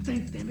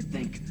Think, damn it,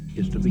 think.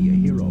 is to be a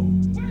hero.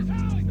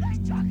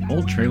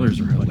 Old trailers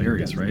are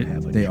hilarious, right?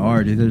 They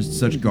are, dude. There's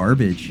such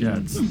garbage. Yeah,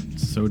 it's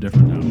so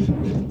different now.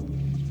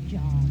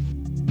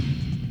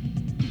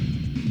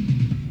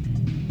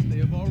 They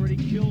have already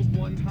killed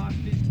one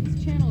hostage.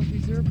 This channel is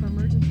reserved for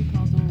emergency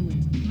calls only.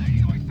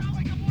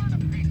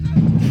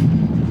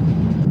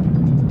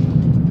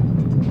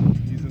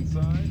 He's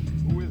inside.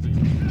 Who is he?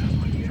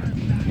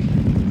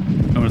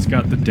 Oh, it's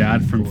got the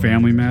dad from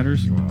Family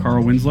Matters,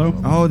 Carl Winslow.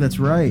 Oh, that's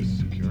right.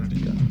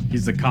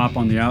 He's the cop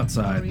on the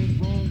outside,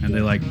 and they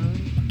like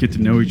get to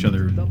know each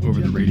other over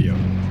the radio. Do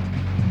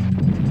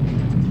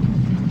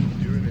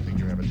you really think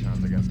you have a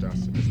chance against us,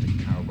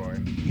 Mr. Cowboy?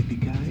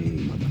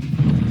 Yippee-ki-yay,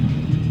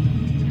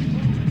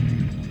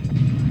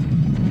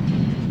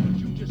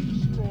 You just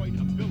destroyed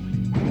a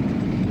building.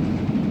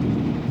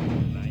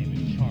 I am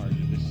in charge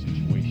of this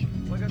situation.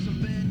 I got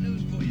some bad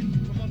news for you.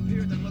 Come up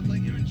here, then look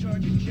like you're in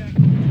charge of Jack.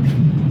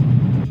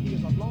 He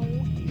is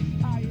alone. He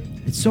is tired.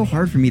 It's so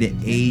hard for me to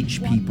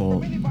age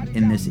people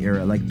in this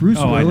era. Like Bruce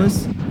Oh, I know.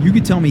 Willis, you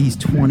could tell me he's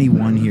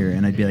 21 here,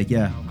 and I'd be like,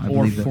 yeah, I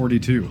Or believe that.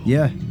 42.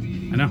 Yeah.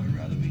 I know.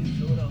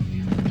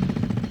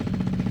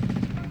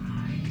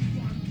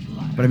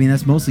 But I mean,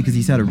 that's mostly because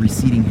he's had a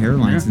receding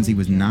hairline Yeah. since he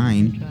was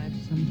 9.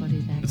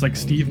 It's like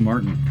Steve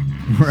Martin.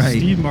 Right.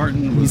 Steve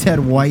Martin He's was had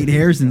white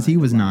hair since he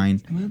was 9.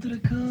 Come out to the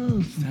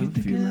coast, get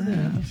together,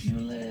 have a few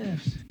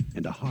laughs.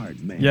 And a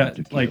hard man Yeah,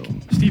 to kill. like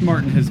Steve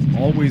Martin has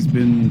always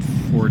been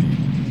 40.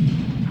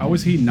 How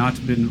has he not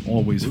been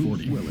always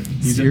 40?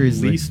 He's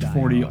Seriously. at least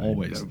 40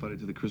 always. Got invited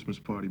to the Christmas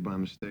party by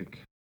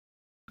mistake.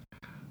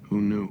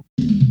 Who knew?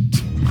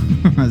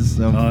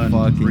 So fucking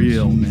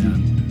Unreal, cheesy.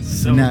 man.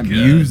 So And that good.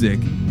 music.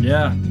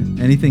 Yeah.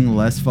 Anything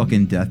less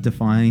fucking death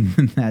defying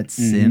than that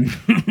Mm-hmm.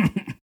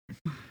 synth.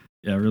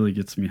 Yeah, it really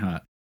gets me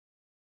hot.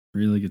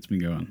 Really gets me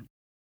going.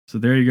 So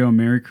there you go.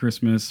 Merry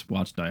Christmas.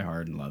 Watch Die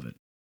Hard and love it.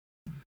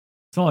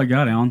 That's all I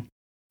got, Alan.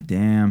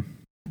 Damn.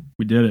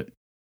 We did it.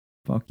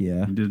 Fuck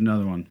yeah. We did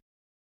another one.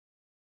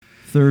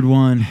 Third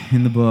one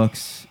in the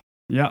books.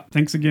 Yeah.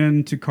 Thanks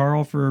again to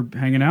Carl for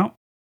hanging out.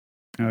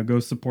 Go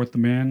support the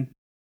man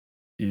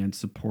and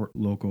support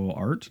local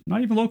art.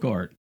 Not even local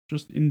art,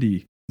 just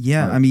indie.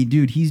 Yeah, art. I mean,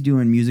 dude, he's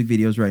doing music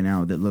videos right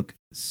now that look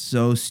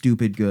so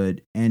stupid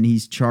good, and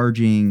he's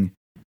charging.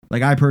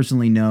 Like, I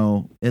personally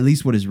know at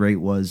least what his rate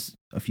was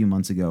a few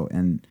months ago,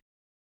 and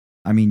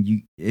I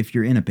mean, if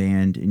you're in a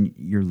band and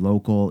you're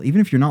local, even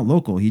if you're not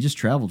local, he just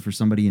traveled for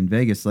somebody in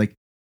Vegas. Like,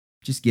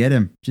 just get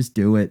him, just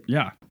do it.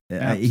 Yeah,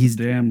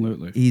 he's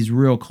absolutely. He's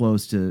real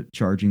close to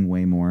charging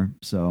way more.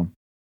 So,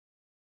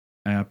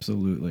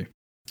 absolutely.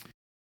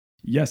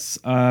 Yes,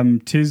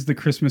 tis the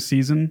Christmas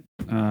season.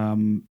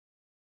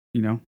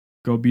 You know,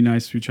 go be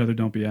nice to each other.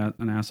 Don't be an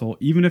asshole.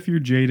 Even if you're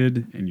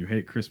jaded and you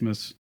hate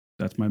Christmas,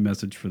 that's my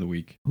message for the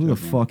week. Who the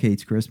fuck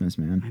hates Christmas,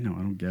 man? I know,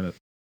 I don't get it.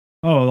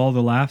 Oh, all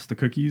the laughs, the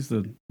cookies,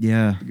 the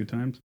good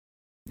times.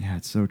 Yeah,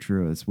 it's so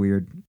true. It's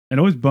weird. It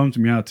always bums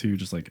me out too.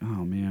 Just like,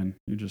 oh man,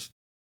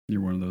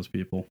 you're one of those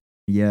people.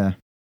 Yeah.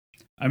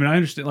 I mean, I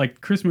understand.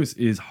 Like, Christmas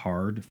is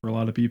hard for a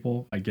lot of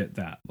people. I get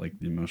that, like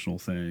the emotional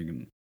thing,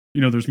 and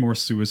you know, there's more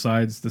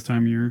suicides this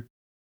time of year.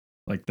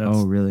 Like that's.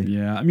 Oh, really?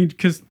 Yeah. I mean,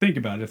 because think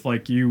about it.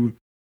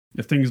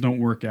 If things don't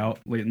work out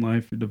late in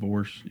life, you're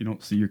divorced, you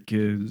don't see your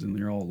kids, and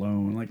you're all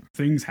alone. Like,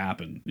 things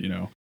happen, you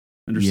know,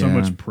 and there's so Yeah.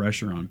 much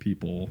pressure on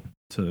people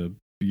to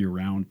be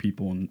around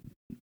people and,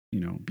 you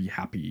know, be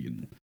happy.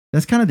 And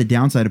That's kind of the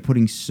downside of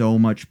putting so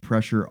much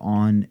pressure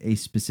on a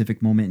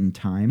specific moment in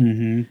time.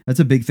 Mm-hmm.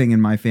 That's a big thing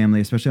in my family,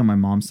 especially on my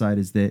mom's side,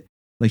 is that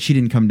like she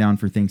didn't come down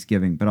for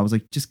Thanksgiving, but I was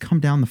like, just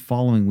come down the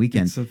following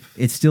weekend.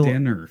 It's still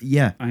dinner.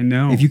 Yeah, I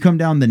know. If you come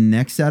down the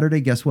next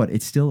Saturday, guess what?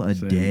 It's still a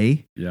Same.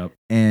 day. Yep.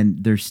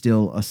 And there's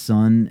still a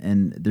sun,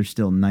 and there's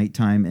still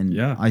nighttime, and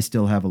Yeah. I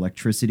still have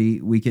electricity.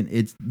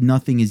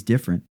 Nothing is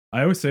different.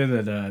 I always say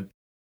that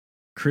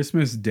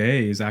Christmas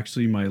Day is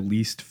actually my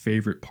least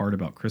favorite part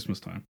about Christmas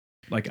time.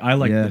 Like, I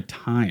like Yeah. the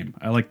time.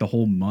 I like the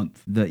whole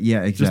month.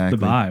 Yeah, exactly. Just the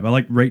vibe. I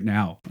like right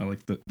now. I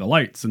like the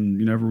lights, and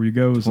you know, everywhere you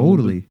go is a little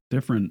bit Totally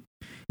different.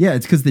 Yeah,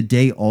 it's because the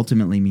day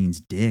ultimately means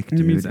dick,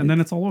 dude. And then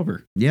it's all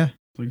over. Yeah.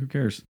 Like, who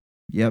cares?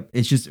 Yep.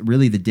 It's just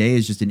really the day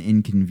is just an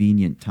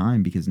inconvenient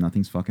time because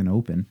nothing's fucking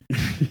open.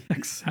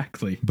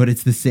 Exactly. But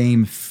it's the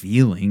same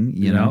feeling,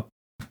 you know?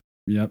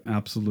 Yep,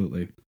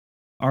 absolutely.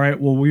 All right,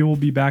 well, we will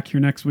be back here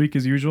next week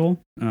as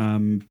usual.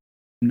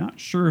 Not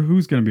sure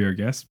who's going to be our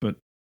guest, but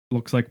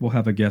looks like we'll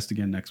have a guest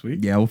again next week.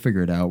 Yeah, we'll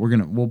figure it out.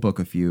 We'll book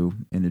a few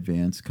in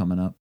advance coming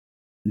up.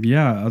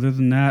 Yeah, other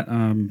than that,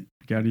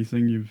 got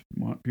anything you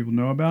want people to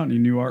know about? Any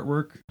new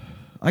artwork?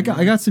 I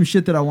got some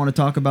shit that I want to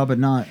talk about, but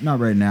not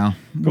right now.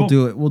 Cool.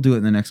 We'll do it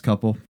in the next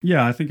couple.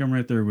 Yeah, I think I'm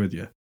right there with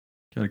you.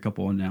 Got a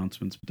couple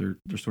announcements, but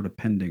they're sort of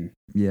pending.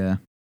 Yeah.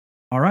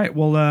 All right.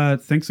 Well,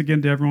 thanks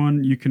again to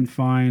everyone. You can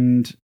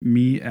find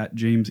me at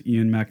James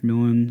Ian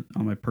Macmillan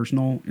on my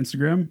personal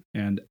Instagram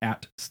and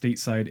at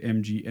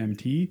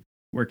StatesideMGMT.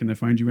 Where can they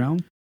find you,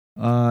 Alan?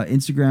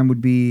 Instagram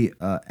would be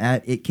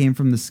at It Came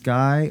From The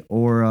Sky,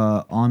 or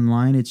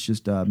online it's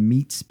just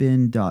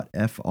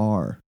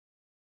meatspin.fr.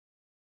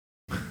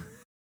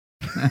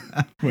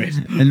 Wait.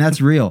 And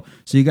that's real.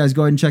 So you guys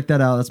go ahead and check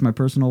that out. That's my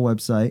personal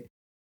website.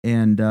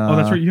 And oh,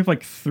 that's right. You have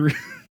like 3.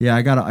 Yeah,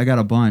 I got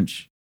a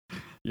bunch.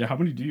 Yeah, how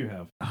many do you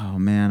have? Oh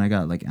man, I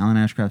got like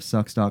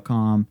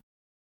AlanAshcraftSucks.com.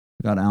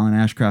 I got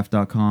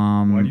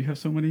AlanAshcraft.com. Why do you have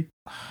so many?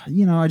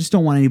 You know, I just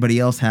don't want anybody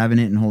else having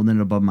it and holding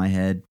it above my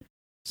head.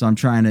 So I'm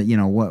trying to, you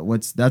know,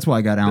 that's why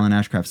I got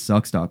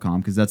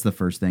AlanAshcraftSucks.com, because that's the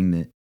first thing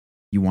that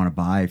you want to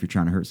buy if you're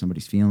trying to hurt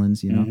somebody's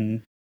feelings, you know. Mm-hmm.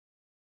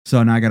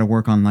 So now I got to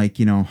work on, like,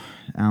 you know,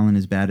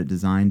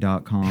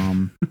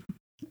 AlanIsBadAtDesign.com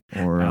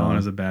or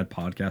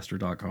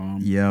AlanIsABadPodcaster.com.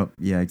 Yep.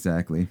 Yeah,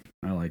 exactly.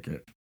 I like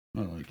it.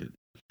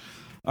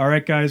 All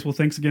right, guys. Well,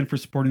 thanks again for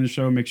supporting the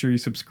show. Make sure you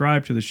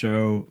subscribe to the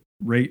show,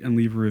 rate and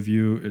leave a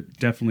review. It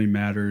definitely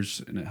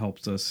matters, and it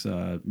helps us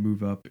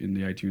move up in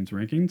the iTunes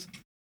rankings.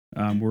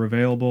 We're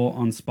available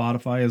on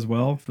Spotify as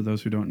well. For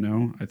those who don't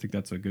know, I think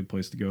that's a good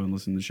place to go and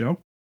listen to the show.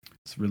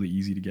 It's really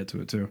easy to get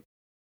to it too.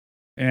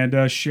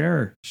 And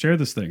share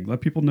this thing.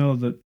 Let people know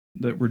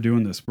that we're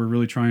doing this. We're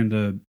really trying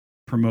to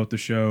promote the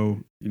show.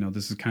 You know,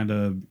 this is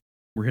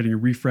we're hitting the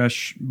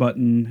refresh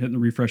button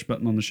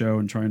on the show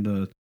and trying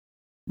to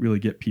really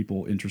get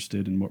people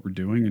interested in what we're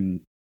doing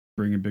and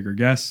bring in bigger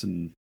guests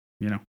and,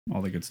 you know,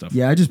 all the good stuff.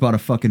 Yeah, I just bought a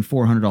fucking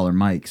 $400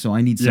 mic, so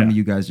I need some of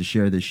you guys to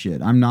share this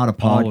shit. I'm not a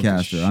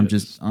podcaster.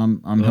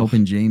 I'm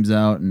helping James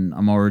out, and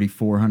I'm already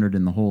 400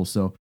 in the hole.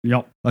 So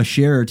a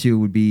share or two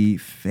would be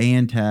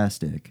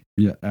fantastic.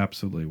 Yeah,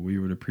 absolutely. We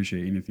would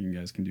appreciate anything you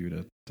guys can do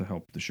to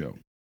help the show.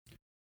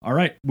 All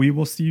right, we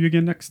will see you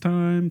again next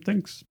time.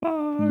 Thanks.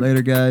 Bye.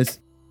 Later, guys.